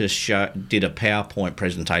scientist did a PowerPoint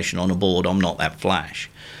presentation on a board. I'm not that flash.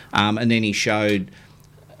 And then he showed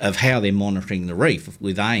of how they're monitoring the reef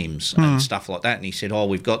with AIMS and stuff like that. And he said,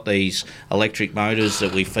 we've got these electric motors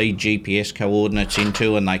that we feed GPS coordinates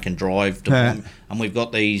into and they can drive to them. And we've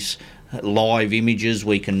got these live images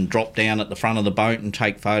we can drop down at the front of the boat and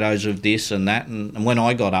take photos of this and that. And when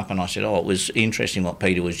I got up and I said, it was interesting what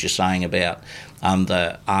Peter was just saying about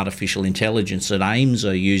the artificial intelligence that AIMS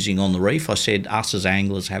are using on the reef. I said, us as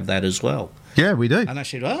anglers have that as well. Yeah, we do. And I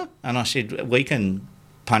said, And I said, we can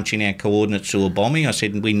punch in our coordinates to a bommie. I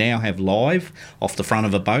said, we now have live off the front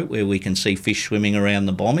of a boat where we can see fish swimming around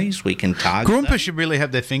the bommies. We can target Grumper should really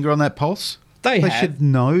have their finger on that pulse. They should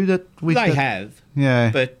know that. They have.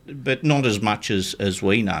 Yeah. But not as much as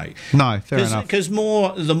we know. No, fair enough. Because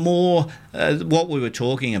what we were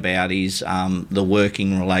talking about is the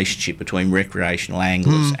working relationship between recreational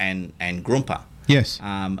anglers and Grumper. Yes.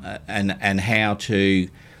 And how to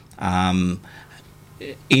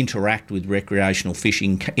interact with recreational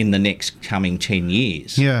fishing in the next coming 10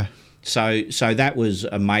 years. Yeah. So that was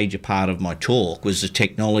a major part of my talk, was the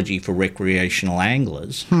technology for recreational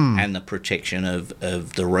anglers and the protection of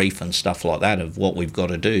the reef and stuff like that, of what we've got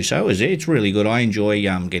to do. So it's really good. I enjoy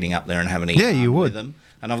getting up there and having a yarn with them.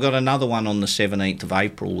 And I've got another one on the 17th of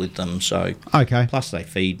April with them. So plus they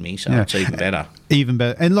feed me, so it's even better. Even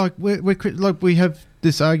better. And like we have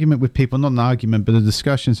this argument with people, not an argument, but a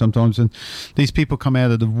discussion sometimes, and these people come out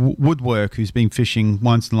of the woodwork who's been fishing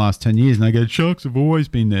once in the last 10 years and they go, sharks have always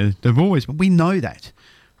been there. They've always been. We know that.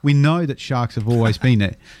 We know that sharks have always been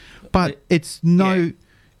there. But it's no...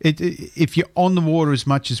 if you're on the water as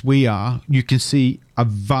much as we are, you can see a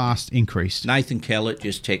vast increase. Nathan Kellett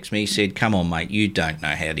just texted me, said, come on, mate, you don't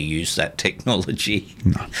know how to use that technology.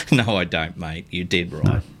 No, I don't, mate. You did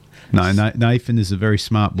right. No, Nathan is a very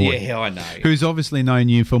smart boy. Yeah, I know. Who's obviously known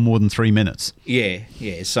you for more than 3 minutes. Yeah.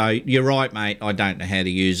 So you're right, mate. I don't know how to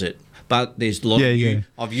use it. But there's a lot of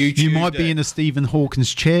I've YouTubed You might be in a Stephen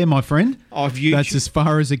Hawkins chair, my friend. That's as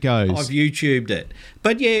far as it goes. I've YouTubed it.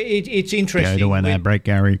 But yeah, it's interesting. Go to an ad break,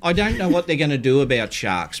 Gary. I don't know what they're going to do about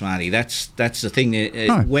sharks, Marty. That's the thing.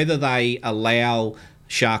 Whether they allow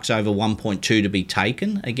sharks over 1.2 to be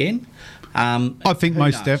taken again. I think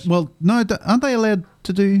most well, no, aren't they allowed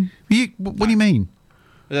to do... What do you mean?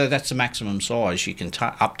 That's the maximum size you can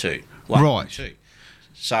up to 1.2. Right.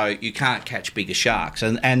 So you can't catch bigger sharks.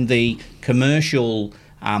 And the commercial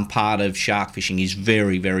part of shark fishing is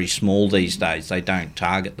very, very small these days. They don't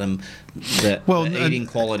target them. The eating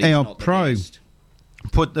quality is not the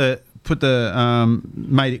best.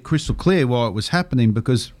 Made it crystal clear why it was happening,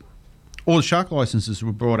 because all the shark licenses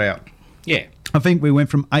were brought out Yeah. I think we went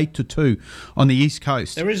from 8 to 2 on the east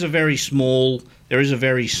coast. There is a very small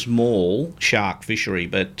shark fishery,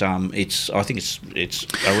 but I think it's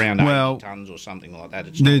around 80 tons or something like that.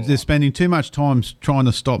 It's They're spending too much time trying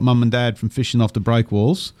to stop mum and dad from fishing off the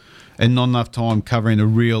breakwalls, and not enough time covering a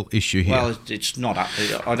real issue here. Well, it's not.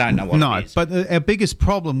 I don't know what it is. But our biggest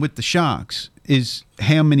problem with the sharks is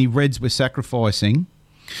how many reds we're sacrificing.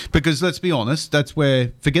 Because let's be honest, that's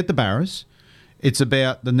where, forget the barras, it's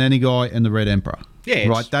about the nanny guy and the red emperor. Yeah,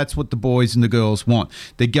 right. That's what the boys and the girls want.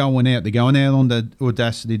 They're going out on the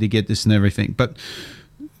audacity to get this and everything. But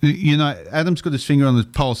you know, Adam's got his finger on the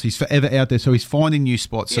pulse. He's forever out there, so he's finding new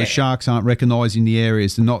spots. So sharks aren't recognising the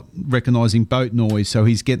areas. They're not recognising boat noise, so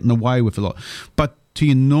he's getting away with a lot. But to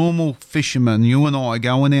your normal fisherman, you and I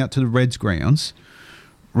going out to the Reds grounds,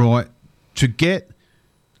 right, to get,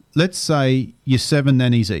 let's say, your 7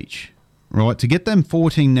 nannies each, right, to get them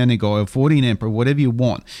 14 nanny guy or 14 emperor, whatever you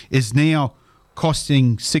want, is now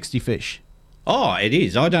costing 60 fish. Oh, it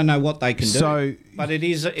is. I don't know what they can do, but it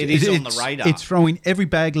is on the radar. It's throwing every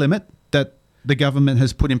bag limit that the government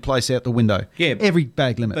has put in place out the window. Yeah, every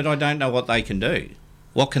bag limit. But I don't know what they can do.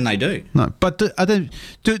 What can they do? No, but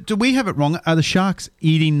do we have it wrong? Are the sharks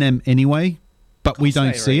eating them anyway, but we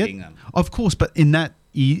don't see it? Them. Of course, but with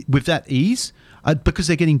that ease, because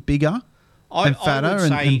they're getting bigger and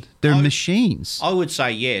fatter, and they're machines. I would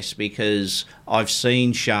say yes, because I've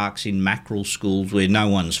seen sharks in mackerel schools where no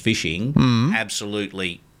one's fishing,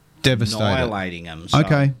 absolutely devastated, annihilating them. So.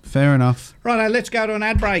 Okay, fair enough. Righto, let's go to an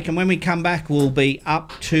ad break, and when we come back, we'll be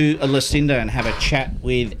up to Lucinda and have a chat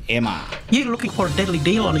with Emma. You looking for a deadly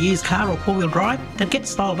deal on a used car or four-wheel drive? Then get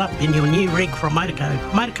styled up in your new rig from Motorco.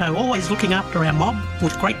 Motorco always looking after our mob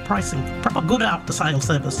with great pricing, proper good after-sales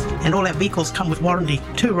service, and all our vehicles come with warranty.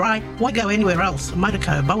 Too right? Why go anywhere else?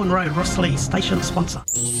 Motorco, Bowen Road, Rossley, station sponsor.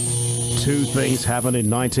 Two things happened in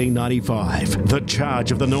 1995. The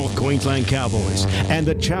charge of the North Queensland Cowboys and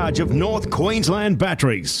the charge of North Queensland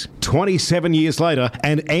batteries. 27 years later,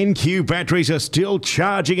 and NQ batteries are still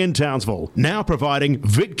charging in Townsville, now providing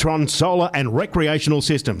Victron solar and recreational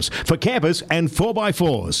systems for campers and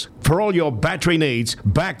 4x4s. For all your battery needs,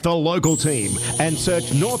 back the local team and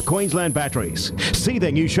search North Queensland Batteries. See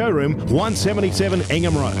their new showroom, 177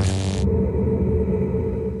 Ingham Road.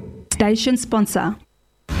 Station sponsor.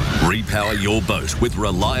 Repower your boat with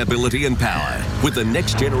reliability and power with the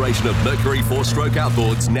next generation of Mercury 4-stroke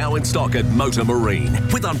outboards now in stock at Motor Marine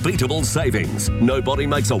with unbeatable savings. Nobody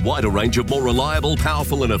makes a wider range of more reliable,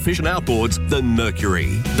 powerful and efficient outboards than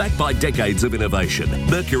Mercury. Backed by decades of innovation,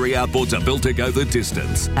 Mercury outboards are built to go the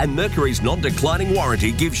distance, and Mercury's non-declining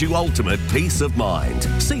warranty gives you ultimate peace of mind.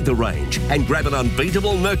 See the range and grab an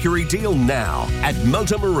unbeatable Mercury deal now at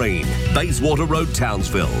Motor Marine, Bayswater Road,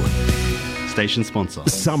 Townsville. Station sponsor.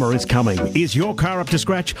 Summer is coming. Is your car up to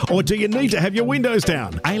scratch, or do you need to have your windows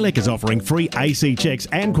down? ALEC is offering free AC checks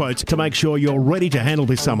and quotes to make sure you're ready to handle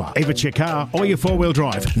this summer. If it's your car or your four-wheel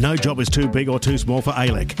drive, no job is too big or too small for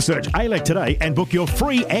ALEC. Search ALEC today and book your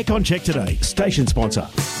free aircon check today. Station sponsor.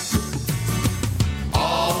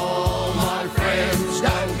 All my friends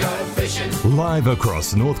don't go fishing. Live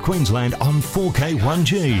across North Queensland on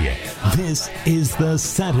 4K1G. This is the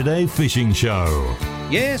Saturday Fishing Show.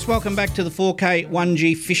 Yes, welcome back to the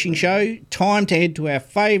 4K1G Fishing Show. Time to head to our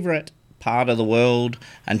favourite part of the world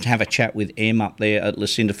and to have a chat with Em up there at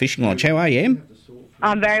Lucinda Fishing Lodge. How are you, Em?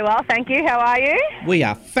 I'm very well, thank you. How are you? We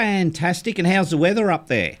are fantastic. And how's the weather up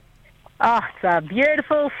there? Oh, it's a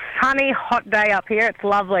beautiful, sunny, hot day up here. It's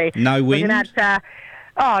lovely. No wind? Looking at,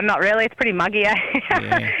 not really. It's pretty muggy, eh?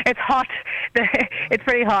 Yeah. It's hot. It's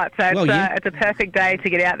pretty hot, so it's a perfect day to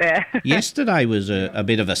get out there. Yesterday was a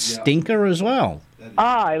bit of a stinker as well.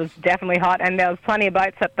 Oh, it was definitely hot, and there was plenty of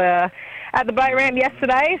boats at the boat ramp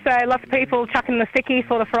yesterday, so lots of people chucking the stickies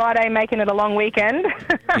for the Friday, making it a long weekend.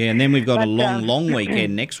 Yeah, and then we've got a long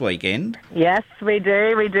weekend next weekend. Yes, we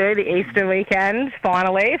do, the Easter weekend,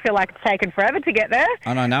 finally. I feel like it's taken forever to get there.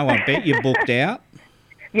 And I know, I bet you're booked out.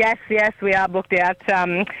 Yes, we are booked out.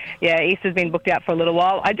 Easter's been booked out for a little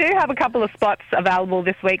while. I do have a couple of spots available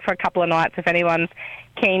this week for a couple of nights if anyone's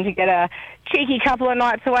keen to get a cheeky couple of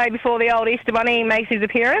nights away before the old Easter Bunny makes his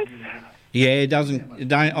appearance. Yeah,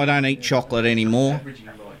 I don't eat chocolate anymore.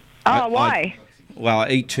 Oh, why? I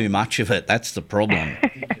eat too much of it. That's the problem.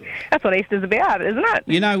 That's what Easter's about, isn't it?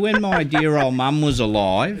 You know, when my dear old mum was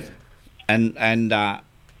alive, and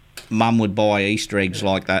mum would buy Easter eggs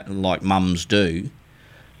like that, like mums do.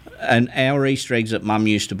 And our Easter eggs that Mum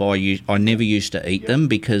used to buy, I never used to eat them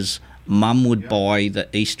because Mum would buy the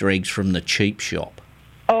Easter eggs from the cheap shop.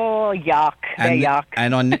 Oh, yuck. They're yuck.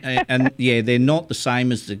 And they're not the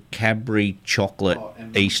same as the Cadbury chocolate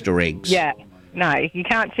Easter eggs. Yeah. No, you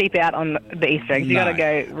can't cheap out on the Easter eggs. You got to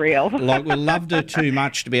go real. Like, we loved her too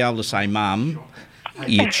much to be able to say, Mum,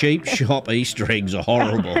 your cheap shop Easter eggs are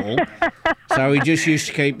horrible. So we just used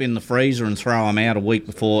to keep in the freezer and throw them out a week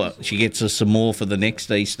before she gets us some more for the next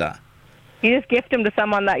Easter. You just gift them to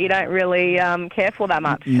someone that you don't really care for that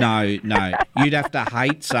much. No. You'd have to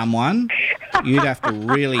hate someone. You'd have to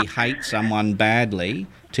really hate someone badly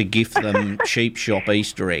to gift them cheap shop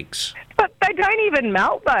Easter eggs. But they don't even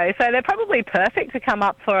melt, though, so they're probably perfect to come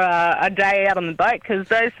up for a day out on the boat, because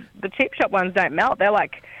the cheap shop ones don't melt. They're,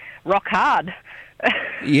 like, rock hard.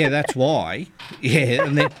 Yeah, that's why. Yeah,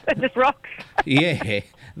 and they're just rocks. Yeah.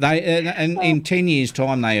 And in 10 years'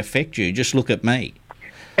 time, they affect you. Just look at me.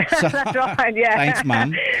 So, that's right, yeah. Thanks,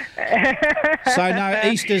 Mum. So, no,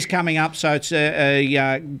 Easter's coming up, so it's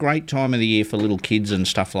a great time of the year for little kids and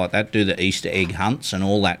stuff like that, do the Easter egg hunts and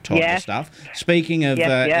all that type of stuff. Speaking of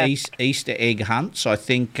Easter egg hunts, I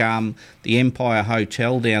think the Empire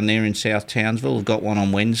Hotel down there in South Townsville have got one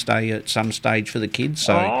on Wednesday at some stage for the kids.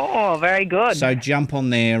 So, very good. So jump on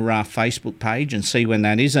their Facebook page and see when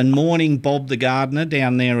that is. And morning, Bob the Gardener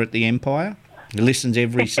down there at the Empire. He listens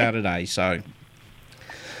every Saturday, so...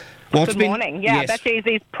 Good morning. Yeah, Yes. I bet you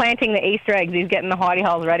he's planting the Easter eggs. He's getting the hidey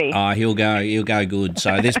holes ready. Oh, he'll go good.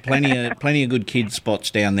 So there's plenty of good kids spots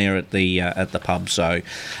down there at the pub. So,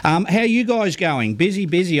 how are you guys going?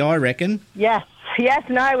 Busy, I reckon. Yes,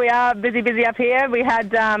 no, we are busy up here. We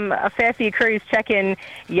had a fair few crews check in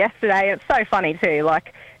yesterday. It's so funny too.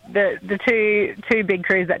 Like the two big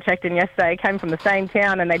crews that checked in yesterday came from the same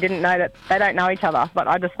town, and they didn't know that they don't know each other. But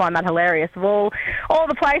I just find that hilarious. Of all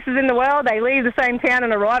the places in the world, they leave the same town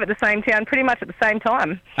and arrive at the same town pretty much at the same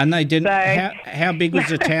time. And they didn't. So, how big was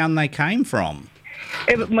the town they came from?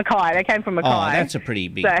 It was Mackay. They came from Mackay. Oh, that's a pretty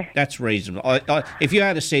big. So, that's reasonable. If you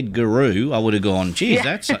had said Guru, I would have gone, geez,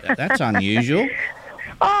 that's unusual.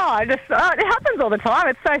 it happens all the time.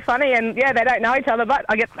 It's so funny, and yeah, they don't know each other, but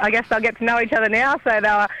I guess they'll get to know each other now. So they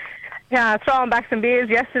were throwing back some beers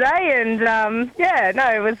yesterday, and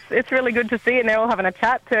it's really good to see, and they're all having a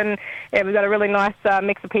chat, and yeah, we've got a really nice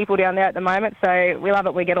mix of people down there at the moment. So we love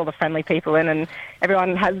it. We get all the friendly people in, and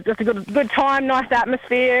everyone has just a good time, nice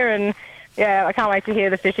atmosphere, and yeah, I can't wait to hear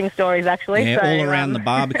the fishing stories. Actually, yeah, so, all around the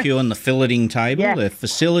barbecue and the filleting table, the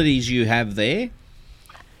facilities you have there.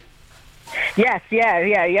 Yes,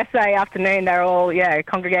 yesterday afternoon they're all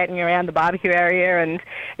congregating around the barbecue area, and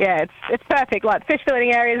yeah, it's perfect. Like, fish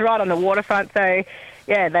filleting area is right on the waterfront, so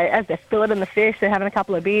yeah, as they're filleting the fish, they're having a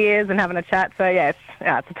couple of beers and having a chat. So yeah,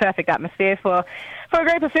 it's a perfect atmosphere for a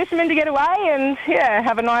group of fishermen to get away and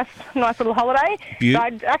have a nice little holiday. So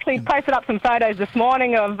I actually posted up some photos this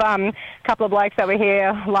morning of a couple of blokes that were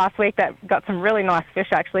here last week that got some really nice fish,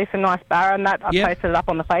 actually, some nice barra, and that I posted it up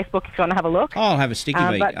on the Facebook if you want to have a look. I'll have a sticky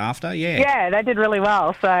beat after, yeah. Yeah, they did really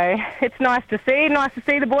well, so it's nice to see. Nice to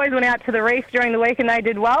see the boys went out to the reef during the week and they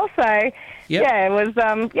did well, so yeah, it was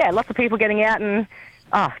lots of people getting out, and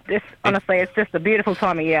honestly, it's just a beautiful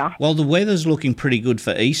time of year. Well, the weather's looking pretty good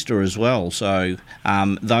for Easter as well. So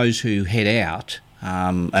those who head out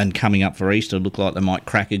and coming up for Easter look like they might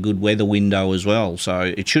crack a good weather window as well. So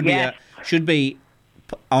it should be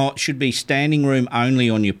standing room only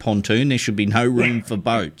on your pontoon. There should be no room for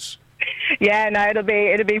boats. Yeah, no, it'll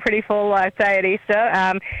be pretty full, I'd say, at Easter.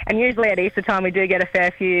 And usually at Easter time we do get a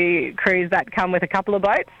fair few crews that come with a couple of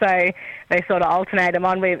boats, so they sort of alternate them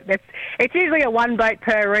on. It's usually a one boat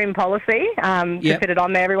per room policy to fit it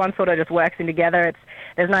on there. Everyone sort of just works in together.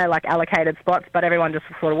 There's no like allocated spots, but everyone just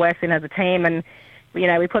sort of works in as a team, and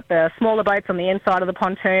we put the smaller boats on the inside of the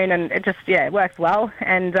pontoon, and it just it works well.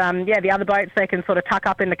 And the other boats, they can sort of tuck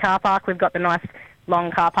up in the car park. We've got the nice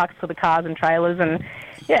long car parks for the cars and trailers, and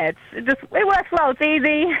it works well. It's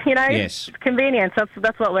easy, Yes. It's convenience.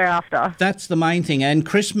 That's what we're after. That's the main thing. And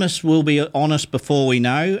Christmas will be on us before we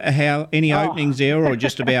know. How any openings there, or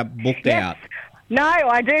just about booked out? No,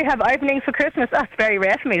 I do have openings for Christmas. That's very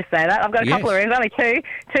rare for me to say that. I've got a couple of rooms, only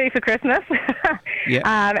two for Christmas.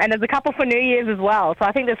 And there's a couple for New Year's as well. So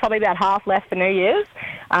I think there's probably about half left for New Year's.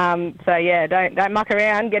 Don't muck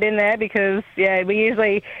around, get in there, because we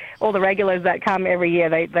usually, all the regulars that come every year,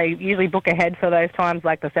 they usually book ahead for those times,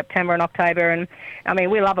 like the September and October. And I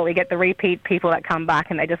mean, we love it. We get the repeat people that come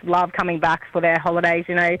back, and they just love coming back for their holidays.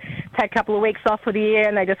 Take a couple of weeks off for the year,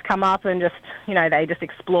 and they just come up and just they just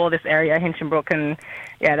explore this area, Hinchinbrook, and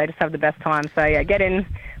they just have the best time. So get in,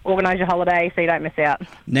 organise your holiday so you don't miss out.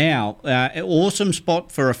 Now, awesome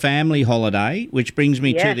spot for a family holiday, which brings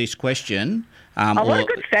me to this question. What a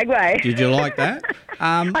good segue. Did you like that?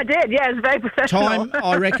 I did, yeah. It was very professional.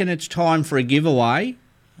 I reckon it's time for a giveaway.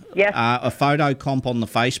 Yes. A photo comp on the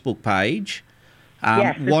Facebook page.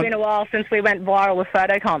 Yes, it's been a while since we went viral with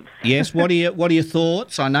photo comps. Yes, what are your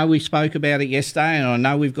thoughts? I know we spoke about it yesterday, and I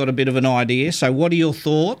know we've got a bit of an idea. So, what are your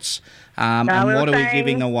thoughts? And what are we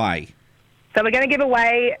giving away? So we're going to give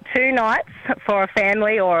away 2 nights for a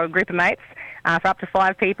family or a group of mates for up to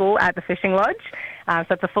 5 people at the fishing lodge. So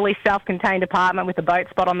it's a fully self-contained apartment with a boat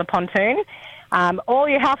spot on the pontoon. All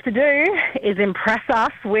you have to do is impress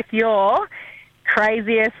us with your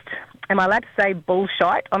craziest, am I allowed to say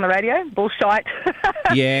bullshite on the radio? Bullshite.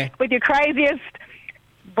 Yeah. With your craziest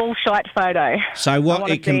bullshite photo. So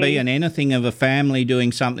it can be anything of a family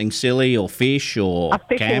doing something silly or fish or a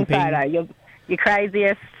fishing camping. photo. Your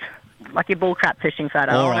craziest, like your bullcrap fishing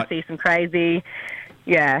photo. All I right. want to see some crazy,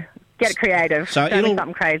 get it creative. So Show me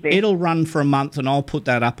something crazy. It'll run for a month, and I'll put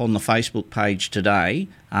that up on the Facebook page today.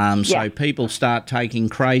 So people start taking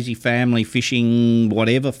crazy family fishing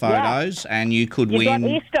whatever photos, and you could win. Got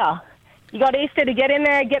Easter. You got Easter to get in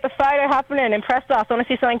there, get the photo happening, impress us. I want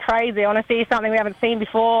to see something crazy. I want to see something we haven't seen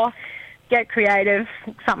before. Get creative,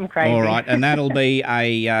 something crazy. All right, and that'll be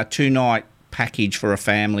a 2-night package for a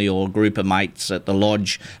family or a group of mates at the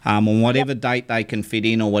lodge on whatever date they can fit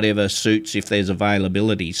in or whatever suits if there's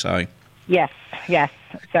availability. So Yes.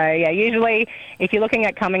 So, usually if you're looking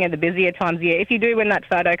at coming at the busier times of year, if you do win that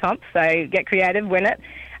photo comp, so get creative, win it,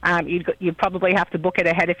 you probably have to book it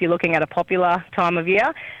ahead if you're looking at a popular time of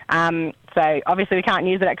year. So, obviously we can't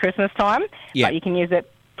use it at Christmas time, but you can use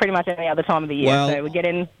it pretty much any other time of the year. Well, so we get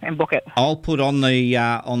in and book it. I'll put on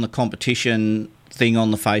the competition thing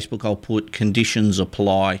on the Facebook, I'll put conditions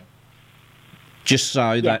apply, just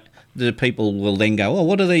so that the people will then go, oh,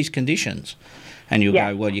 what are these conditions? And you'll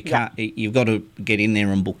go, well, you can't. You've got to get in there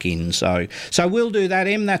and book in. So we'll do that,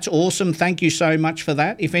 Em. That's awesome. Thank you so much for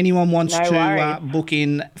that. If anyone wants to book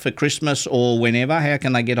in for Christmas or whenever, how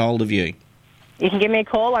can they get hold of you? You can give me a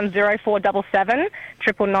call on 0477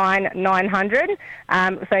 999 900.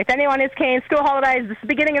 So if anyone is keen, school holidays, it's the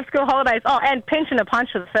beginning of school holidays. Oh, and pinch and a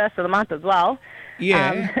punch for the first of the month as well.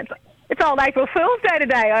 Yeah. It's old April Fool's Day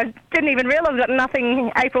today. I didn't even realise I've got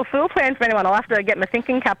nothing April Fool plans for anyone. I'll have to get my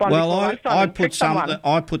thinking cap on before lunchtime.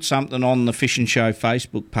 I put something on the Fish and Show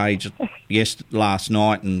Facebook page last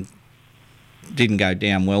night and didn't go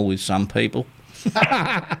down well with some people.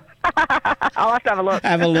 I'll have to have a look.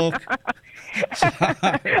 Have a look.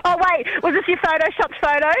 Oh, wait. Was this your photoshopped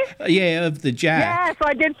photo? Yeah, of the jack. Yes,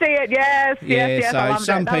 I did see it. Yes. So I loved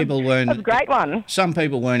some it. people weren't. That was a great one. Some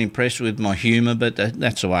people weren't impressed with my humour, but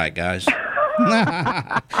that's the way it goes.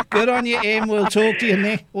 Good on you, Em. We'll talk to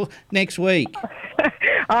you next week.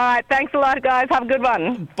 All right. Thanks a lot, guys. Have a good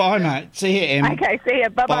one. Bye, mate. See you, Em. Okay, see you.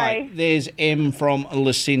 Bye-bye. Bye. There's Em from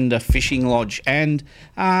Lucinda Fishing Lodge. And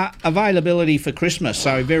availability for Christmas,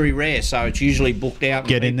 so very rare. So it's usually booked out.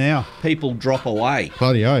 Get in now. People drop away.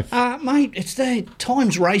 Bloody oath. Mate, it's the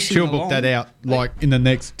time's racing She'll along. book that out in the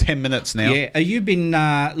next 10 minutes now. Yeah. Have you been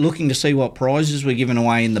looking to see what prizes we're giving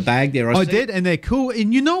away in the bag there? I did, and they're cool.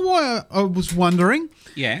 And you know why I was wondering?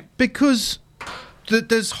 Yeah. Because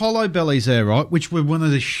there's hollow bellies there, right, which were one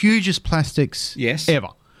of the hugest plastics ever,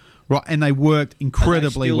 right, and they worked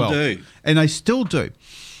incredibly well. And they still do.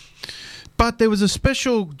 But there was a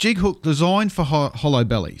special jig hook designed for hollow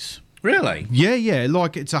bellies. Really? Yeah,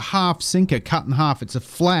 like it's a half sinker cut in half. It's a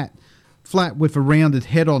flat with a rounded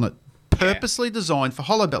head on it, purposely designed for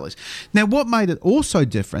hollow bellies. Now, what made it also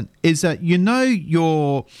different is that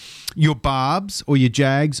your barbs or your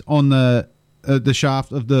jags on the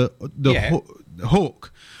shaft of the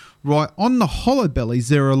hook, right, on the hollow bellies,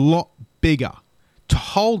 they're a lot bigger to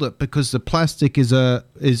hold it because the plastic is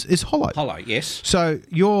hollow. Hollow, yes. So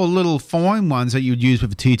your little fine ones that you would use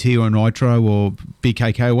with a TT or a Nitro or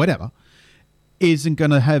BKK or whatever isn't going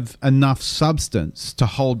to have enough substance to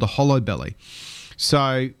hold the hollow belly.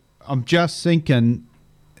 So I'm just thinking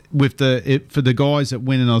for the guys that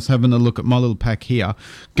win, and I was having a look at my little pack here,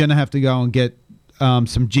 going to have to go and get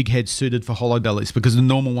some jig heads suited for hollow bellies because the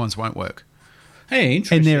normal ones won't work. Hey,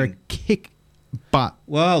 interesting. And they're a kick butt.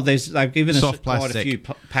 Well, they've given us soft quite a few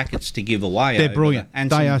packets to give away. They're brilliant. And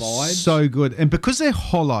they some are vibes. so good. And because they're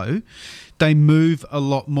hollow, they move a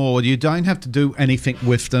lot more. You don't have to do anything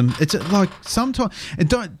with them. It's like sometimes, and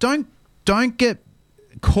don't get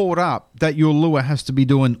caught up that your lure has to be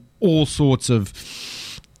doing all sorts of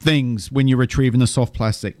things when you're retrieving the soft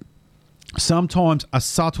plastic. Sometimes a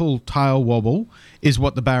subtle tail wobble is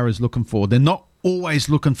what the barra is looking for. They're not always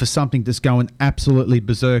looking for something that's going absolutely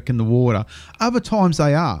berserk in the water. Other times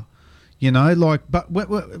they are, but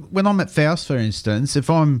when I'm at Faust, for instance, if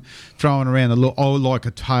I'm throwing around like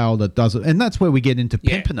a tail that does it, and that's where we get into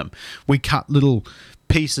pimping them. We cut little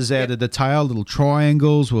pieces out of the tail, little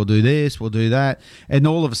triangles, we'll do this, we'll do that, and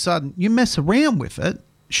all of a sudden you mess around with it.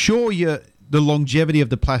 Sure, the longevity of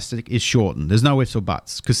the plastic is shortened. There's no ifs or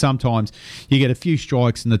buts, because sometimes you get a few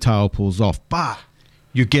strikes and the tail pulls off, but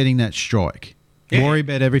you're getting that strike. Yeah. Worry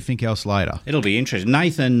about everything else later. It'll be interesting.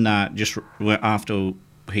 Nathan, just after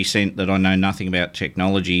he sent that I know nothing about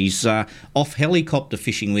technology, he's off helicopter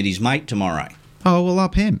fishing with his mate tomorrow. Oh, well,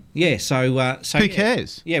 up him. Yeah, so Who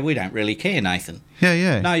cares? Yeah, we don't really care, Nathan.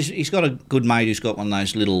 Yeah. No, he's got a good mate who's got one of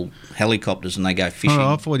those little helicopters, and they go fishing.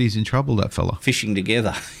 Oh, I thought he's in trouble, that fella. Fishing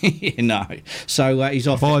together. Yeah, no. So he's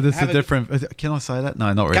off. Oh, that's a different... Can I say that?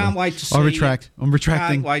 No, not really. Can't wait to see... I retract. I'm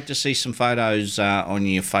retracting. Can't wait to see some photos on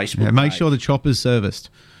your Facebook Yeah, make page. sure the chopper's serviced.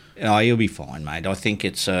 Oh, he'll be fine, mate. I think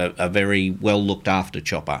it's a very well looked after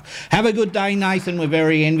chopper. Have a good day, Nathan. We're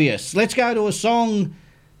very envious. Let's go to a song.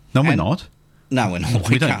 No, we're not. No, we're not.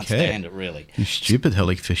 We We don't can't care. stand it, really. You stupid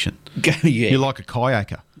heli fishing. Yeah. You're like a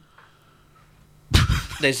kayaker.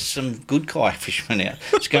 There's some good kayak fishermen out.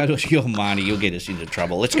 Let's go to your Marty. You'll get us into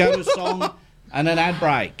trouble. Let's go to a song and an ad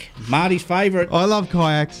break. Marty's favourite. I love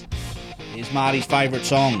kayaks. Here's Marty's favourite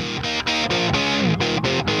song.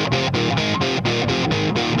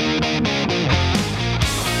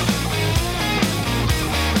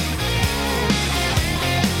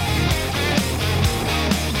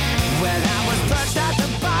 When I was perched at the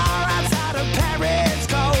bar outside of Paris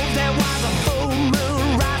Cove, there was a full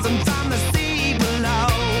moon rising from the sea below.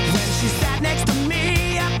 When she sat next to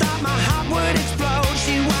me, I thought my heart would explode.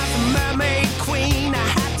 She was a mermaid queen, I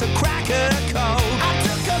had to crack her code. I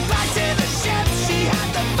took her back to the ship, she had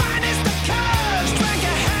the finest of curves. Drank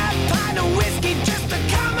a half pint of whiskey just to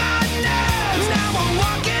calm my nerves. Now I'm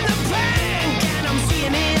walking the plank and I'm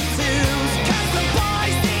seeing it too. 'Cause the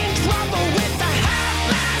boy's in trouble with the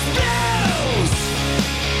half-mast blues.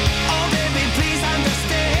 Oh baby, please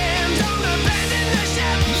understand, don't abandon the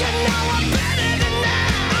ship. You know I'm better than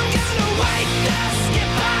that. I'm gonna wake the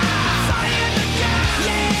skipper, fire the gun.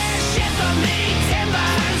 Yeah, shiver me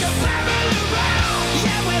timbers, to barrel around.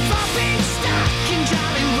 Yeah, we've all been stuck in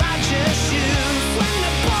Jolly Roger's shoes. When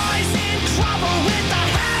the boy's in trouble with the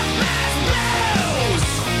half-mast blues.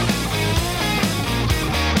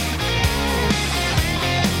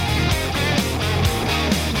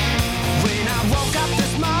 When I woke up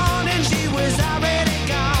this morning, she was already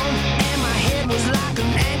gone, and my head was like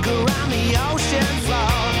an anchor on the ocean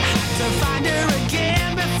floor. Had to find her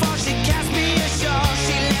again before she cast me ashore.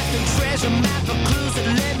 She left a treasure map of clues that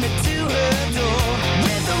led me to her door.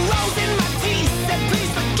 With a rose in my teeth, said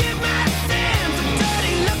please forgive my sins. A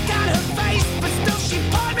dirty look on her face, but still she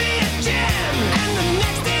poured me a gin. And the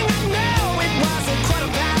next thing I know, it was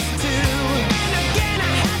 2:15. And again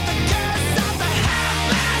I had the curse of the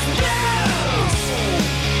half-mast blues.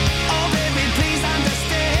 Oh baby, please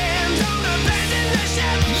understand, don't abandon the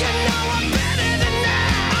ship. You know I'm better than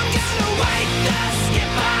that. I'm gonna wake the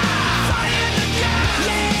skipper, fire the gun.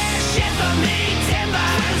 Yeah, shiver me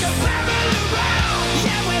timbers, to barrel around.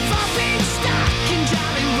 Yeah, we've all been stuck in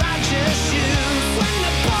Jolly Roger's shoes. When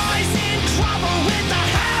the boy's in trouble with the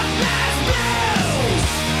half-mast blues.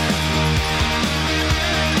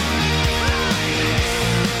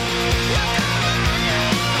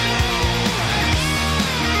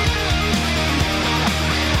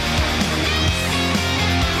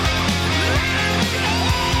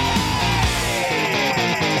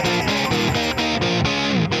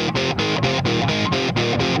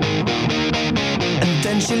 And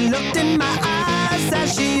then she looked in my eyes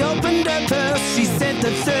as she opened her purse. She said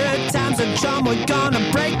the third time's a charm, we're gonna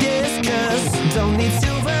break this curse. Don't need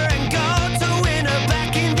silver and gold to win her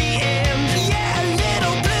back in the end. Yeah,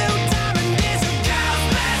 little blue diamond is a girl's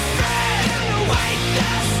best friend. Gonna wake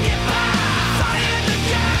the skipper, fire the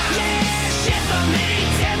gun. Yeah, shiver me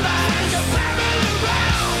timbers, to barrel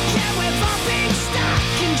around. Yeah, we've all been stuck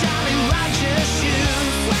in Jolly Roger's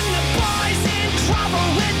shoes. When the boy's in trouble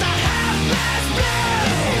with the half-mast blues.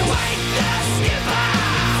 Wake the skipper,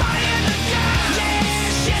 fire the gun. Yeah,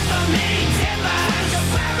 shiver me timbers, to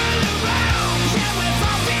barrel around. Yeah, we've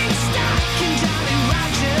all been stuck in Jolly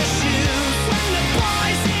Roger's shoes. When the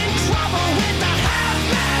boy's in trouble with the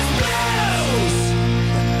half-mast blues.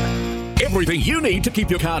 Everything you need to keep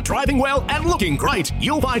your car driving well and looking great.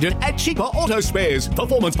 You'll find it at Cheaper Auto Spares.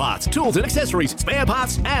 Performance parts, tools and accessories, spare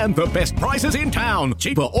parts, and the best prices in town.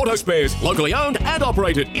 Cheaper Auto Spares, locally owned and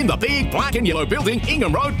operated in the big black and yellow building,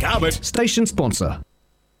 Ingham Road, Carbet. Station sponsor.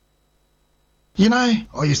 You know,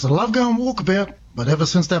 I used to love going walkabout, but ever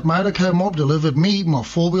since that Motorco mob delivered me my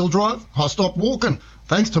four-wheel drive, I stopped walking.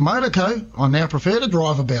 Thanks to Motorco, I now prefer to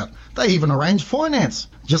drive about. They even arrange finance.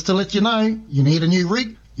 Just to let you know, you need a new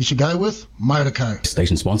rig, you should go with Motorco.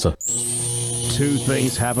 Station sponsor. Two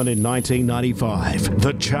things happened in 1995.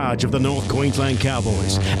 The charge of the North Queensland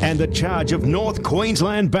Cowboys and the charge of North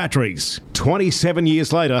Queensland batteries. 27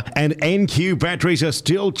 years later, and NQ batteries are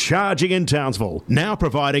still charging in Townsville, now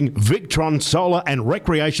providing Victron solar and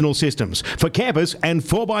recreational systems for campers and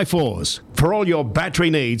 4x4s. For all your battery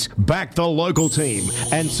needs, back the local team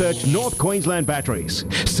and search North Queensland Batteries.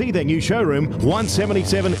 See their new showroom,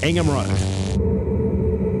 177 Ingham Road.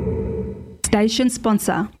 Station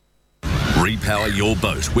sponsor. Repower your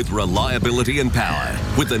boat with reliability and power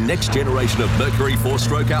with the next generation of Mercury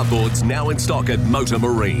 4-stroke outboards now in stock at Motor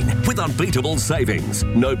Marine with unbeatable savings.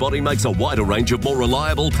 Nobody makes a wider range of more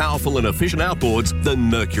reliable, powerful and efficient outboards than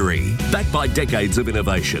Mercury. Backed by decades of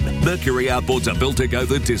innovation, Mercury outboards are built to go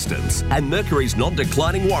the distance, and Mercury's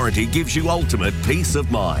non-declining warranty gives you ultimate peace of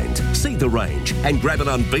mind. See the range and grab an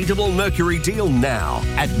unbeatable Mercury deal now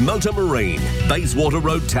at Motor Marine, Bayswater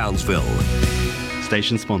Road, Townsville.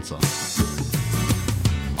 Station sponsor.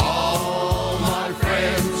 All my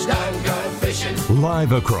friends don't go fishing.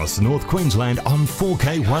 Live across North Queensland on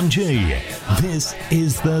 4K1G. This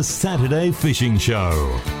is the Saturday Fishing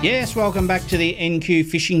Show. Yes, welcome back to the NQ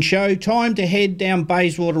Fishing Show. Time to head down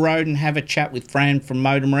Bayswater Road and have a chat with Fran from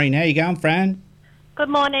Motor Marine. How you going, Fran? Good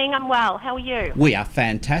morning, I'm well. How are you? We are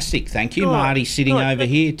fantastic, thank you. Good. Marty's sitting Good. over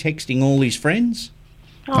here texting all his friends.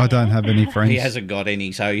 I don't have any friends. He hasn't got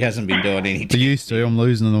any, so he hasn't been doing any. I used to. I'm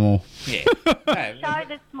losing them all. Yeah. Show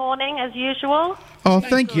this morning, as usual. Oh,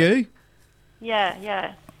 thank you.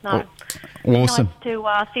 Yeah. No. Awesome. Nice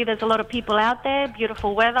to see there's a lot of people out there,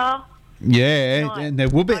 beautiful weather. Yeah, and there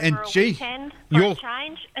will be. And For a gee, weekend, for a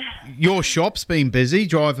change. your shop's been busy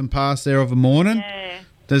driving past there of a morning. Yeah.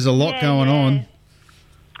 There's a lot going on.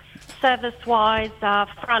 Service-wise,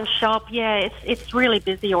 front shop, it's really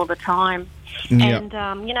busy all the time. Yeah.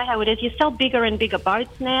 And you know how it is. You sell bigger and bigger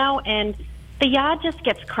boats now, and the yard just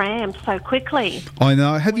gets crammed so quickly. I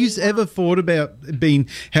know. Have you ever thought about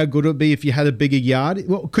how good it would be if you had a bigger yard?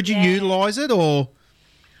 Well, could you utilise it or?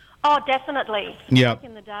 Oh, definitely. Yep. Back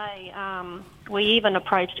in the day, we even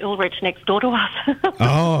approached Ulrich next door to us.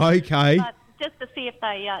 Oh, okay. But just to see if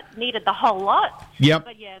they needed the whole lot. Yep.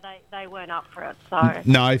 But yeah, they weren't up for it. So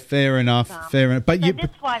No, fair enough. Fair enough. But so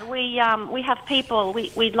this way, we have people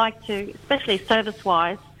we'd like to, especially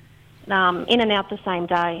service-wise, in and out the same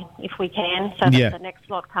day if we can, so that the next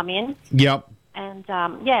lot come in. Yep. And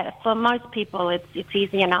for most people, it's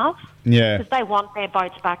easy enough. Yeah. Because they want their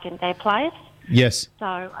boats back in their place. Yes.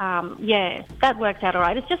 So that works out all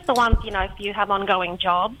right. It's just the ones, if you have ongoing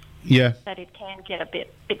jobs. Yeah. That it can get a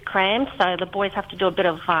bit crammed, so the boys have to do a bit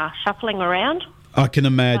of shuffling around. I can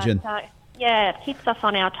imagine. But, it keeps us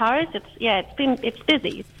on our toes. It's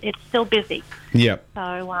busy. It's still busy. Yep.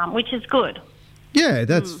 So which is good. Yeah,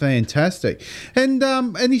 that's fantastic. And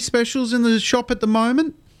any specials in the shop at the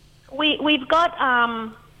moment? We've got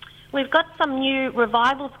some new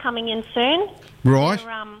revivals coming in soon. Right.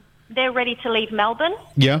 They're ready to leave Melbourne.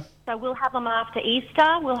 Yeah. So we'll have them after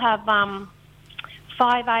Easter. We'll have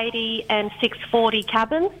 580 and 640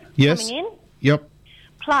 cabins Yes. coming in. Yep.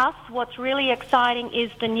 Plus, what's really exciting is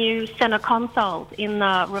the new centre consoles in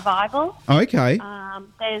the revival. Okay.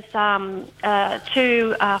 There's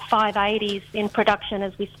two 580s in production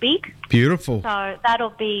as we speak. Beautiful. So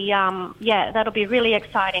that'll be really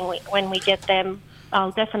exciting when we get them.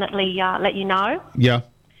 I'll definitely let you know. Yeah.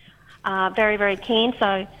 Very, very keen.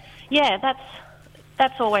 So,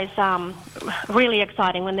 that's always really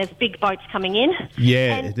exciting when there's big boats coming in.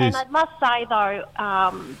 Yeah, and, it is. And I must say, though,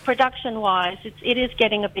 production-wise, it is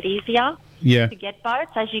getting a bit easier to get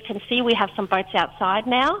boats. As you can see, we have some boats outside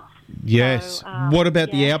now. Yes. What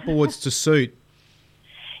about the outboards to suit?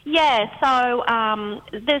 Yeah, so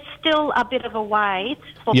there's still a bit of a wait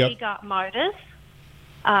for bigger motors.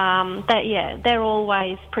 They're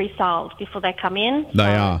always pre-sold before they come in.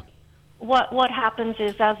 They are. What happens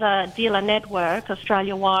is, as a dealer network,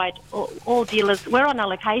 Australia-wide, all dealers, we're on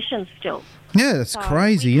allocation still. Yeah, that's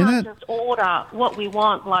crazy, we isn't can't it? just order what we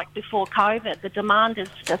want like before COVID. The demand is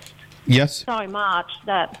just Yes. so much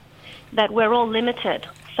that we're all limited.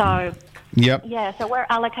 So Yep. yeah, so we're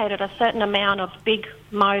allocated a certain amount of big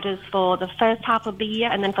motors for the first half of the year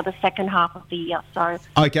and then for the second half of the year. So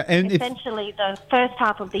Okay, and essentially the first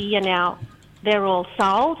half of the year now, they're all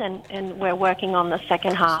sold and we're working on the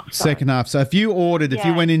second half. Second half. So if you ordered, if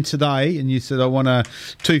you Yeah. went in today and you said, I want a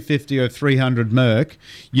 250 or 300 Merc,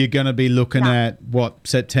 you're going to be looking at, what,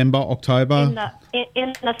 September, October?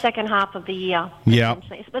 In the second half of the year. Yeah.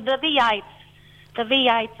 essentially. But the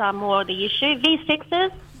V8s are more the issue.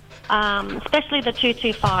 V6s, especially the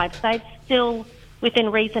 225s, they've still,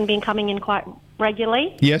 within reason, been coming in quite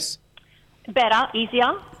regularly. Yes. Better,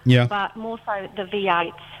 easier. Yeah. But more so the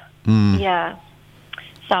V8s. Yeah.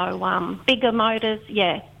 So bigger motors,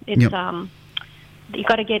 it's Yep. you've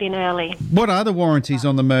got to get in early. What are the warranties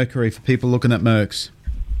on the Mercury for people looking at Mercs?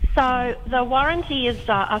 So the warranty is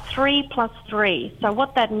a 3+3. So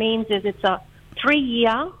what that means is it's a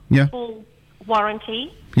 3-year Yeah. full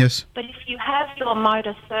warranty. Yes. But if you have your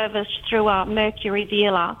motor serviced through a Mercury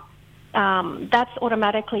dealer, that's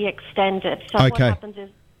automatically extended. So what Okay. happens is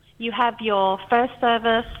you have your first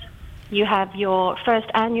service, you have your first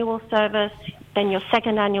annual service, then your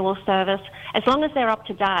second annual service. As long as they're up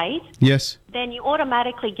to date, Yes. then you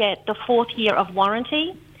automatically get the 4th year of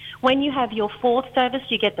warranty. When you have your 4th service,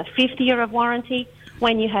 you get the 5th year of warranty.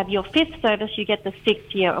 When you have your 5th service, you get the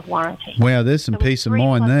 6th year of warranty. Wow, there's some peace of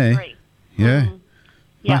mind there. Yeah.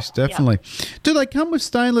 Most definitely. Do they come with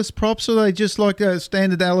stainless props, or are they just like a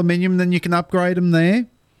standard aluminium, then you can upgrade them there?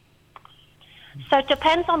 So it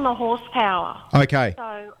depends on the horsepower. Okay.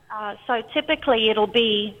 So typically it'll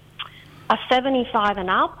be a 75 and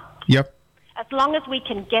up, Yep. as long as we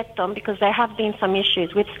can get them, because there have been some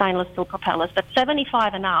issues with stainless steel propellers. But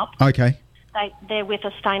 75 and up, Okay. they're with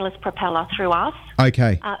a stainless propeller through us.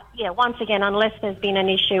 Okay. Once again, unless there's been an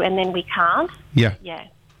issue and then we can't. Yeah. Yeah.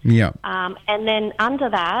 Yeah. And then under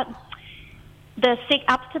that,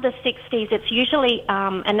 up to the 60s, it's usually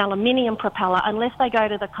an aluminium propeller, unless they go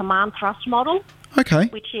to the command thrust model. Okay.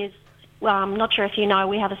 Which is, I'm not sure if you know,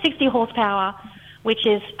 we have a 60 horsepower, which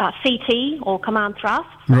is CT or command thrust.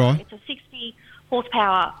 Right. It's a 60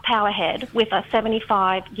 horsepower power head with a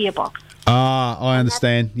 75 gearbox. Ah, I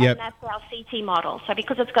understand. And Yep. that's our CT model. So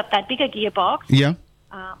because it's got that bigger gearbox, Yeah.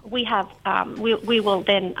 we have we will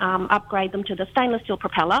then upgrade them to the stainless steel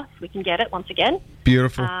propeller, if we can get it once again.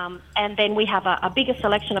 Beautiful. And then we have a bigger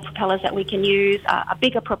selection of propellers that we can use, a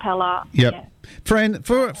bigger propeller. Yep. Yeah. Friend,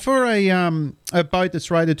 for a boat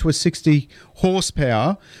that's rated to a 60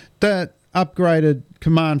 horsepower, that upgraded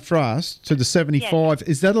command thrust to the 75,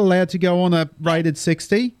 is that allowed to go on a rated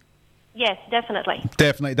 60? Yes, definitely.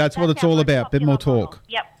 Definitely. That's what it's all about. Bit more torque.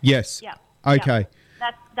 Yep. Yes. Yep. Okay.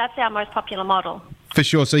 That's our most popular model. For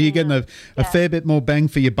sure. So you're getting a fair bit more bang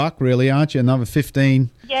for your buck, really, aren't you? Another 15.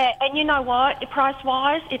 Yeah, and you know what?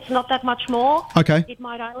 Price-wise, it's not that much more. Okay. It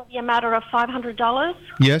might only be a matter of $500.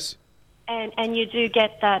 Yes. And you do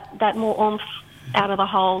get that more oomph out of the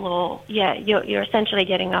hole, or you're essentially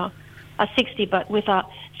getting a 60, but with a.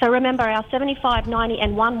 So remember, our 75, 90,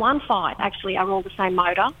 and 115 actually are all the same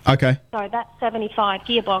motor. Okay. So that 75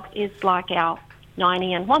 gearbox is like our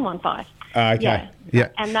 90 and 115. Okay. Yeah.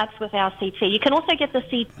 And that's with our CT. You can also get the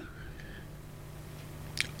CT.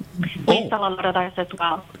 We sell a lot of those as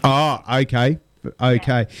well. Oh, okay.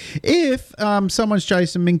 Okay. If someone's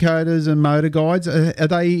chasing Minn Kotas and motor guides, are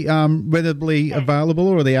they readily available,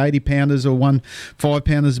 or are the 80-pounders or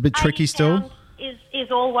 5-pounders a bit tricky still? Is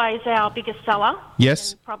always our biggest seller.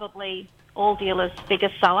 Yes. And probably all dealers'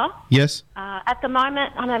 biggest seller. Yes. At the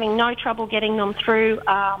moment, I'm having no trouble getting them through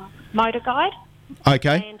Motor Guide.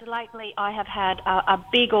 Okay. And lately, I have had a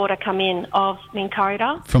big order come in of Minn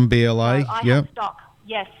Kota. From BLA. So I Yep. have stock,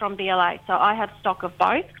 yes, from BLA. So I have stock of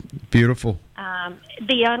both. Beautiful.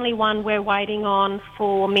 The only one we're waiting on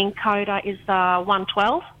for Minn Kota is the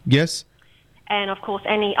 112. Yes. And, of course,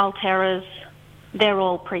 any Alteras, they're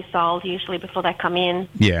all pre-sold usually before they come in.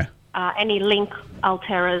 Yeah. Any Link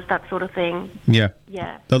Alteras, that sort of thing. Yeah.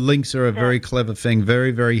 Yeah. The links are a very clever thing,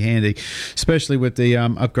 very, very handy, especially with the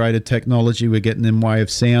upgraded technology we're getting in way of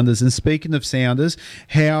sounders. And speaking of sounders,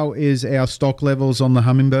 how is our stock levels on the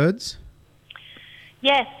Hummingbirds?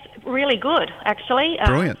 Yes, really good, actually.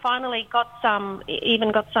 Brilliant. Finally got some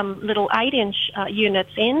little 8-inch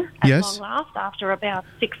units in at Yes. long last after about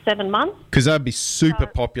 6-7 months. Because they'd be super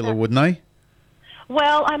popular, wouldn't they?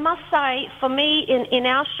 Well, I must say, for me, in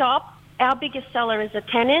our shop, our biggest seller is a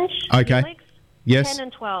 10-inch. Okay. Helix. Yes. 10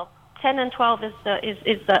 and 12. 10 and 12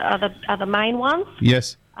 are the main ones.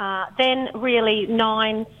 Yes. Then really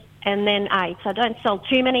 9 and then 8. So I don't sell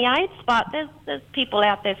too many 8s, but there's people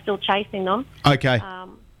out there still chasing them. Okay.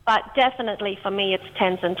 But definitely for me, it's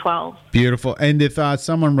 10s and 12s. Beautiful. And if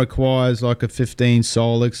someone requires like a 15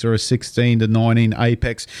 Solix or a 16 to 19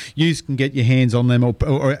 Apex, you can get your hands on them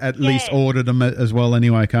or at least order them as well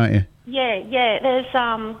anyway, can't you? Yeah.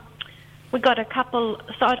 There's we got a couple.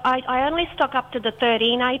 So I only stock up to the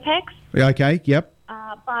 13 Apex. Okay, yep.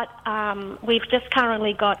 But we've just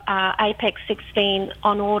currently got Apex 16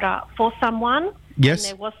 on order for someone. Yes.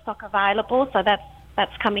 And there was stock available, so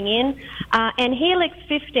that's coming in. And Helix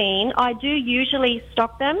 15, I do usually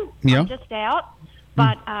stock them. Yeah. I'm just out.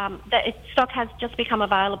 But stock has just become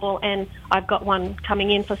available, and I've got one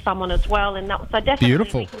coming in for someone as well. And so definitely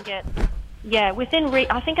Beautiful. we can get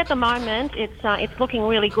I think at the moment it's looking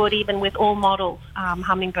really good, even with all models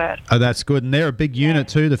Hummingbird. Oh, that's good. And they're a big unit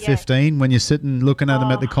too, the 15. When you're sitting looking at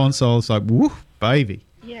them at the console, it's like, woo, baby.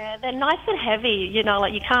 Yeah, they're nice and heavy. You know,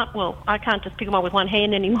 like I can't just pick them up with one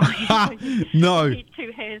hand anymore. No. You need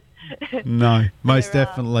two hands. No, most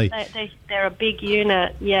definitely. They're a big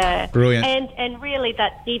unit, yeah. Brilliant. And really,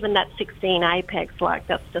 that 16 Apex, like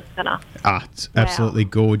that's just gonna. It's absolutely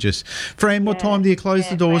gorgeous. Fran, what time do you close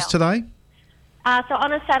the doors today? So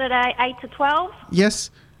on a Saturday, 8 to 12. Yes.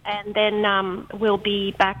 And then we'll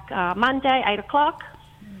be back Monday, 8 o'clock.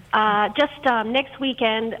 Just next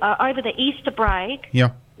weekend, over the Easter break.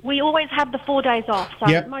 Yeah. We always have the 4 days off, so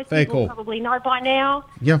Yep, most very people cool. probably know by now.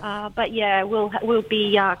 Yeah. But yeah, we'll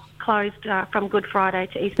be closed from Good Friday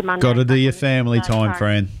to Easter Monday. Got to do your family time,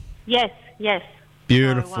 Fran. Yes.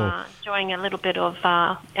 Beautiful. So, enjoying a little bit of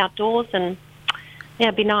outdoors and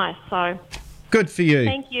it'd be nice. So good for you.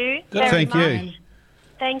 thank you. Good. Very Thank much. you.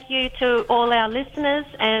 Thank you to all our listeners,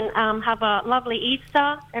 and have a lovely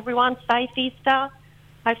Easter. Everyone, safe Easter.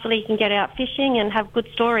 Hopefully you can get out fishing and have good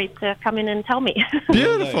stories to come in and tell me.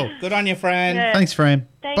 Beautiful. Good on you, Fran. Yeah. Thanks, Fran.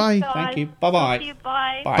 Thanks, Bye. guys. Thank you. Bye-bye. Thank you.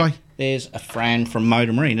 Bye. Bye. There's a Fran from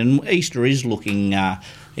Motor Marine, and Easter is looking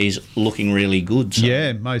really good. So.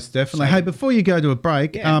 Yeah, most definitely. Hey, before you go to a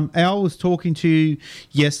break, Al was talking to you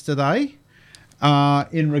yesterday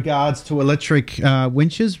in regards to electric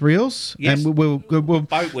winches, reels. Yes. And we'll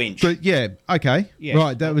boat winch. Yeah, okay. Yes.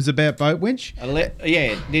 Right, that was about boat winch.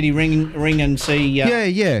 Yeah, did he ring and see?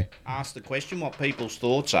 Yeah. Ask the question what people's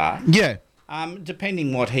thoughts are. Yeah.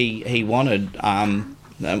 Depending what he wanted.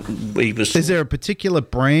 He was. Is there a particular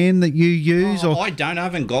brand that you use? Or I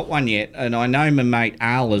haven't got one yet, and I know my mate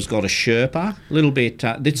Al has got a Sherpa. A little bit.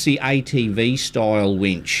 That's the ATV style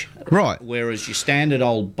winch. Right. Whereas your standard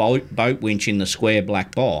old boat winch in the square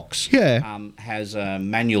black box has a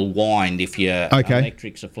manual wind if your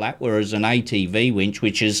electrics are flat, whereas an ATV winch,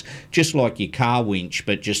 which is just like your car winch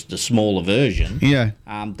but just a smaller version,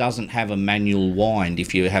 doesn't have a manual wind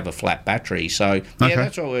if you have a flat battery. So,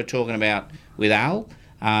 that's what we were talking about with Al.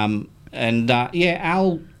 Al,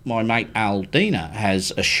 my mate Al Dina,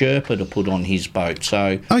 has a Sherpa to put on his boat.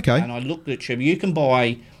 So, and I looked at Sherpa. You can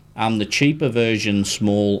buy the cheaper version,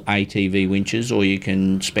 small ATV winches, or you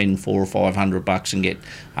can spend $400 or $500 and get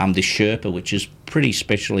this Sherpa, which is pretty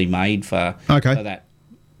specially made for that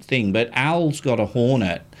thing. But Al's got a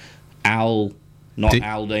Hornet. Al, not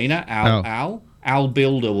Al Dina. Al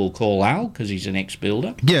Builder, we'll call Al because he's an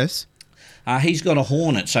ex-builder. Yes. He's got a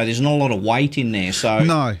Hornet, so there's not a lot of weight in there. So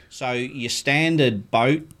your standard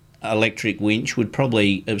boat electric winch would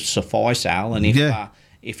probably suffice Al, and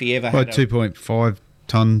if he ever had 2.5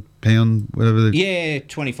 ton, pound, whatever.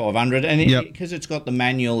 2,500, and because it's got the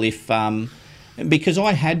manual. Because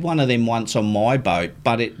I had one of them once on my boat,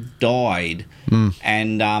 but it died,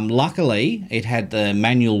 and luckily it had the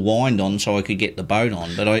manual wind on, so I could get the boat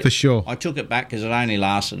on. But I took it back because it only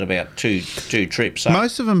lasted about two trips. So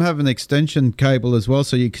most of them have an extension cable as well,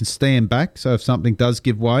 so you can stand back. So if something does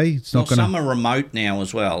give way, it's not going to. Some are remote now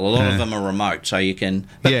as well. A lot of them are remote, so you can.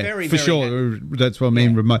 But for sure. That's what I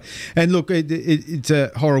mean, remote. And look, it's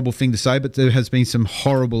a horrible thing to say, but there has been some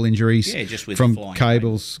horrible injuries just with from flying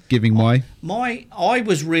cables giving way. I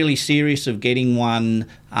was really serious of getting one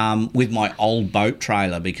with my old boat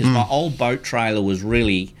trailer because my old boat trailer was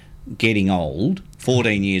really getting old,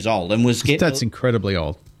 14 years old, and was getting. That's incredibly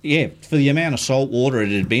old. Yeah, for the amount of salt water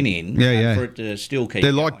it had been in. For it to still keep.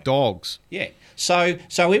 They're like dogs. Yeah. So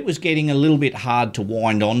it was getting a little bit hard to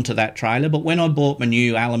wind onto that trailer. But when I bought my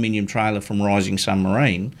new aluminium trailer from Rising Sun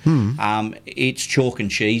Marine, it's chalk and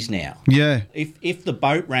cheese now. Yeah. If the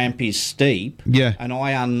boat ramp is steep, and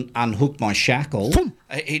I unhook my shackle,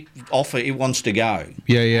 it wants to go.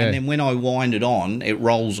 Yeah. And then when I wind it on, it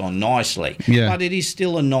rolls on nicely. Yeah. But it is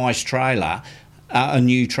still a nice trailer. A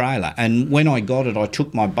new trailer, and when I got it, I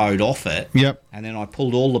took my boat off it. Yep. And then I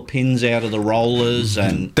pulled all the pins out of the rollers,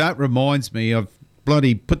 and that reminds me, I've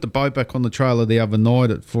bloody put the boat back on the trailer the other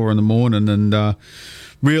night at 4 a.m. and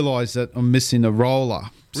realised that I'm missing a roller.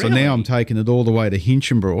 So now I'm taking it all the way to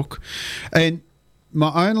Hinchinbrook, and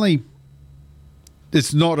my only.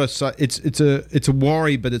 It's not it's a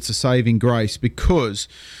worry, but it's a saving grace because.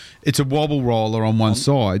 It's a wobble roller on one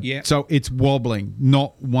side, so it's wobbling.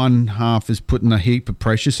 Not one half is putting a heap of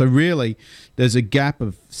pressure. So really, there's a gap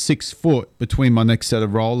of 6 foot between my next set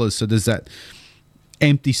of rollers. So there's that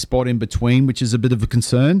empty spot in between, which is a bit of a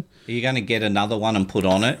concern. Are you going to get another one and put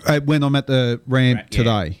on it? When I'm at the ramp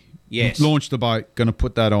today. Yes. Launch the boat, going to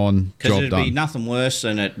put that on, because job it'd done. be nothing worse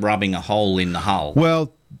than it rubbing a hole in the hull.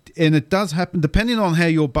 Well, and it does happen, depending on how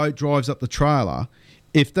your boat drives up the trailer,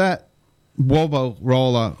 if that wobble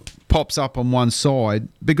roller pops up on one side,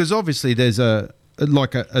 because obviously there's a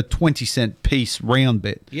 20-cent piece round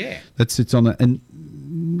bit that sits on it, and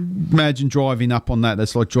imagine driving up on that.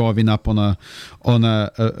 That's like driving up on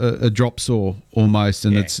a drop saw almost,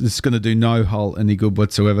 and it's going to do no hull any good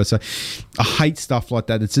whatsoever. So I hate stuff like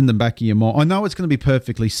that. It's in the back of your mind. I know it's going to be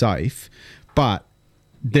perfectly safe, but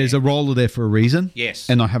there's a roller there for a reason. Yes.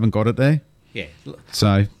 And I haven't got it there. Yeah.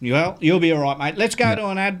 So Well, you'll be all right, mate. Let's go to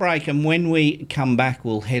an ad break, and when we come back,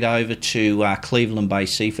 we'll head over to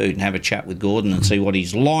Cleveland-based Seafood and have a chat with Gordon and see what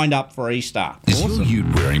he's lined up for Easter. Is your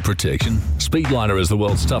ute wearing protection? Speedliner is the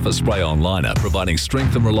world's toughest spray-on liner, providing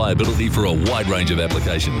strength and reliability for a wide range of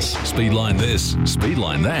applications. Speedline this,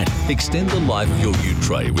 Speedline that. Extend the life of your ute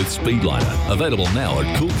tray with Speedliner. Available now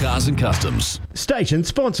at Cool Cars and Customs. Station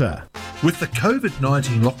sponsor. With the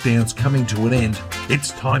COVID-19 lockdowns coming to an end,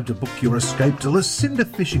 it's time to book your escape to Lucinda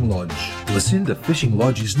Fishing Lodge. Lucinda Fishing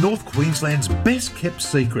Lodge is North Queensland's best kept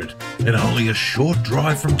secret and only a short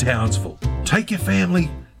drive from Townsville. Take your family,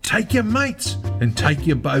 take your mates and take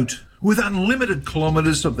your boat. With unlimited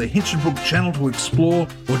kilometres of the Hinchinbrook Channel to explore,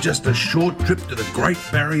 or just a short trip to the Great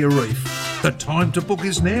Barrier Reef. The time to book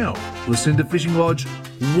is now. Lucinda Fishing Lodge,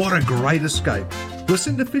 what a great escape.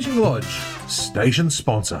 Lucinda Fishing Lodge, station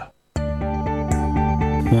sponsor.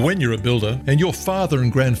 When you're a builder and your father and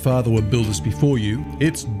grandfather were builders before you,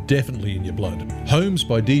 it's definitely in your blood. Homes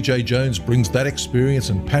by DJ Jones brings that experience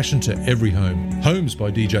and passion to every home. Homes by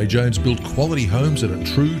DJ Jones build quality homes at a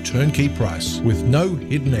true turnkey price with no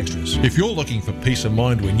hidden extras. If you're looking for peace of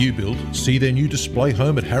mind when you build, see their new display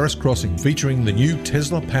home at Harris Crossing featuring the new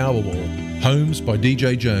Tesla Powerwall. Homes by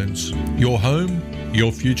DJ Jones. Your home,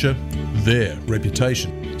 your future, their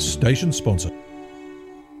reputation. Station sponsor.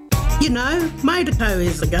 You know, Motorco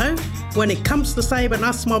is the go when it comes to saving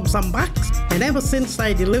us mob some bucks. And ever since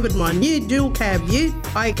they delivered my new dual cab ute,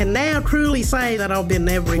 I can now truly say that I've been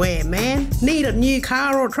everywhere, man. Need a new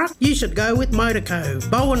car or truck? You should go with Motorco.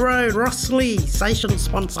 Bowen Road, Rossley, station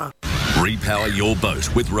sponsor. Repower your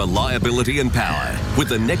boat with reliability and power with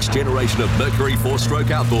the next generation of Mercury 4-stroke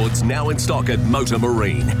outboards now in stock at Motor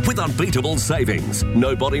Marine with unbeatable savings.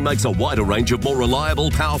 Nobody makes a wider range of more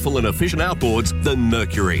reliable, powerful and efficient outboards than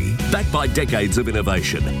Mercury. Backed by decades of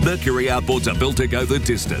innovation, Mercury outboards are built to go the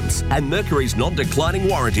distance, and Mercury's non-declining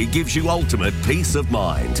warranty gives you ultimate peace of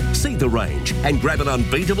mind. See the range and grab an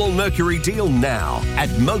unbeatable Mercury deal now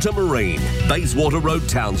at Motor Marine, Bayswater Road,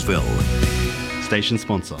 Townsville. Station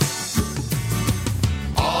sponsor.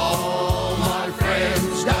 All my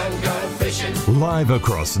friends don't go fishing. Live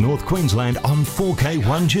across North Queensland on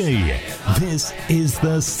 4K1G. This is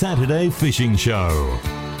the Saturday Fishing Show.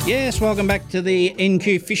 Yes, welcome back to the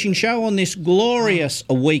NQ Fishing Show on this glorious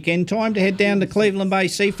weekend. Time to head down to Cleveland Bay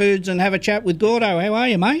Seafoods and have a chat with Gordo. How are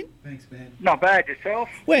you, mate? Thanks, man. Not bad, yourself?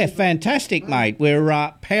 We're fantastic, mate.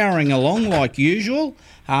 We're powering along like usual.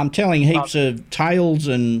 Telling heaps of tales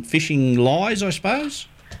and fishing lies, I suppose.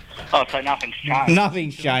 Oh, so nothing's changed.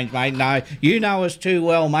 Nothing's changed, mate. No, you know us too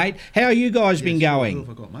well, mate. How you guys been going?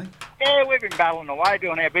 Yeah, we've been battling away,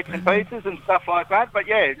 doing our bits and pieces and stuff like that. But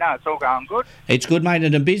yeah, no, it's all going good. It's good, mate,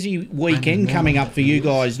 and a busy weekend coming up for you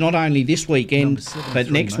guys. Not only this weekend,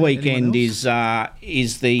 but next weekend is the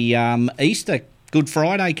Easter Good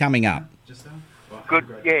Friday coming up. Good,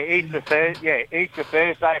 yeah, Easter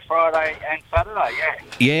Thursday, Friday and Saturday, yeah.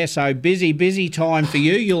 Yeah, so busy time for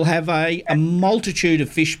you. You'll have a multitude of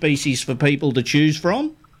fish species for people to choose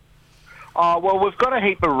from. Oh, well, we've got a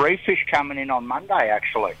heap of reef fish coming in on Monday,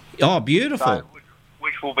 actually. Oh, beautiful. So,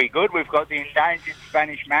 which will be good. We've got the endangered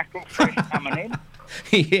Spanish mackerel fresh coming in.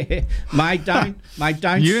 Yeah, mate,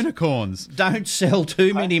 don't unicorns. Don't sell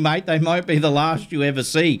too many, mate. They might be the last you ever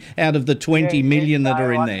see out of the 20 million that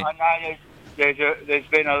are in there. I know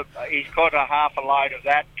he's got a half a load of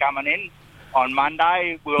that coming in on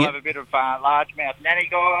Monday. We'll have a bit of largemouth nanny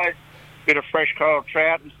guys, bit of fresh coral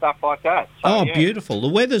trout and stuff like that. So, Beautiful. The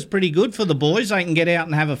weather's pretty good for the boys. They can get out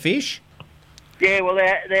and have a fish. Yeah, well,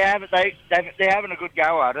 they're having a good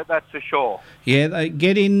go at it, that's for sure. Yeah, they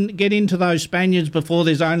get into those Spaniards before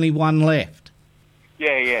there's only one left.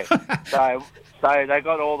 Yeah. so they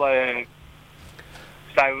got all the...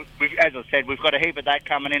 So, as I said, we've got a heap of that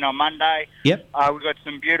coming in on Monday. Yep. We've got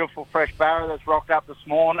some beautiful fresh barra that's rocked up this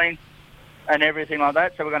morning and everything like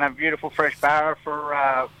that. So we're going to have beautiful fresh barra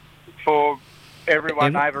for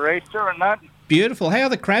everyone over Easter and that. Beautiful. How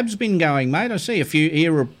have the crabs been going, mate? I see a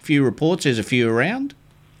few reports. There's a few around.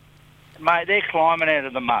 Mate, they're climbing out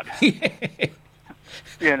of the mud.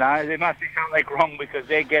 You know, there must be something wrong because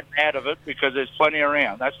they're getting out of it because there's plenty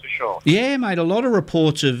around, that's for sure. Yeah, mate, a lot of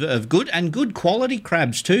reports of good quality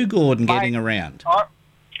crabs too, Gordon, getting around.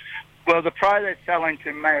 Well, the pro they're selling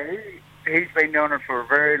to me he's been doing it for a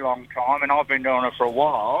very long time, and I've been doing it for a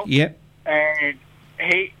while. Yep. And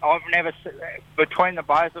I've never, between the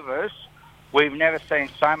both of us, we've never seen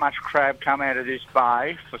so much crab come out of this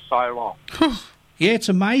bay for so long. Yeah, it's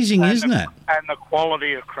amazing, isn't it? And the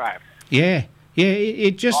quality of crab. Yeah. Yeah,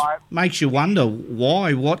 it just makes you wonder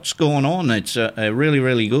why, what's going on. It's really,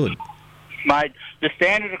 really good. Mate, the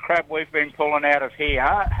standard of crab we've been pulling out of here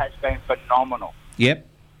has been phenomenal. Yep.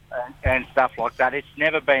 And stuff like that. It's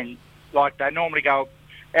never been like they normally go.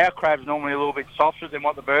 Our crab's normally a little bit softer than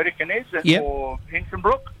what the Burdekin is, Yep. or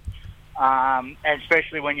Hinchinbrook, and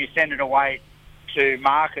especially when you send it away to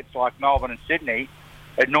markets like Melbourne and Sydney,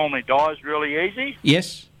 it normally dies really easy.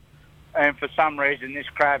 Yes. And for some reason, this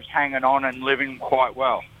crab's hanging on and living quite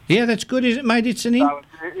well. Yeah, that's good, is it, mate? It's an So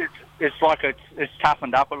it's like it's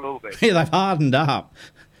toughened up a little bit. Yeah, they've hardened up.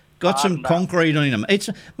 Got some concrete on them. It's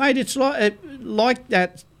like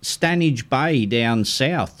that Stanage Bay down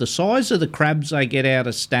south. The size of the crabs they get out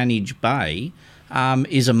of Stanage Bay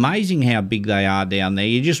is amazing. How big they are down there.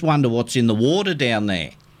 You just wonder what's in the water down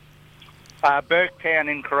there. Burketown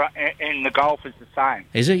in the Gulf is the same.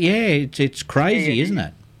 Is it? Yeah, it's crazy, Yeah, isn't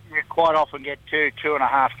it? You quite often get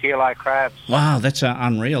 2.5 kilo crabs. Wow, that's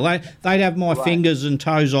unreal. They'd have my Right. fingers and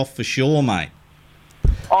toes off for sure, mate.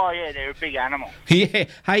 Oh yeah, they're a big animal. Yeah.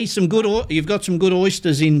 Hey, you've got some good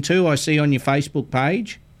oysters in too, I see on your Facebook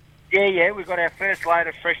page. Yeah, we've got our first load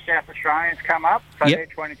of fresh South Australians come up, so Yep. they're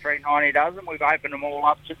 $23.90 a dozen. We've opened them all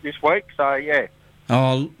up this week, so yeah.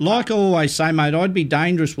 Oh, like I always say, mate, I'd be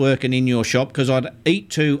dangerous working in your shop because I'd eat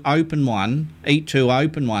two open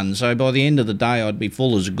ones, so by the end of the day I'd be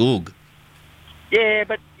full as a goog. Yeah,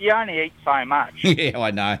 but you only eat so much. Yeah,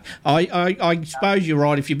 I know. I suppose you're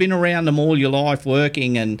right. If you've been around them all your life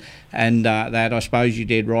working and that, I suppose you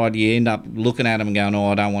did right. You end up looking at them and going,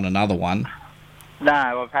 oh, I don't want another one.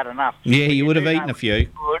 No, I've had enough. Yeah, you would have do eaten know a few.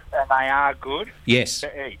 Good, and they are good. Yes.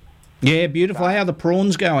 To eat. Yeah, beautiful. How are the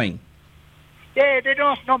prawns going? Yeah, they're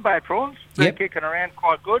nice, not bad prawns. They're Yep. kicking around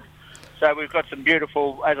quite good. So we've got some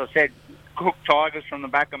beautiful, as I said, cooked tigers from the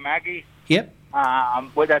back of Maggie. Yep.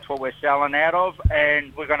 Well, that's what we're selling out of,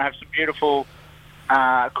 and we're going to have some beautiful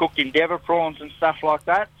cooked endeavour prawns and stuff like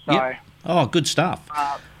that. So, Yep. Oh, good stuff.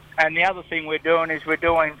 and the other thing we're doing is we're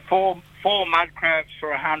doing four mud crabs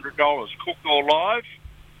for $100, cooked or live,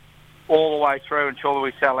 all the way through until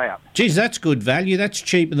we sell out. Geez, that's good value. That's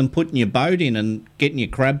cheaper than putting your boat in and getting your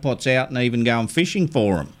crab pots out and even going fishing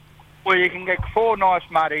for them. Well, you can get 4 nice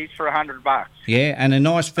muddies for $100, Yeah, and a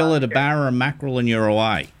nice fillet of barra and mackerel and you're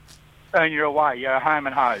away. and you're away. You're home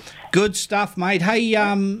and hose. Good stuff, mate. Hey,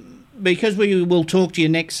 because we will talk to you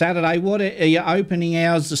next Saturday, what are your opening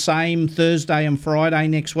hours the same Thursday and Friday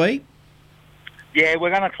next week? Yeah, we're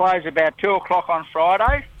going to close about 2 o'clock on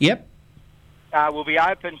Friday. Yep. We'll be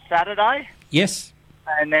open Saturday, Yes.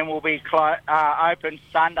 and then we'll be open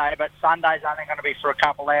Sunday, but Sunday's only going to be for a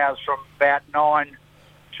couple hours from about 9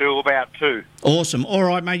 to about 2. Awesome. All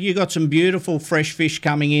right, mate, you got some beautiful fresh fish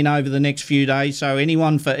coming in over the next few days. So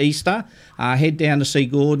anyone for Easter, head down to see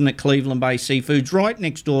Gordon at Cleveland Bay Seafoods, right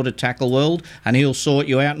next door to Tackle World, and he'll sort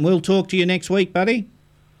you out. And we'll talk to you next week, buddy.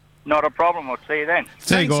 Not a problem. We'll see you then.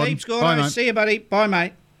 Thanks heaps, Gordon. Bye, mate. See you, buddy. Bye,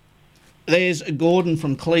 mate. There's Gordon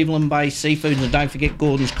from Cleveland Bay Seafoods, and don't forget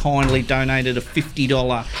Gordon's kindly donated a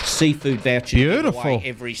 $50 seafood voucher to give Beautiful. away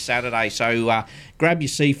every Saturday. So grab your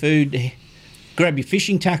seafood, grab your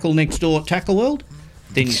fishing tackle next door at Tackle World.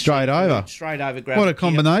 Then your Straight seafood, over. Straight over. Grab What a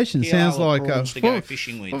combination. kilo Sounds of like prawns to go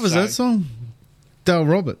fishing with. what was So- that song? Dale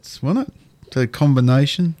Roberts, wasn't it? The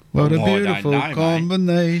combination. What Oh, a I don't beautiful know, mate.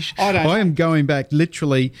 combination. I don't I am going back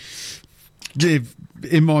literally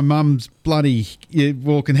in my mum's bloody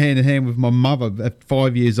walking hand in hand with my mother at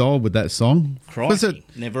 5 years old with that song. Crikey, Was it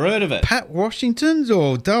never heard of it. Pat Washington's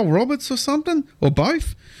or Dale Roberts or something? Or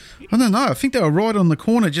both? I don't know. I think they were right on the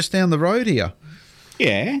corner just down the road here.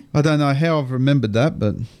 Yeah. I don't know how I've remembered that,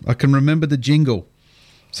 but I can remember the jingle.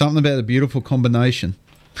 Something about a beautiful combination.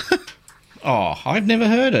 Oh, I've never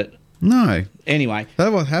heard it. No. Anyway.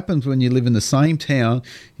 That's what happens when you live in the same town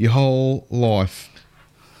your whole life.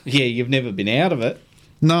 Yeah, you've never been out of it.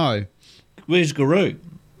 No. Where's Garoo?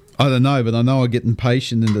 I don't know, but I know I get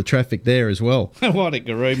impatient in the traffic there as well. What at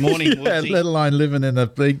Garoo? Morning, Yeah, Woodsy. let alone living in a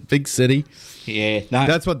big city. Yeah, no.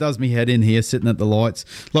 That's what does me head in here, sitting at the lights.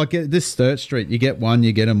 Like this Sturt Street, you get one,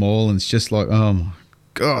 you get them all, and it's just like, oh my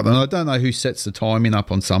God. And I don't know who sets the timing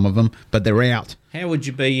up on some of them, but they're out. How would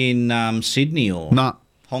you be in Sydney or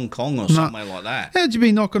Hong Kong or somewhere like that? How'd you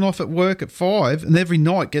be knocking off at work at 5 and every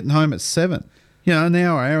night getting home at 7? You know, an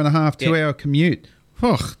hour and a half, 2 hour commute.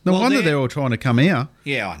 Oh, no Well, wonder they're all trying to come here.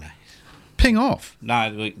 Yeah, I know. Ping off.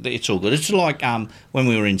 No, it's all good. It's like when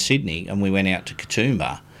we were in Sydney and we went out to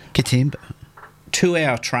Katoomba, Katoomba.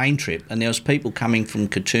 2-hour train trip, and there was people coming from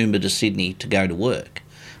Katoomba to Sydney to go to work,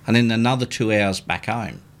 and then another 2 hours back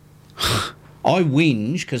home. I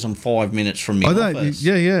whinge because I'm 5 minutes from my office.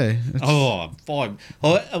 Yeah. Oh, five.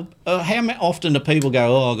 How often do people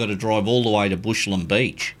go, I've got to drive all the way to Bushland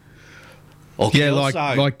Beach? Or Yeah,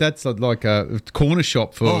 Kelso. like that's like a corner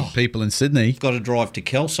shop for people in Sydney. I've got to drive to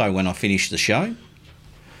Kelso when I finish the show.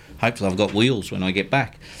 Hopefully I've got wheels when I get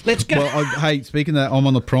back. Let's go. Well, hey, speaking of that, I'm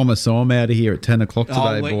on the promise, so I'm out of here at 10 o'clock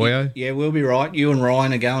today, boyo. Yeah, we'll be right. You and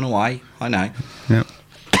Ryan are going away. I know. Yep.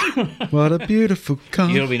 What a beautiful car.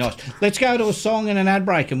 It'll be nice. Let's go to a song and an ad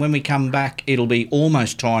break, and when we come back, it'll be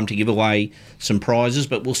almost time to give away some prizes,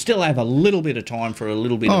 but we'll still have a little bit of time for a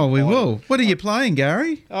little bit Oh, of we will. What are you playing,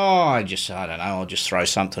 Gary? Oh, I don't know. I'll just throw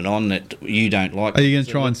something on that you don't like. Are you going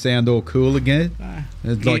to try and sound all cool again?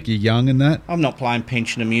 Like you're young and that? I'm not playing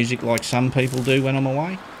pensioner music like some people do when I'm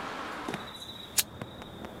away.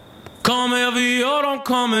 Come heavy or don't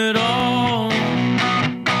come at all.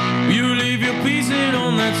 You leave your piece at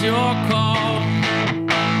home, that's your call.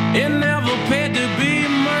 It never paid to be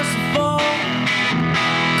merciful.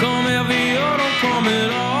 Come heavy or don't come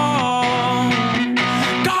at all.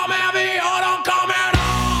 Come heavy or don't come at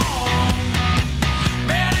all.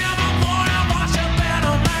 Man, ever born and watch a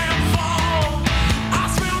better man fall. I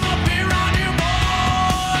smell the beer on you,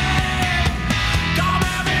 boy. Come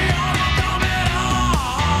heavy or don't come at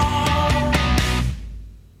all.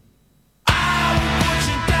 I will put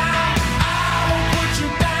you down. I will put you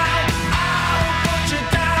down. I will put you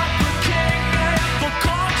down for king and for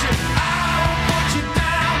country. I will put you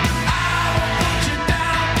down. I will put you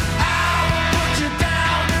down. I will put you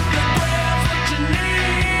down if the grail's what you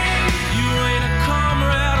need. You ain't a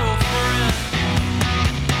comrade or friend.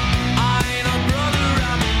 I ain't a brother.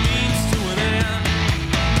 I'm a means to an end.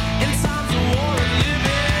 In times of war and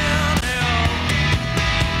living hell,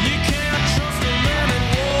 you can't trust a man at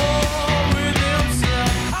war with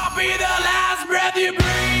himself. I'll be the last breath you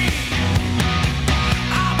breathe.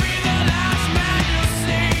 I'll be the last man you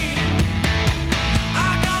see.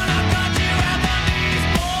 I'm gonna cut you at the knees,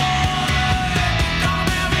 boy. Come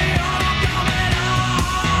heavy or don't come at all.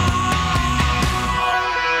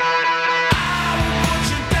 I will put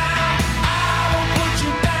you down. I will put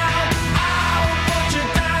you down. I will put you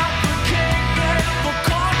down for king and for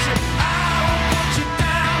country. I will put you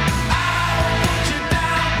down. I will put you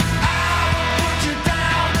down. I will put you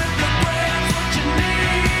down if the grail's what you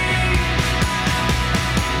need.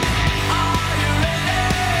 Are you ready?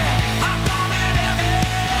 I'm coming heavy.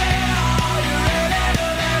 Are you ready to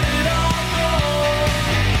let it all go?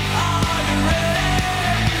 Are you ready?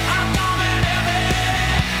 I'm coming heavy.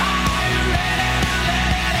 Are you ready to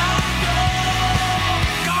let it all go?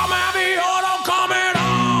 Come heavy or don't come at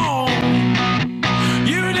all.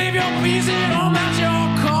 You leave your piece at home, that's your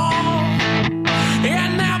call. It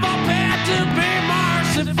never paid to be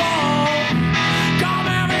merciful. Come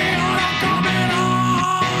heavy or don't come at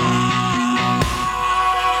all.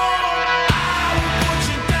 I will put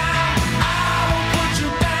you down. I will put you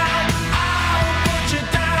down. I will put you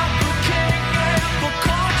down for king and for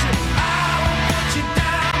country. I will put you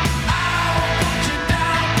down. I will put you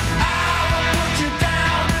down. I will put you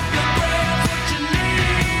down if the grail's what you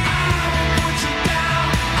need. I will put you down.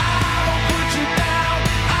 I will put you down.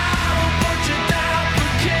 I will put you down for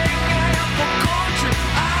king and for country.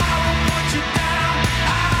 I will put you down.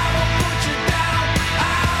 I will put you down.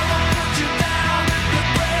 I will put you down if the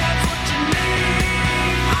grail's what you need.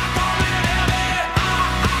 I'm coming heavy.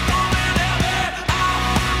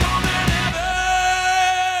 I'm coming heavy.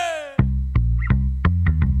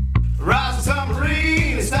 Rising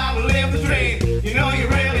submarine, it's time to live the dream. You know you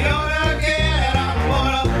really ought to get on the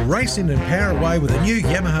water. Race in and power away with a new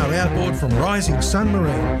Yamaha outboard from Rising Sun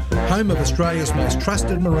Marine, home of Australia's most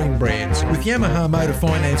trusted marine brands. With Yamaha Motor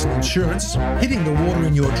Finance and Insurance, hitting the water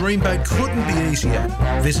in your dream boat couldn't be easier.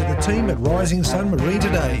 Visit the team at Rising Sun Marine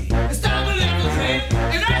today. It's time to live the dream.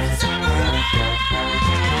 You're Rising submarine.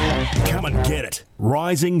 Come and get it.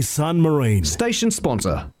 Rising Sun Marine. Station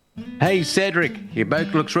sponsor. Hey Cedric, your boat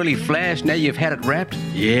looks really flash now you've had it wrapped.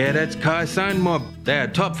 Yeah, that's Kai Sign Mob. They're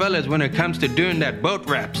top fellas when it comes to doing that boat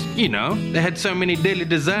wraps. You know, they had so many daily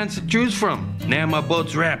designs to choose from. Now my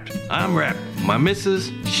boat's wrapped. I'm wrapped. My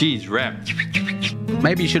missus, she's wrapped.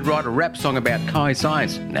 Maybe you should write a rap song about Kai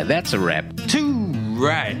Signs. Now that's a rap. Too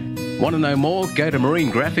right. Want to know more? Go to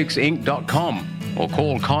marinegraphicsinc.com or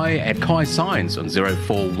call Kai at Kai Signs on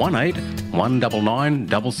 0418 199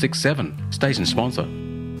 667. Station sponsor.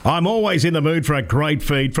 I'm always in the mood for a great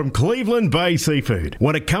feed from Cleveland Bay Seafood.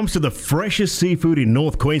 When it comes to the freshest seafood in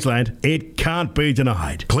North Queensland, it can't be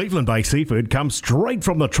denied. Cleveland Bay Seafood comes straight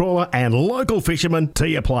from the trawler and local fishermen to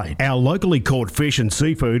your plate. Our locally caught fish and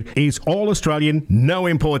seafood is all Australian, no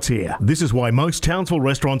imports here. This is why most Townsville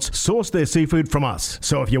restaurants source their seafood from us.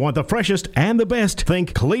 So if you want the freshest and the best,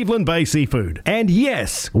 think Cleveland Bay Seafood. And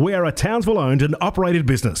yes, we're a Townsville-owned and operated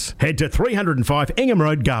business. Head to 305 Ingham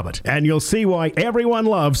Road, Garbutt, and you'll see why everyone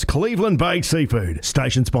loves Cleveland Bay Seafood.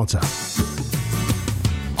 Station sponsor.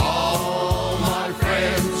 All my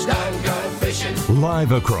friends don't go fishing.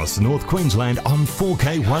 Live across North Queensland on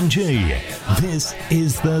 4K1G. This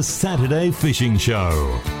is the Saturday Fishing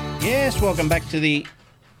Show. Yes, welcome back to the...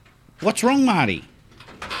 What's wrong, Marty?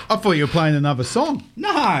 I thought you were playing another song.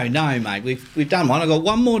 No, mate. We've done one. I've got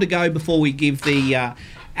one more to go before we give the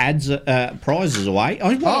prizes away.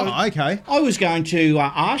 Okay. I was going to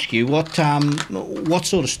ask you what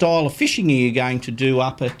sort of style of fishing are you going to do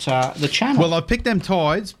up at the channel? Well, I picked them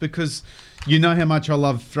tides because you know how much I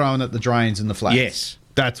love throwing at the drains and the flats. Yes.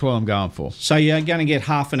 That's what I'm going for. So you're going to get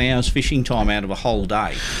half an hour's fishing time out of a whole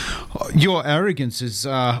day. Your arrogance is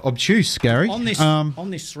obtuse, Gary. On this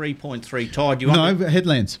 3.3 tide, do you want me,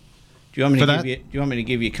 headlands. do you want me to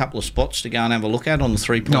give you a couple of spots to go and have a look at on the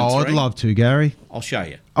 3.3? No, I'd love to, Gary. I'll show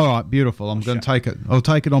you. All right, beautiful. I'm going to take it. I'll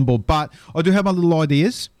take it on board. But I do have my little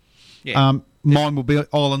ideas. Yeah. Mine will be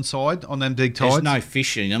island side on them dig tides. There's no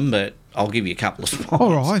fish in them, but I'll give you a couple of spots.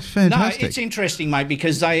 All right, fantastic. No, it's interesting, mate,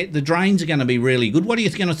 because the drains are going to be really good. What are you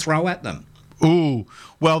going to throw at them? Ooh,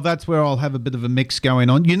 well, that's where I'll have a bit of a mix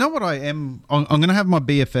going on. You know what I am? I'm going to have my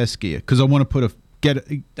BFS gear because I want to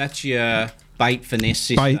That's your bait finesse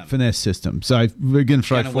system. Bait finesse system. So we're going to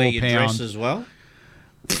throw 4 wear your pounds. dress as well?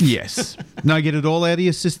 Yes. No, get it all out of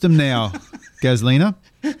your system now, Gaslina.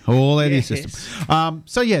 All out of your system.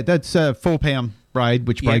 So yeah, that's a 4 pound braid,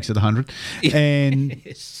 which breaks at 100, and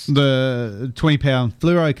the 20 pound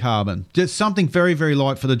fluorocarbon. Just something very, very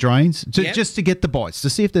light for the drains, just to get the bites, to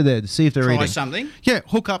see if they're there, to see if they're Try eating. something. Yeah,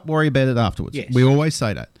 hook up, worry about it afterwards. Yes. We always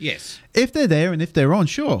say that. Yes. If they're there and if they're on,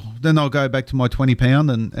 sure, then I'll go back to my 20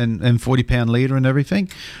 pound and 40 pound leader and everything.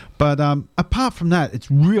 But apart from that,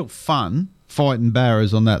 it's real fun fighting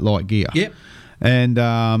barras on that light gear. Yep.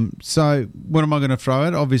 And so what am I going to throw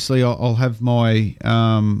at? Obviously, I'll have my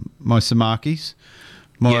my Samakis.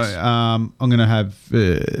 I'm going to have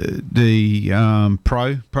the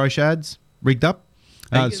pro shads rigged up.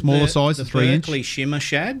 Smaller size, the 3 inch. Berkeley Shimmer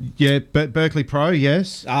Shad? Yeah, Berkeley Pro,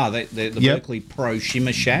 yes. The Berkeley Pro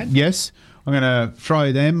Shimmer Shad? Yes. I'm going to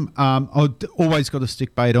throw them. I've always got a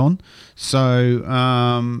stick bait on. So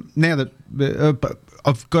now that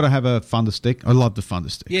I've got to have a thunder stick. I love the thunder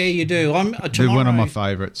stick. Yeah, you do. They're one of my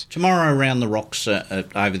favourites. Tomorrow around the rocks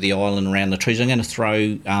over the island, around the trees, I'm going to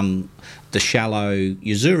throw the shallow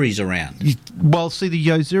Yazuris around. Well, see, the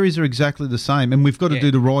Yazuris are exactly the same, and we've got to do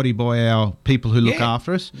the righty by our people who look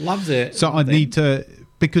after us. Love that. So I need to...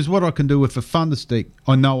 Because what I can do with a thunder stick,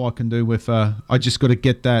 I know I can do with I just got to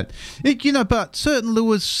get that. But certain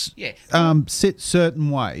lures sit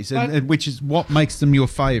certain ways, and which is what makes them your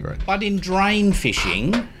favourite. But in drain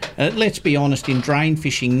fishing, let's be honest, in drain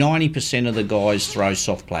fishing, 90% of the guys throw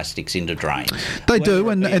soft plastics into drains. They do,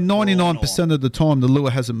 and 99% of the time the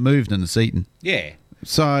lure hasn't moved and it's eaten. Yeah.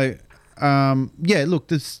 So, look,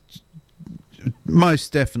 this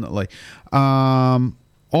most definitely.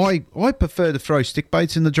 I prefer to throw stick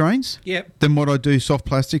baits in the drains than what I do soft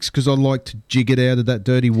plastics because I like to jig it out of that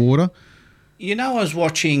dirty water. You know, I was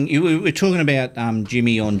watching, we were talking about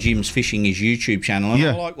Jimmy on Jim's Fishing, his YouTube channel, and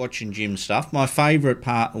I like watching Jim's stuff. My favourite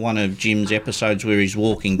part, one of Jim's episodes where he's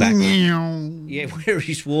walking backwards. Where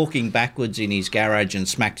he's walking backwards in his garage and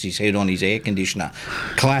smacks his head on his air conditioner.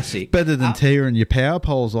 Classic. Better than tearing your power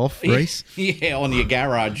poles off, Reese. Yeah, on your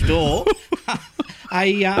garage door.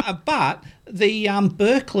 But the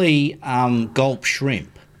Berkeley gulp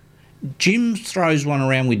shrimp, Jim throws one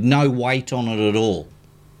around with no weight on it at all.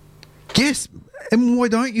 Yes, and why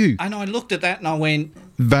don't you? And I looked at that and I went,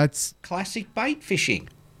 that's classic bait fishing.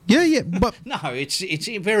 Yeah, but no, it's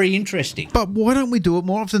very interesting. But why don't we do it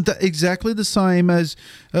more often? Exactly the same as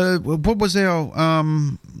what was our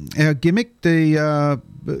gimmick? The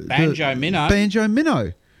banjo minnow. Banjo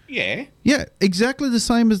minnow. Yeah. Yeah, exactly the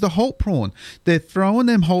same as the Holt prawn. They're throwing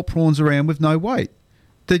them Holt prawns around with no weight.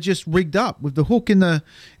 They're just rigged up with the hook in the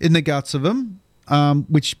guts of them.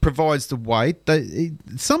 Which provides the weight.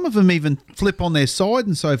 Some of them even flip on their side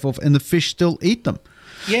and so forth, and the fish still eat them.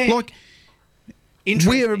 Yeah. Like,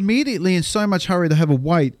 we're immediately in so much hurry to have a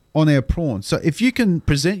weight on our prawn. So if you can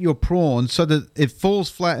present your prawn so that it falls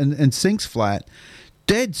flat and sinks flat,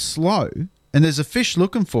 dead slow, and there's a fish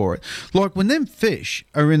looking for it. Like when them fish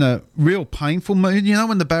are in a real painful mood, you know,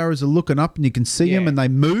 when the barrows are looking up and you can see them and they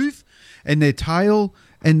move, and their tail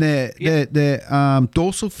and their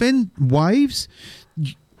dorsal fin waves,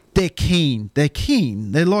 they're keen. They're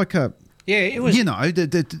keen. They're like a you know,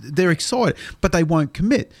 they're excited, but they won't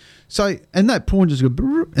commit. So, and that prawn just go,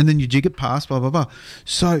 and then you jig it past, blah blah blah.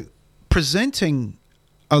 So, presenting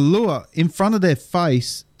a lure in front of their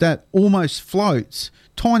face that almost floats,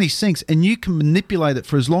 tiny sinks, and you can manipulate it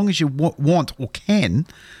for as long as you want or can,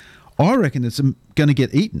 I reckon it's going to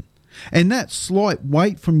get eaten. And that slight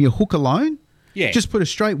weight from your hook alone, just put a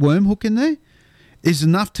straight worm hook in there, is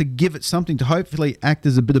enough to give it something to hopefully act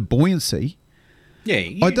as a bit of buoyancy.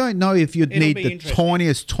 Yeah, I don't know if you'd need the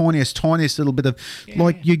tiniest little bit of,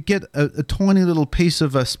 like you get a tiny little piece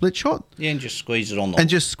of a split shot. Yeah, and just squeeze it on the hook. And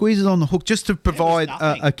just squeeze it on the hook just to provide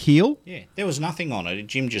a keel. Yeah, there was nothing on it.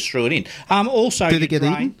 Jim just threw it in. Also, did it get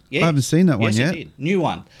eaten? I haven't seen that one yet. Yes, it did. New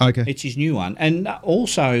one. Okay. It's his new one. And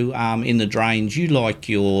also in the drains, you like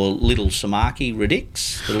your little samaki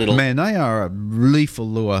redix? Man, they are a lethal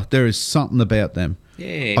lure. There is something about them.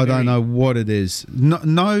 Yeah. I don't know what it is.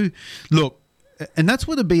 No, look. And that's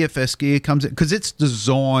where the BFS gear comes in, because it's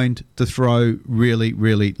designed to throw really,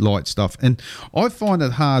 really light stuff. And I find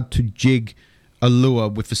it hard to jig a lure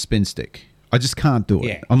with a spin stick. I just can't do it.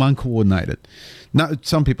 Yeah. I'm uncoordinated. No,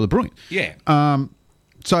 some people are brilliant. Yeah.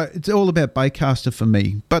 So it's all about baitcaster for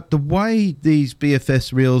me. But the way these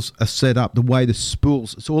BFS reels are set up, the way the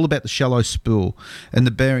spools, it's all about the shallow spool and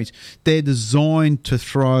the bearings. They're designed to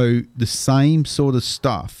throw the same sort of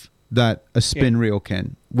stuff that a spin reel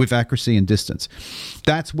can, with accuracy and distance.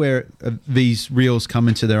 That's where these reels come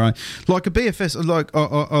into their own. Like a BFS, like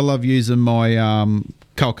I love using my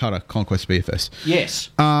Calcutta Conquest BFS. Yes.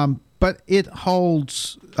 But it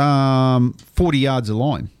holds 40 yards of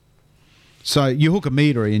line. So you hook a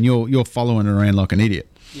meter and you're following it around like an idiot.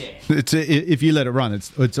 Yeah. If you let it run,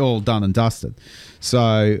 it's all done and dusted.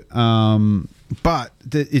 So, but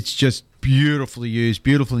it's just beautifully used,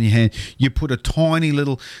 beautiful in your hand. You put a tiny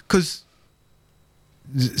little, because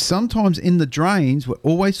sometimes in the drains we're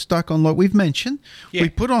always stuck on, like we've mentioned, we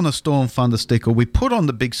put on a Storm Thunder stick or we put on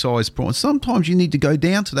the big size prawn. Sometimes you need to go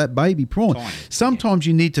down to that baby prawn. Sometimes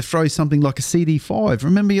you need to throw something like a CD5.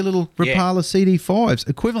 Remember your little Rapala CD5s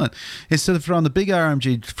equivalent. Instead of throwing the big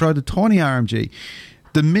RMG, throw the tiny RMG.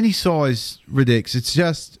 The mini size Redix, it's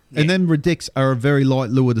just, and then Redix are a very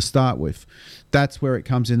light lure to start with. That's where it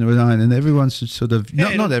comes into its own, and everyone should sort of,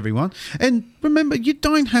 not everyone. And remember, you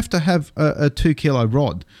don't have to have a 2 kilo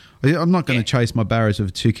rod. I'm not going to chase my barrows with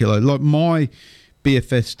a 2 kilo. Like my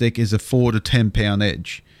BFS stick is a 4 to 10 pound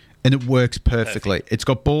edge, and it works perfectly. It's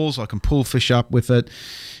got balls, I can pull fish up with it.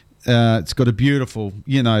 It's got a beautiful,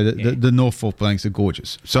 the North Fork blanks are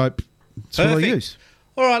gorgeous. So that's what I use.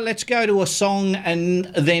 All right, let's go to a song, and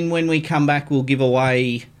then when we come back, we'll give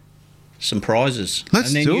away some prizes.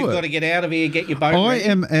 Let's do it. And then you've got to get out of here, get your boat ready. I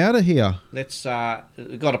am out of here. Let's,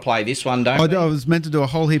 we've got to play this one, don't we? I was meant to do a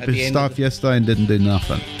whole heap of stuff yesterday and didn't do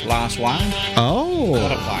nothing. Last one. Oh. Got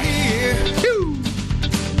to play.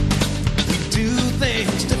 We do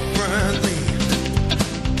things differently.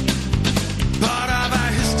 Part of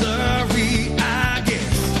our history, I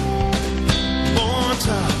guess. Born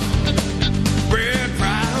tough, bred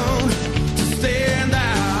proud, to stand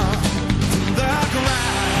out from the crowd.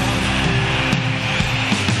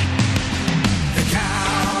 The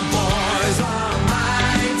Cowboys are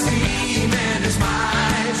my team, and it's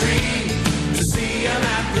my dream to see them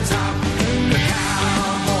at the top. The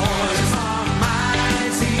Cowboys are my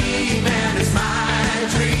team, and it's my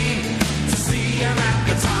dream to see them at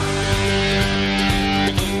the top.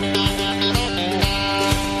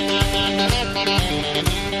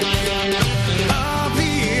 Up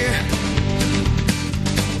here,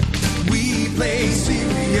 we play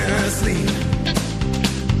seriously.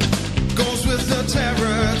 Goes with the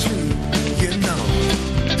territory,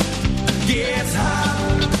 Gets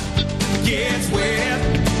hot, gets wet,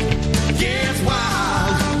 gets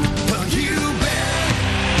wild. Well, you bet.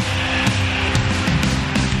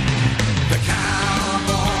 The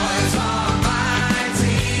Cowboys are my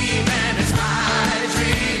team, and it's my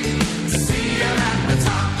dream to see them at the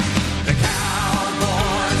top. The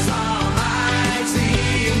Cowboys are my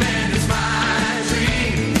team, and it's my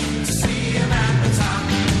dream to see them at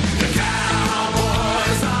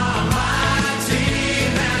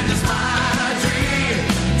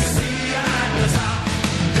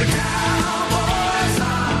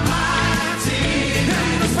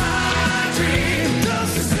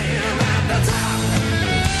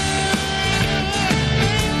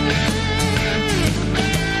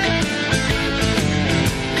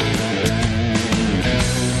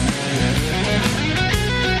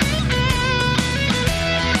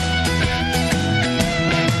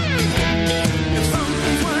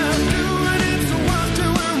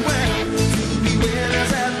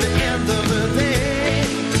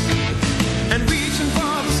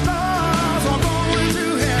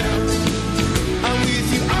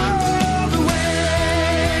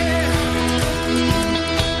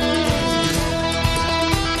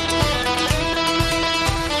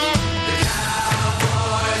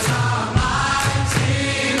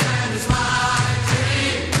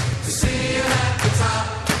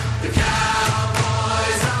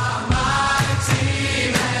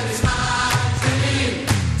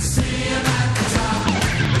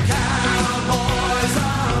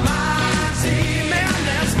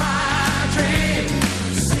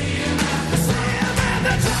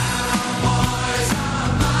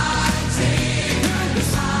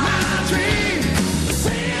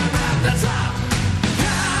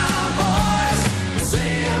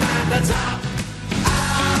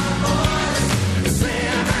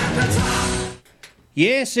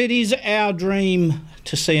Yes, it is our dream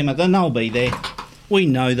to see them, and they'll be there. We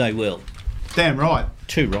know they will. Damn right.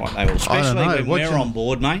 Too right they will, especially when we're on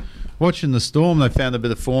board, mate. Watching the Storm, they found a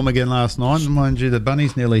bit of form again last night. Mind you, the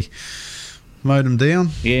Bunnies nearly mowed them down.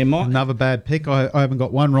 Yeah, another bad pick. I haven't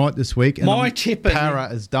got one right this week. And My tipping... Para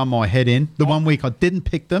has done my head in. The 1 week I didn't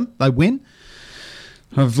pick them, they win.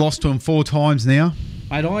 I've lost to them 4 times now.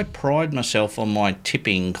 Mate, I pride myself on my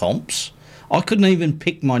tipping comps. I couldn't even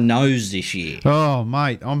pick my nose this year. Oh,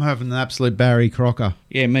 mate, I'm having an absolute Barry Crocker.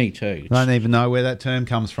 Yeah, me too. I don't even know where that term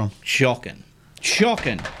comes from. Shocking.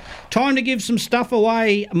 Time to give some stuff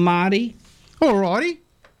away, Marty. Alrighty.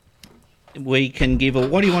 We can give...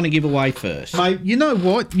 What do you want to give away first? Mate, you know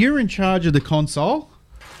what? You're in charge of the console.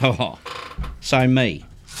 Oh, so me.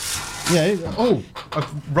 Yeah. Oh,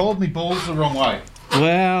 I've rolled my balls the wrong way.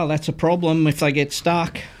 Well, that's a problem if they get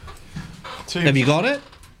stuck. Have you got it?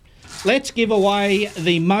 Let's give away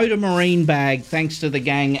the Motor Marine bag thanks to the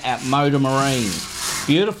gang at Motor Marine.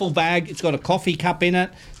 Beautiful bag. It's got a coffee cup in it.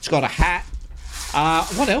 It's got a hat.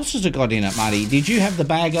 What else has it got in it, Marty? Did you have the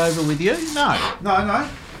bag over with you? No.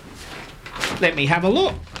 Let me have a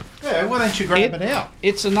look. Yeah, why don't you grab it out?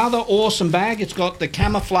 It's another awesome bag. It's got the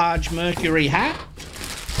camouflage Mercury hat.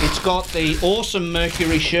 It's got the awesome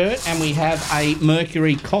Mercury shirt, and we have a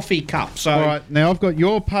Mercury coffee cup. So, all right, now I've got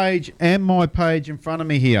your page and my page in front of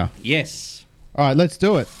me here. Yes. All right, let's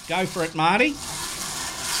do it. Go for it, Marty.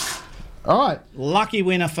 All right. Lucky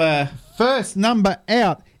winner for... First number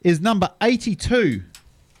out is number 82.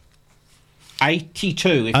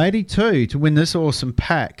 82. 82 to win this awesome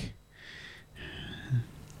pack.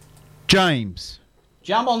 James.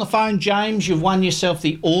 Jump on the phone, James. You've won yourself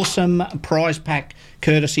the awesome prize pack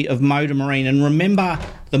courtesy of Motor Marine. And remember,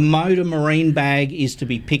 the Motor Marine bag is to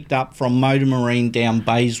be picked up from Motor Marine down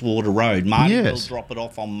Bayswater Road. Marty will drop it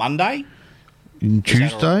off on Monday.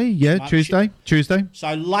 Tuesday? Yeah, Tuesday.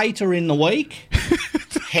 So later in the week,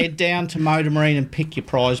 head down to Motor Marine and pick your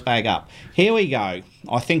prize bag up. Here we go.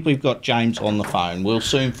 I think we've got James on the phone. We'll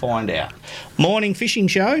soon find out. Morning fishing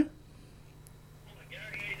show.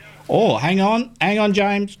 Oh, hang on,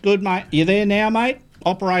 James. Good, mate. You there now, mate?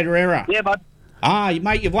 Operator error. Yeah, bud.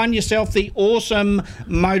 Mate, you've won yourself the awesome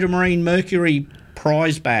Motor Marine Mercury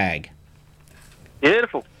prize bag.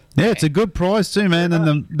 Beautiful. Yeah, it's a good prize too, man.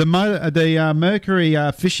 And the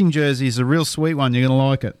Mercury fishing jersey is a real sweet one. You're going to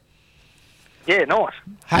like it. Yeah, nice.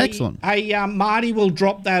 Excellent. Hey, Marty will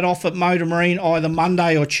drop that off at Motor Marine either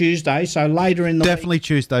Monday or Tuesday. So later in the Definitely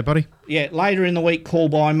Tuesday, buddy. Yeah, later in the week, call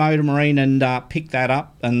by Motor Marine and pick that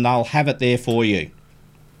up, and they'll have it there for you.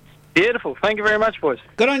 Beautiful. Thank you very much, boys.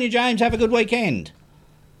 Good on you, James. Have a good weekend.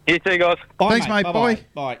 You too, guys. Bye, Thanks, mate. Bye.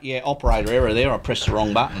 Bye. Yeah, operator error there. I pressed the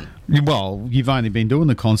wrong button. Well, you've only been doing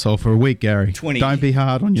the console for a week, Gary. Don't be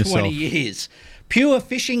hard on yourself. 20 years. Pure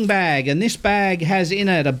fishing bag, and this bag has in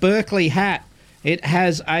it a Berkeley hat. It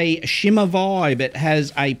has a shimmer vibe. It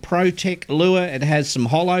has a Protec lure. It has some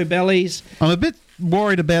hollow bellies. I'm a bit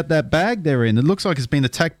worried about that bag they're in. It looks like it's been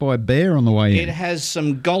attacked by a bear on the way in. It has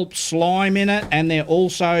some gulp slime in it, and they're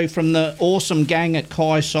also from the awesome gang at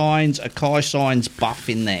Kai Signs, a Kai Signs buff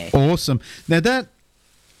in there. Awesome. Now that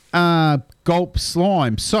gulp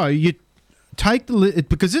slime, so you take the lid,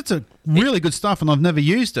 because it's a really good stuff and I've never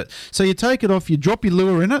used it. So you take it off, you drop your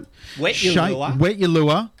lure in it. Wet your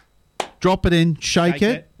lure. Drop it in, shake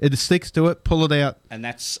it. It sticks to it, pull it out. And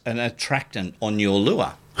that's an attractant on your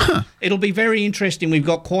lure. It'll be very interesting. We've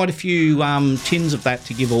got quite a few tins of that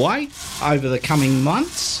to give away over the coming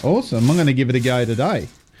months. Awesome. I'm going to give it a go today.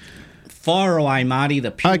 Fire away, Marty.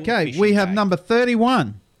 The pure Okay, we have number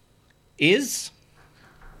 31. Is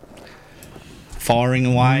firing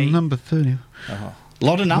away. Number 30. A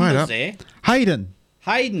lot of numbers there. Hayden.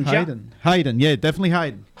 Hayden, yeah, definitely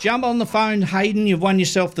Hayden. Jump on the phone, Hayden. You've won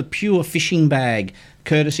yourself the pure fishing bag,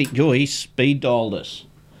 courtesy. Oh, he speed dialed us.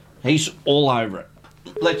 He's all over it.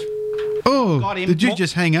 Got him. Did you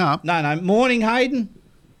just hang up? No. Morning, Hayden.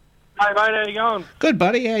 Hey, mate, how you going? Good,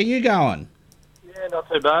 buddy. How you going? Yeah, not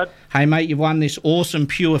too bad. Hey, mate, you've won this awesome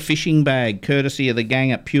pure fishing bag, courtesy of the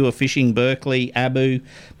gang at Pure Fishing, Berkeley, Abu,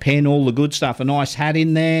 Penn, all the good stuff. A nice hat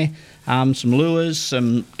in there, some lures,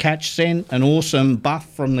 some catch scent, an awesome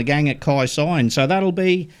buff from the gang at Kai Sign. So that'll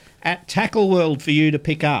be at Tackle World for you to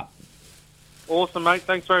pick up. Awesome, mate.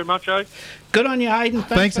 Thanks very much, eh? Good on you, Hayden.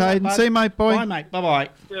 Thanks for that, Hayden. bud. See you, mate. Bye. Bye, mate. Bye-bye.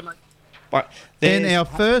 Yeah, mate. Bye. And our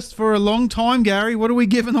first for a long time, Gary, what are we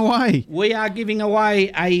giving away? We are giving away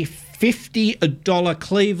a $50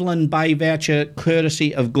 Cleveland Bay voucher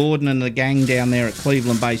courtesy of Gordon and the gang down there at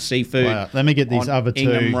Cleveland Bay Seafood. Wow. Let me get these other two.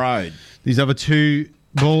 Ingham Road. These other two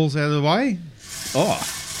balls out of the way. Oh,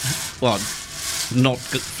 well, not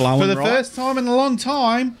flowing For the right. first time in a long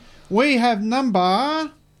time, We have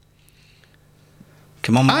number...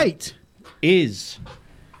 Come on, mate. 8.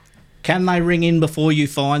 Can they ring in before you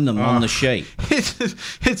find them on the sheet?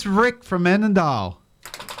 It's Rick from Annandale.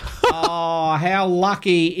 Oh, how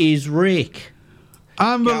lucky is Rick?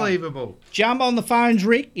 Unbelievable. Jump on the phones,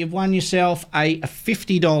 Rick. You've won yourself a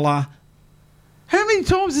 $50. How many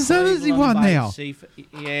times has he won now?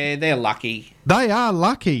 Yeah, they're lucky. They are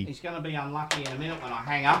lucky. He's going to be unlucky in a minute when I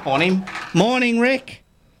hang up on him. Morning, Rick.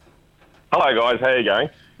 Hello, guys. How you going?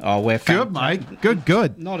 Oh, we're good, mate.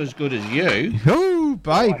 Good. Not as good as you. Oh,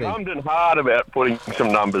 baby. I hummed and hard about putting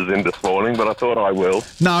some numbers in this morning, but I thought I will.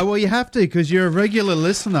 No, well, you have to because you're a regular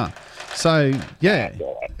listener. So, yeah,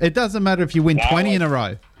 it doesn't matter if you win 20 in a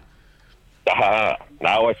row.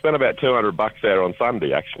 No, I spent about $200 there on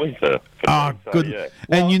Sunday, actually. Good. Yeah.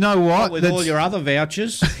 And you know what? With all your other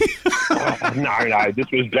vouchers. No, this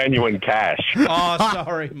was genuine cash. Oh,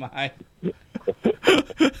 sorry, mate.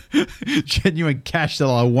 Genuine cash that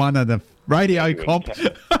I won at a radio comp.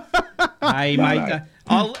 Hey, mate.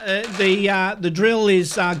 The drill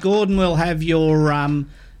is Gordon will have your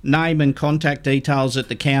name and contact details at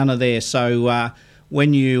the counter there. So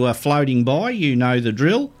when you are floating by, you know the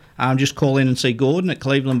drill. Just call in and see Gordon at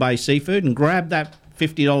Cleveland Bay Seafood and grab that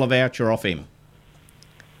 $50 voucher off him.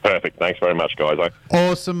 Perfect. Thanks very much, guys.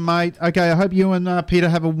 Awesome, mate. Okay, I hope you and Peter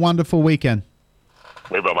have a wonderful weekend.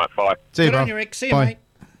 We will, mate. Bye. See you, Good bro. on you, Rick. See you, Bye. mate.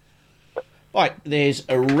 Right, there's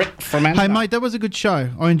a Rick from Annandale. Hey, mate, that was a good show.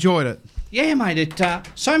 I enjoyed it. Yeah, mate. It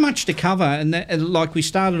so much to cover, and like we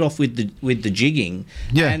started off with the jigging.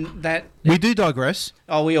 Yeah, and that we do digress.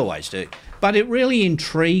 Oh, we always do. But it really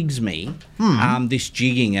intrigues me, this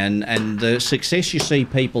jigging and the success you see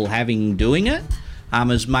people having doing it,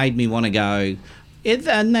 has made me want to go.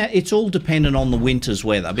 It's all dependent on the winter's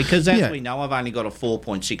weather because, as we know, I've only got a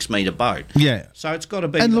 4.6 metre boat. Yeah, so it's got to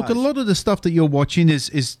be. And look, a lot of the stuff that you're watching is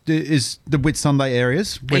the Whitsunday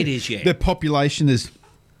areas. It is, yeah. The population is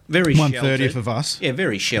very 1/30 of us. Yeah,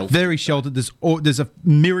 very sheltered. Very sheltered. There's a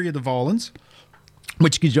myriad of islands,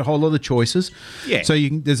 which gives you a whole lot of choices. Yeah. So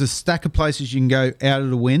there's a stack of places you can go out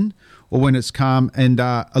of the wind or when it's calm, and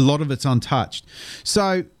a lot of it's untouched.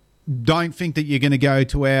 So don't think that you're going to go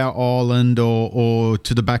to our island or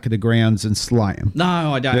to the back of the grounds and slay them.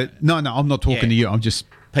 No, I don't. No, I'm not talking to you. I'm just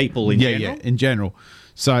people in general. Yeah, in general.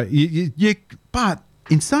 So but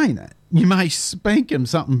in saying that, you may spank them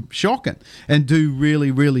something shocking and do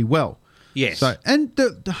really, really well. Yes. So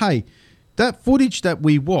hey, that footage that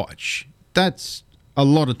we watch, that's a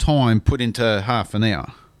lot of time put into half an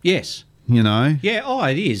hour. Yes. You know? Yeah,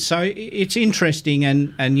 it is. So it's interesting,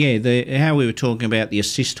 and how we were talking about the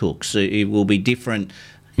assist hooks, it will be different.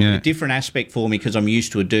 Yeah. A different aspect for me because I'm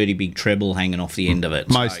used to a dirty big treble hanging off the end of it.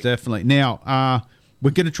 Most definitely. Now,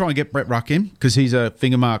 we're going to try and get Brett Ruck in because he's a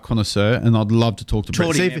finger mark connoisseur, and I'd love to talk to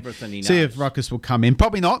Brett. See if Ruckus will come in.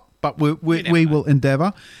 Probably not, but we will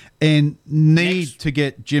endeavour. And need to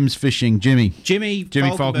get Jim's fishing, Jimmy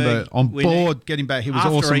Falkenberg on board. Get him back. He was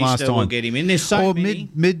awesome Easter, last time. We'll get him in. There's so many.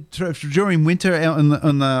 During winter out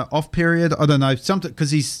on the off period. I don't know something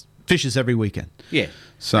because he fishes every weekend. Yeah.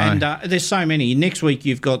 So and there's so many. Next week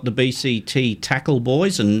you've got the BCT tackle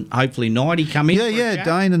boys and hopefully Nighty come in. Yeah,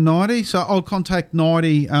 Dane and Nighty. So I'll contact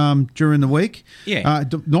Nighty during the week. Yeah.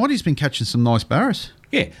 Nighty's been catching some nice barras.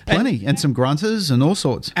 Yeah, plenty, and some grunters and all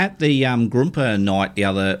sorts. At the Grumper night the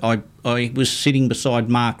other, I was sitting beside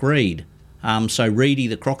Mark Reed. So Reedy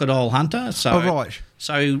the crocodile hunter. So, right.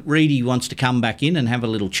 So Reedy wants to come back in and have a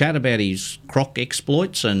little chat about his croc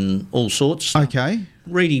exploits and all sorts. Okay.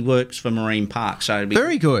 Reedy works for Marine Park, so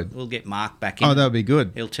very good. We'll get Mark back in. Oh, that'll be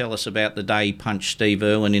good. He'll tell us about the day he punched Steve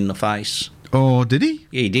Irwin in the face. Oh, did he?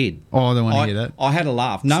 Yeah, he did. Oh, I don't want to hear that. I had a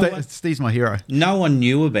laugh. Steve's my hero. No one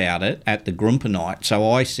knew about it at the Grumper night, so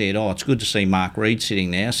I said, it's good to see Mark Reed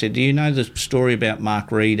sitting there. I said, do you know the story about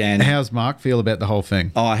Mark Reed? And how's Mark feel about the whole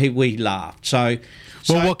thing? We laughed. So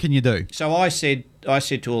what can you do? So I said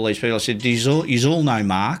to all these people, I said, do you all know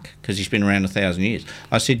Mark? Because he's been around 1,000 years.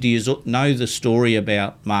 I said, do you know the story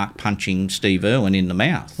about Mark punching Steve Irwin in the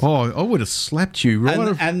mouth? Oh, I would have slapped you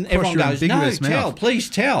right and everyone goes, no, please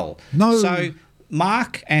tell. No. So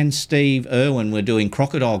Mark and Steve Irwin were doing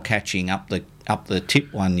crocodile catching up the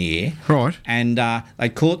tip one year. Right. And they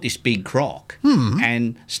caught this big croc.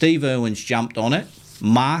 And Steve Irwin's jumped on it.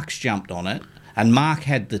 Mark's jumped on it. And Mark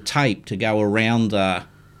had the tape to go around the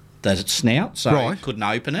snout, so he couldn't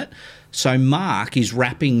open it. So Mark is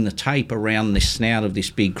wrapping the tape around the snout of this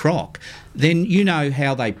big croc. Then you know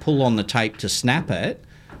how they pull on the tape to snap it.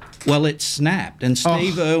 Well, it snapped, and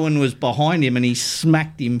Steve Irwin was behind him, and he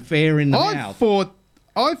smacked him fair in the mouth.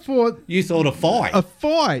 I thought you thought a fight. A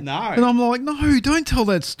fight. No. And I'm like, no, don't tell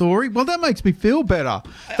that story. Well, that makes me feel better.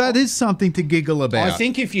 That is something to giggle about. I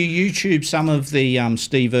think if you YouTube some of the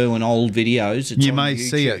Steve Irwin old videos, it's You on may YouTube.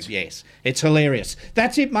 see it. Yes, it's hilarious.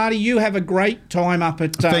 That's it, Marty. You have a great time up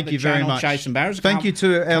at Thank the you very channel, much. Chase and Barrows. Thank you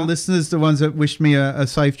to our listeners, the ones that wished me a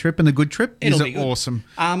safe trip and a good trip. It'll Is be it good. awesome?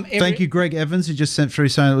 Every- Thank you, Greg Evans, who just sent through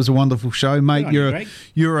saying it was a wonderful show, mate. on you, You're Greg.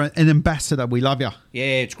 you're an ambassador. We love you. Yeah,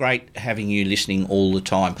 it's great having you listening all the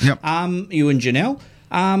time. Yep. You and Janelle.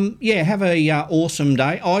 Have a awesome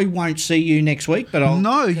day. I won't see you next week, but I'm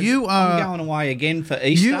going away again for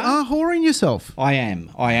Easter. You are whoring yourself. I am.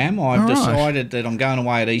 I've All right. decided that I'm going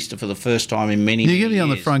away at Easter for the first time in many, You're many going to be on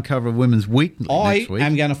the years. front cover of Women's Weekly I next week.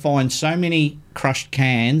 am going to find so many crushed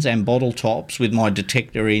cans and bottle tops with my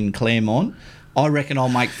detector in Claremont. I reckon I'll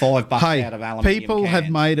make $5 Hey, out of aluminium people have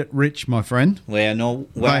cans. made it rich, my friend. They have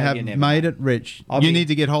They have made it rich. I'll You be- need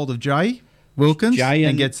to get hold of Jay Wilkins Jay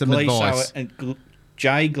and get some Gleeso advice.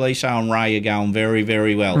 Jay, Gleeso and Ray are going very,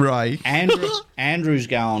 very well. Ray. Andrew's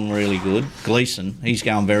going really good. Gleeson, he's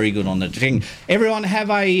going very good on the thing. Everyone have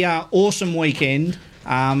a awesome weekend.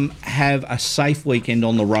 Have a safe weekend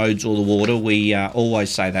on the roads or the water. We always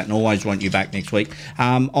say that and always want you back next week.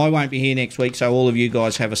 I won't be here next week, so all of you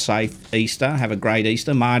guys have a safe Easter. Have a great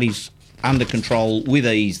Easter. Marty's under control with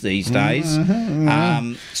ease these days.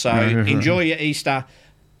 So enjoy your Easter.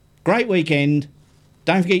 Great weekend.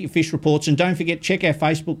 Don't forget your fish reports, and don't forget, check our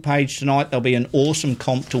Facebook page tonight. There'll be an awesome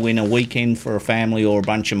comp to win a weekend for a family or a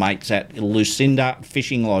bunch of mates at Lucinda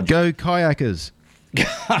Fishing Lodge. Go kayakers.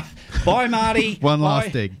 Bye, Marty. One Bye.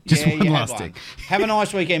 last dig. Just Yeah, one you last had dig. Have a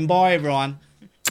nice weekend. Bye, everyone.